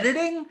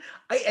 Editing,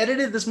 I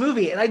edited this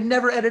movie and I'd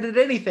never edited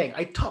anything.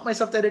 I taught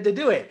myself to edit to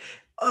do it.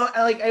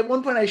 At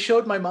one point I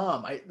showed my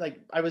mom,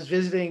 I was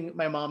visiting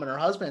my mom and her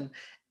husband,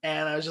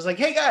 and I was just like,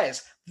 hey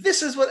guys,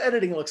 this is what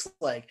editing looks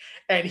like.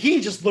 And he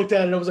just looked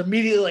at it and was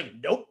immediately like,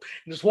 nope,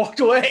 and just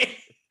walked away.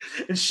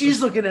 And she's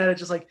looking at it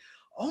just like,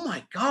 oh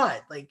my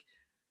God,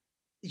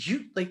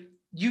 you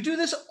do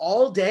this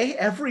all day,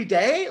 every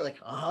day? Like,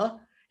 uh-huh.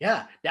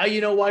 Yeah. Now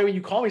you know why when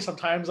you call me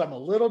sometimes I'm a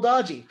little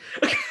dodgy.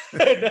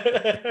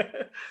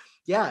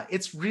 Yeah,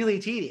 it's really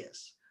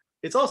tedious.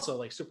 It's also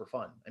like super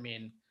fun. I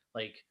mean,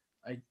 like,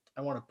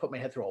 I want to put my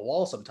head through a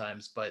wall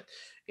sometimes, but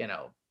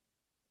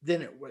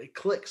then it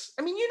clicks.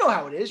 I mean, you know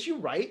how it is. You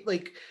write,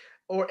 like,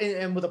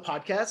 and with a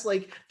podcast,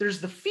 like,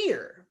 there's the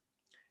fear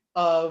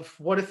of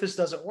what if this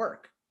doesn't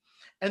work?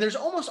 And there's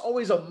almost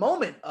always a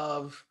moment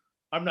of,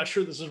 I'm not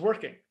sure this is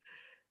working,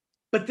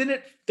 but then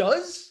it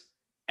does.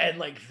 And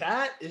like,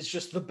 that is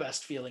just the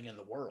best feeling in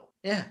the world.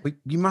 Yeah.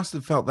 You must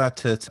have felt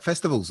that at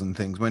festivals and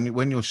things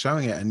when you're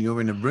showing it and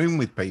you're in a room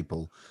with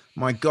people.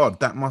 My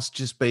God, that must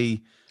just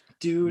be,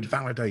 dude,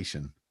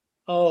 validation.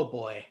 Oh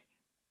boy,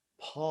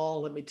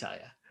 Paul, let me tell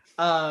you,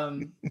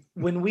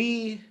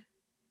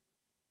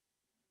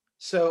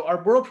 so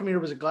our world premiere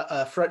was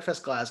at Fright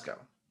Fest Glasgow.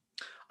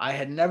 I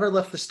had never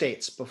left the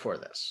States before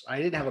this. I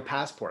didn't have a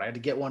passport. I had to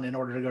get one in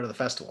order to go to the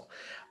festival.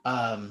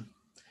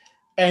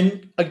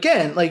 And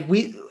again, like,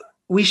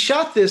 we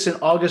shot this in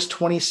August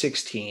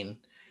 2016.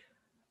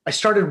 I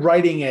started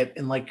writing it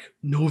in like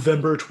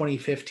November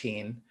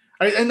 2015.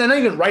 And then not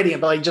even writing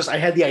it, but I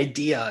had the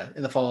idea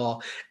in the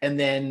fall. And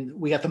then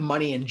we got the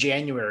money in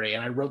January,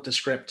 and I wrote the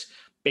script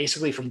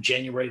basically from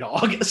January to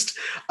August.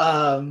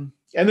 And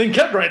then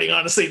kept writing,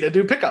 honestly, to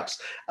do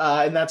pickups.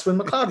 And that's when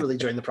McLeod really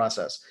joined the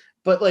process.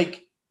 But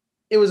like,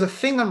 it was a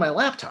thing on my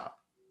laptop.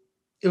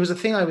 It was a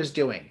thing I was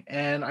doing.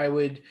 And I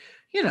would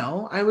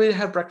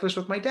have breakfast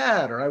with my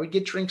dad, or I would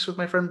get drinks with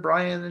my friend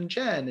Brian and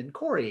Jen and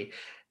Corey,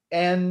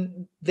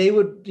 and they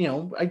would,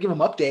 I'd give them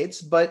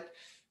updates, but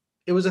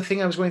it was a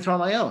thing I was going through on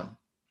my own.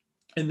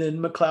 And then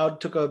McLeod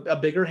took a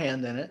bigger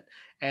hand in it,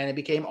 and it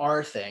became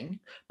our thing.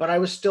 But I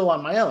was still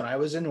on my own. I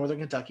was in Northern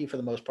Kentucky for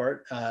the most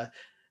part, and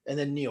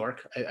then New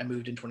York. I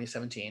moved in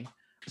 2017.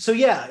 So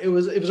yeah, it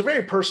was a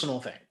very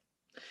personal thing.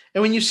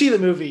 And when you see the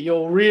movie,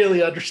 you'll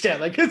really understand.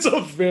 Like, it's a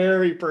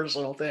very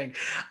personal thing.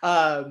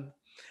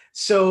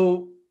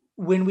 So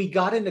when we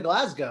got into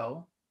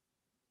Glasgow,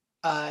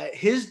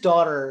 his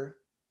daughter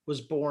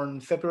was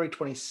born February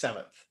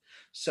 27th.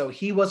 So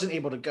he wasn't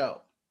able to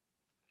go.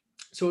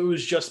 So it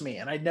was just me.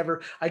 And I'd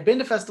been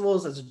to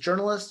festivals as a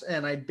journalist,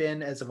 and I'd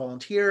been as a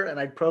volunteer, and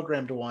I'd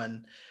programmed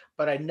one,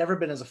 but I'd never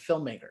been as a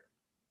filmmaker.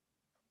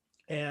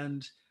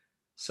 And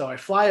so I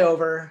fly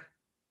over,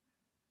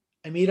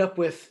 I meet up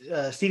with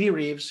Stevie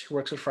Reeves, who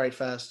works with Fright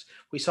Fest.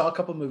 We saw a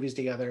couple movies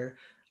together.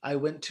 I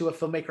went to a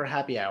filmmaker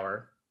happy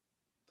hour,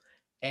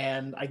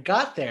 and I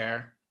got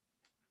there,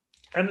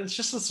 and it's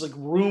just this like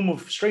room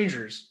of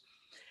strangers.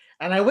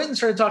 And I went and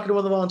started talking to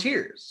one of the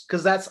volunteers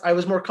because I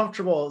was more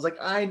comfortable. I was like,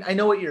 I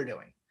know what you're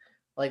doing.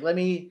 Like, let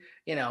me,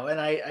 and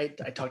I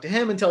talked to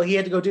him until he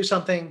had to go do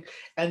something.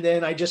 And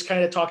then I just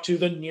kind of talked to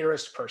the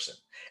nearest person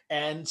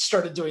and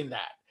started doing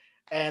that.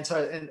 And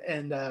so,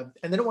 and then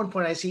at one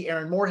point I see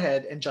Aaron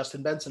Moorhead and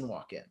Justin Benson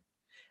walk in.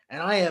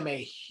 And I am a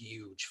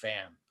huge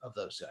fan of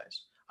those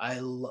guys.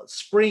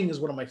 Spring is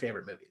one of my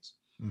favorite movies.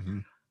 Mm-hmm.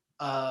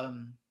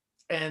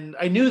 And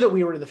I knew that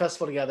we were in the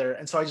festival together.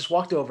 And so I just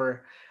walked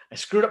over, I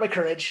screwed up my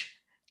courage,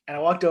 and I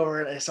walked over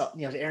and I saw,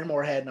 Aaron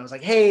Moorhead, and I was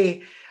like,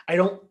 hey, I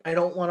don't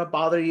want to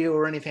bother you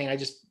or anything.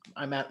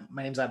 My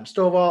name's Adam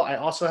Stovall. I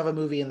also have a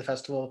movie in the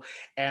festival,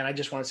 and I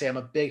just want to say I'm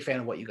a big fan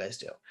of what you guys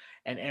do.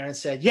 And Aaron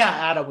said, yeah,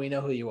 Adam, we know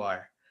who you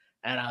are.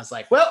 And I was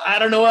like, well, I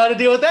don't know how to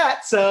deal with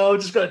that, so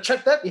just going to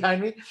chuck that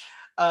behind me.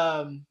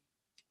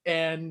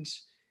 And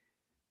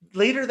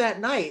later that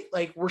night,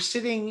 like, we're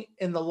sitting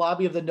in the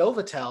lobby of the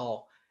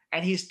Novotel,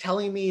 and he's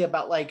telling me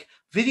about like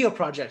video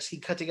projects he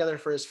cut together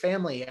for his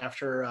family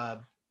after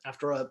a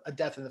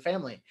death in the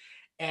family.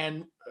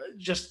 And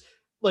just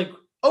like,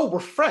 oh,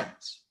 we're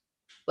friends.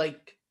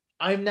 Like,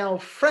 I'm now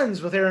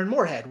friends with Aaron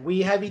Moorhead.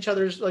 We have each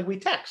other's, like, we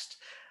text.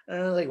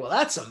 And I'm like, well,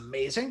 that's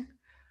amazing.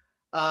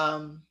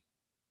 And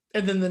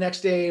then the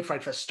next day,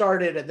 Fright Fest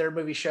started and their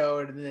movie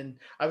showed. And then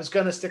I was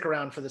going to stick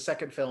around for the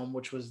second film,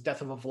 which was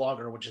Death of a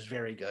Vlogger, which is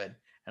very good,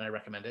 and I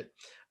recommend it.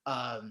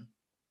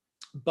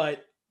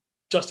 But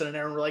Justin and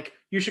Aaron were like,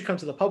 you should come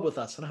to the pub with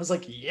us. And I was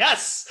like,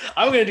 yes,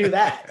 I'm going to do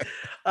that.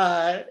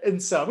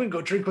 And so I'm going to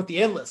go drink with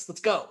the Endless. Let's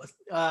go.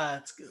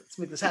 Let's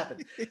make this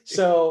happen.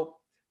 So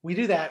we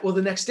do that. Well,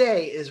 the next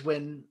day is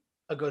when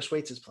A Ghost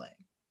Waits is playing.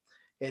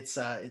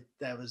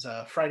 That was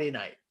a Friday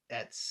night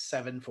at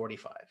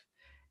 7:45.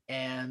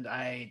 And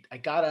I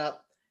got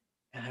up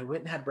and I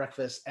went and had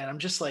breakfast, and I'm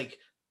just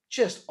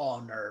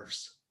all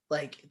nerves.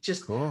 Like,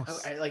 just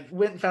I like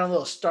went and found a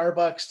little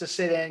Starbucks to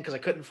sit in because I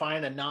couldn't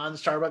find a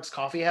non-Starbucks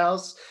coffee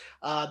house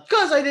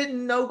because I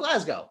didn't know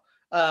Glasgow.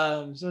 So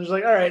I was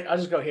like, all right, I'll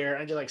just go here.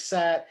 And I just like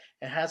sat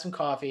and had some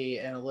coffee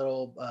and a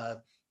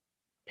little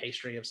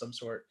pastry of some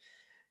sort,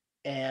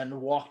 and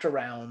walked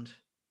around,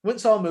 went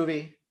and saw a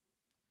movie,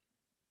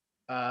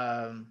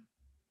 and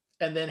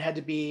then had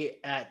to be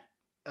at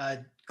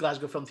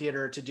Glasgow Film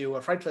Theatre to do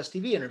a Fright Fest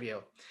TV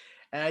interview.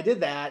 And I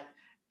did that.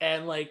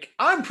 And like,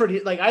 I'm pretty,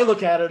 like, I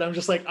look at it, I'm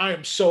just like, I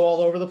am so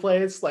all over the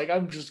place. Like,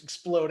 I'm just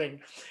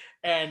exploding.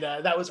 And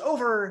that was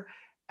over.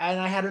 And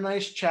I had a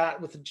nice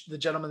chat with the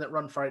gentleman that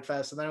run Fright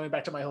Fest. And then I went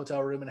back to my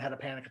hotel room and had a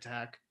panic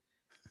attack.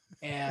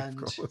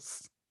 And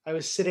I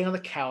was sitting on the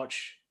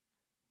couch,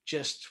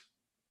 just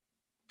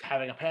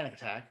having a panic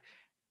attack,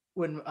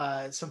 when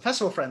some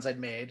festival friends I'd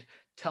made,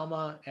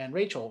 Telma and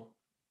Rachel,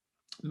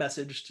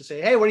 messaged to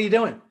say, hey, what are you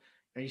doing?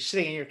 Are you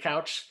sitting on your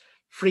couch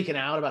freaking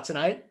out about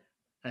tonight?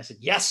 And I said,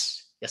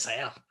 yes, I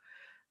am.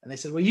 And they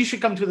said, well, you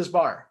should come to this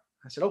bar.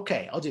 I said,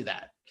 okay, I'll do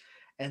that.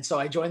 And so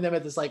I joined them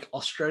at this like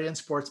Australian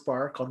sports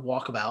bar called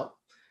Walkabout,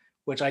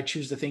 which I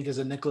choose to think is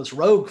a Nicholas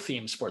Rogue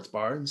themed sports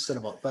bar instead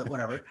of, but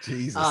whatever.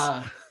 Jesus.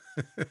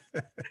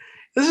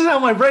 This is how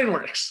my brain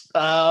works.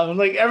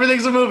 Like,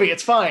 everything's a movie.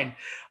 It's fine.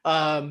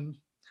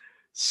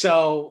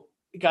 So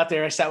got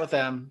there, I sat with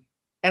them,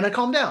 and I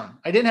calmed down.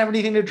 I didn't have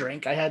anything to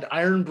drink. I had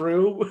Iron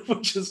Brew,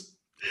 which is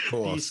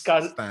the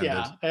Scottish,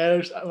 yeah.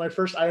 And my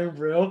first Iron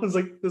Brew. I was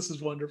like, this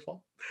is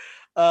wonderful.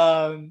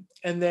 And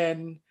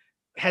then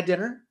had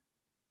dinner,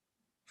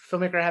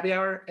 filmmaker happy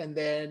hour, and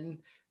then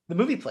the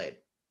movie played.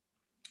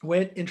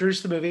 Went,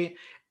 introduced the movie,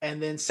 and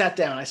then sat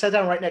down. I sat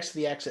down right next to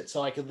the exit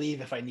so I could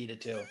leave if I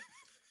needed to.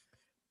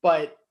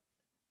 But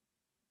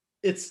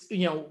it's,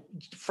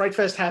 Fright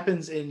Fest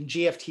happens in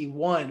GFT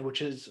 1,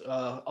 which is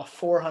a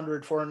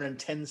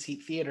 410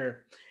 seat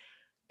theater.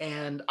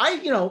 And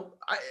I'd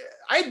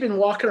been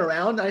walking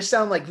around. I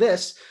sound like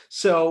this.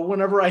 So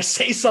whenever I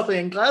say something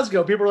in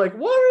Glasgow, people are like,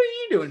 what are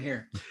you doing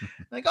here?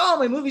 Like, oh,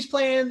 my movie's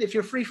playing. If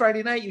you're free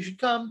Friday night, you should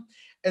come.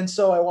 And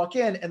so I walk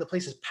in and the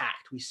place is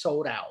packed. We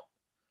sold out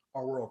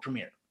our world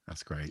premiere.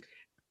 That's great.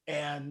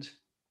 And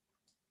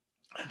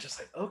I'm just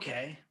like,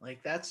 okay,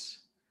 like,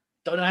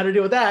 don't know how to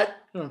deal with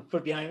that. Put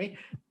it behind me.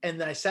 And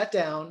then I sat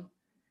down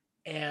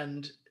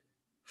and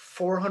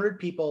 400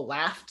 people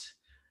laughed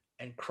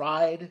and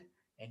cried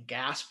and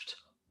gasped,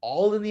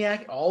 all in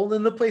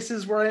the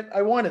places where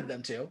I wanted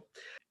them to,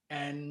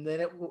 and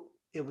then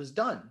it was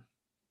done,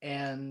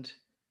 and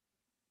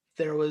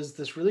there was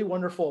this really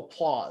wonderful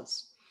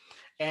applause.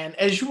 And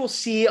as you will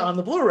see on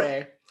the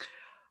Blu-ray,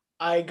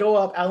 I go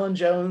up. Alan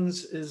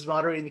Jones is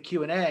moderating the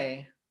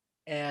Q&A,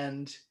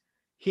 and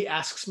he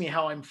asks me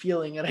how I'm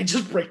feeling, and I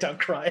just break down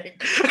crying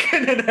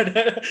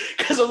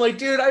because I'm like,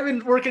 dude, I've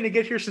been working to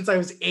get here since I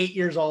was 8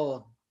 years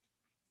old.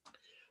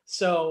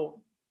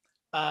 So,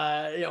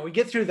 we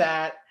get through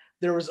that.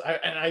 There was,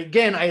 I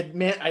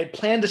had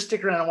planned to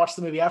stick around and watch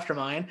the movie after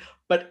mine,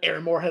 but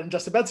Aaron Moorhead and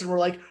Justin Benson were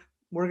like,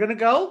 we're gonna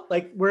go,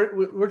 like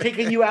we're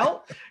taking you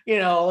out,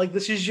 like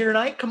this is your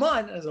night, come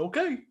on. I was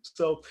okay.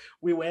 So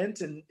we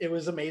went, and it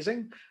was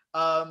amazing.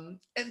 And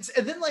then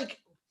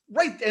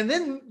and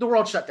then the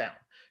world shut down.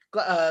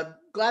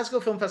 Glasgow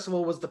Film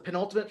Festival was the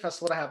penultimate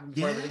festival to happen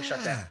before everything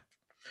shut down.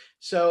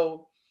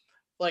 So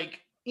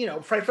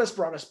Fright Fest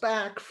brought us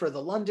back for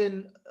the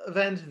London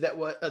event that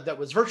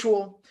was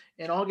virtual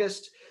in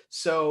August.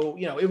 So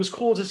it was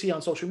cool to see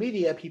on social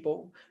media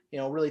people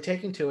really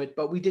taking to it,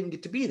 but we didn't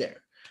get to be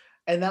there.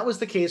 And that was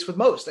the case with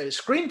most.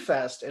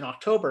 Screamfest in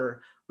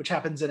October, which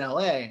happens in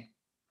LA,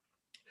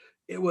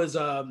 it was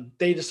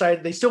they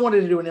decided they still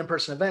wanted to do an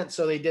in-person event,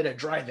 so they did a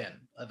drive-in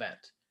event.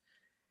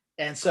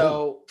 And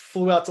so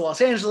flew out to Los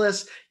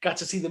Angeles, got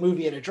to see the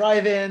movie at a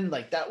drive-in.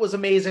 Like, that was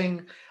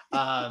amazing.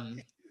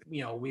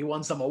 We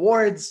won some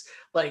awards.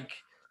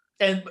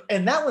 And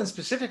that one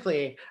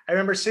specifically, I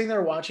remember sitting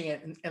there watching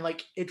it, and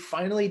it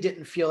finally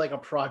didn't feel like a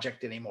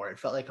project anymore. It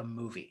felt like a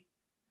movie.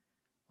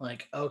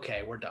 Like,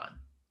 okay, we're done.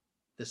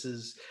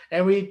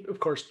 And we, of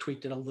course,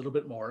 tweaked it a little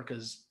bit more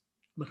because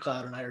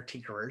McLeod and I are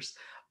tinkerers,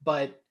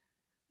 but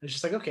it's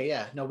just like, okay,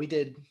 yeah, no, we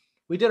did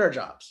our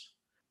jobs.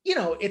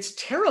 It's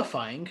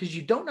terrifying because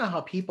you don't know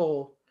if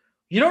people,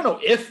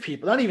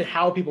 not even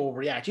how people will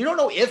react. You don't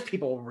know if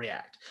people will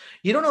react.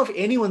 You don't know if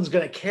anyone's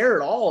going to care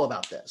at all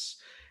about this.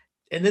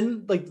 And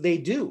then they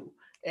do.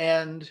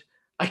 And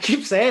I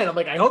keep saying, I'm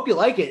like, I hope you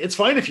like it. It's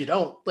fine if you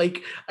don't.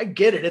 I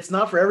get it. It's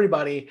not for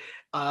everybody.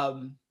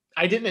 I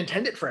didn't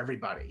intend it for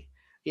everybody.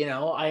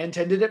 I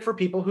intended it for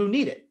people who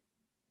need it,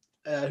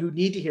 who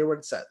need to hear what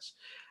it says.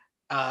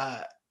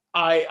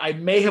 I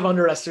may have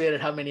underestimated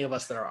how many of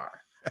us there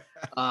are.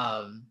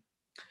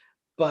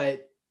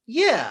 But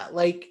yeah,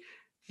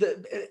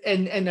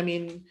 I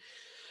mean,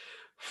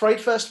 Fright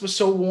Fest was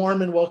so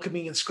warm and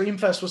welcoming, and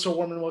Screamfest was so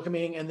warm and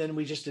welcoming. And then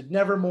we just did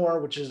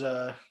Nevermore, which is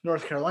a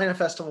North Carolina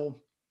festival,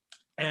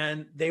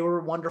 and they were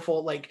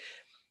wonderful.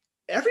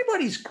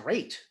 Everybody's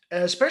great,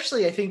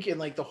 especially I think in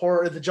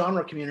the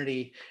genre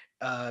community.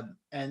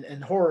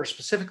 And horror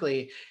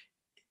specifically,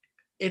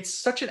 it's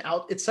such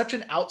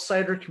an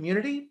outsider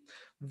community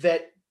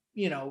that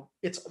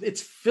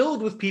it's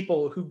filled with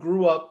people who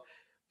grew up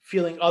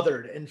feeling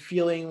othered and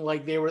feeling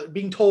like they were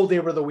being told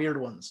they were the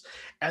weird ones,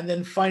 and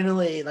then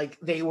finally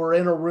they were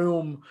in a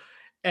room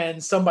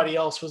and somebody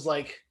else was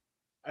like,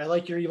 I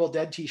like your Evil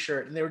Dead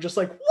t-shirt, and they were just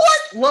like, what?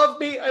 Love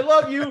me, I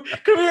love you,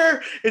 come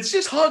here. It's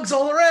just hugs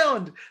all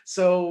around.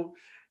 So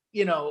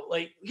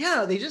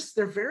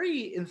they're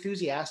very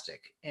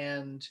enthusiastic,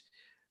 and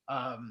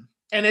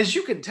as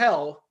you can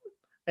tell,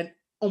 and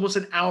almost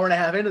an hour and a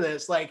half into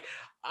this,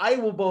 I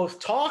will both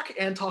talk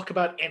and talk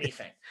about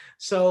anything.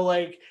 So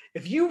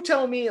if you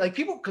tell me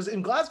people, because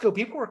in Glasgow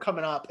people were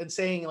coming up and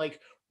saying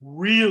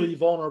really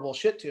vulnerable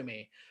shit to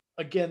me.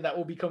 Again, that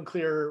will become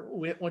clear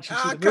once you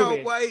see the movie. I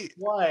can't wait.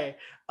 Why?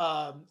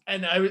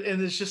 And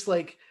it's just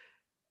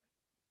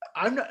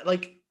I'm not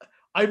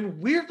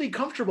I'm weirdly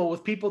comfortable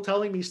with people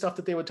telling me stuff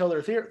that they would tell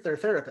their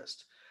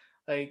therapist.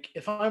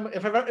 If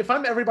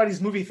I'm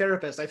everybody's movie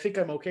therapist, I think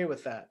I'm okay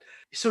with that.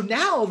 So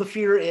now the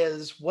fear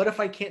is, what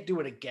if I can't do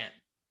it again?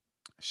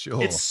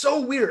 Sure. It's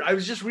so weird. I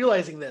was just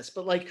realizing this,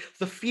 but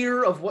the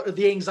fear of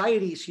the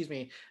anxiety, excuse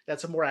me,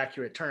 that's a more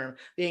accurate term.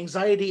 The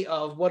anxiety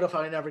of what if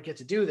I never get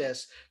to do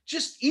this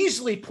just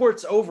easily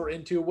ports over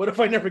into what if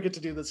I never get to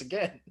do this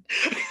again?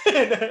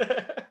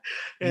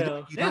 You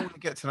don't want to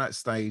get to that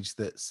stage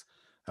that's,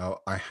 oh,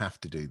 I have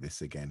to do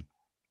this again.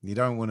 You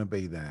don't want to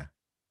be there.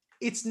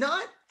 It's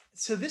not.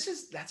 So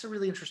that's a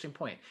really interesting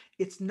point.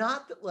 It's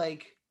not that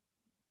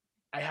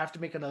I have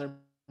to make another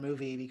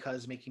movie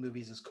because making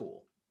movies is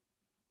cool.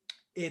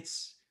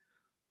 This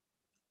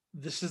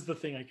is the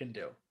thing I can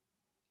do.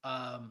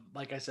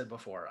 Like I said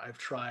before, I've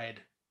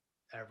tried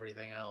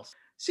everything else.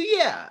 So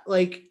yeah,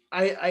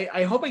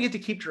 I hope I get to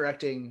keep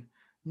directing,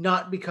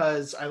 not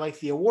because I like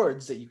the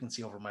awards that you can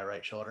see over my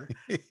right shoulder.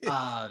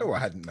 I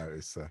hadn't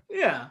noticed.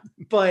 Yeah,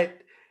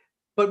 but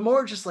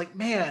more just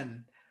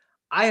man,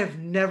 I have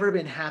never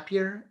been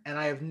happier, and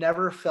I have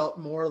never felt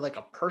more like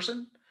a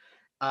person.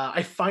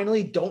 I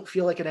finally don't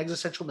feel like an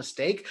existential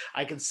mistake.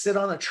 I can sit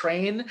on a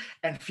train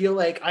and feel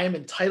like I am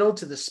entitled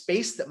to the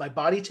space that my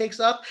body takes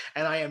up,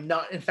 and I am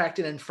not, in fact,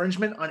 an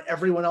infringement on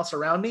everyone else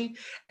around me.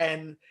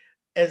 And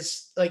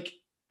as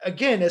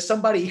as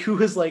somebody who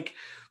has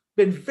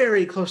been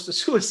very close to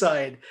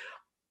suicide,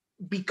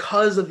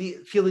 because of the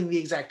feeling the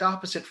exact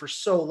opposite for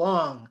so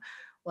long,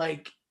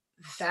 like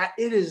that,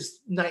 it is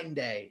night and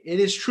day. It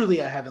is truly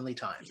a heavenly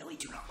time. Really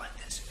do not like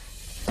this.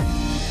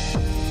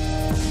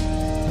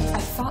 I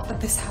thought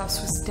that this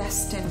house was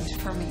destined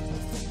for me.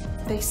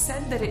 They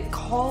said that it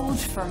called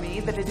for me,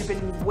 that it had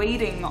been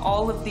waiting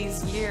all of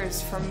these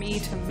years for me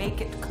to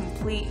make it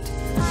complete.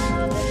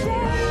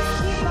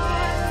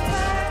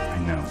 I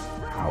know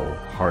how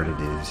hard it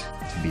is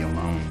to be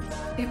alone.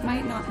 It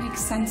might not make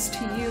sense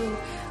to you,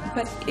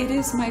 but it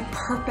is my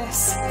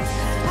purpose.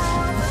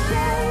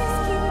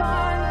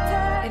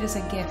 It is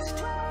a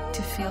gift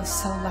to feel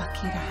so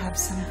lucky to have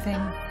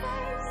something,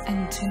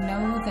 and to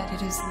know that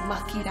it is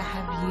lucky to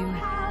have you.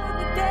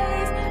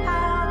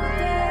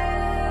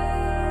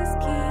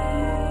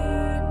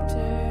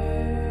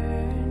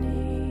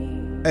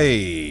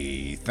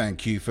 Hey,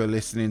 thank you for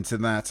listening to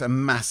that. A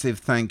massive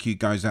thank you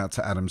goes out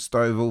to Adam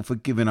Stovall for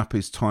giving up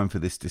his time for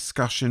this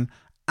discussion.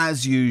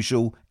 As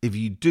usual, if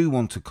you do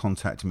want to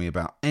contact me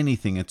about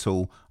anything at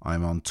all,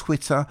 I'm on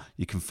Twitter.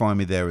 You can find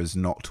me there as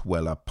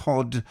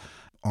NotWellerPod.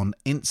 On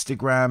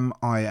Instagram,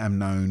 I am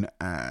known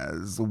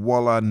as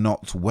Walla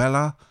Not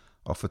Weller,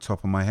 off the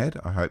top of my head.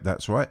 I hope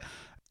that's right.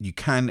 You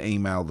can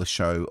email the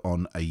show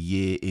on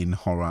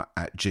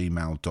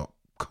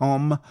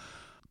ayearinhorror@gmail.com.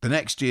 The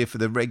next year for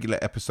the regular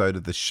episode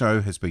of the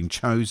show has been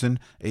chosen.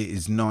 It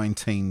is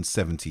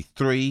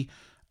 1973.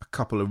 A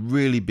couple of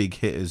really big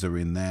hitters are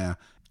in there.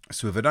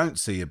 So if I don't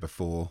see you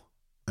before,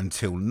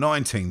 until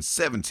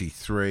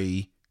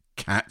 1973,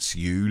 catch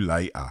you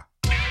later.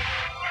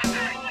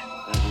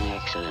 What an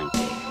excellent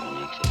day for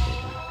an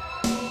exhibition.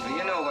 Do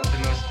you know what the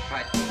most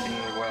frightening thing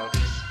in the world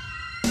is?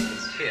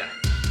 It's fear.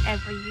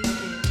 Whatever you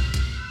do.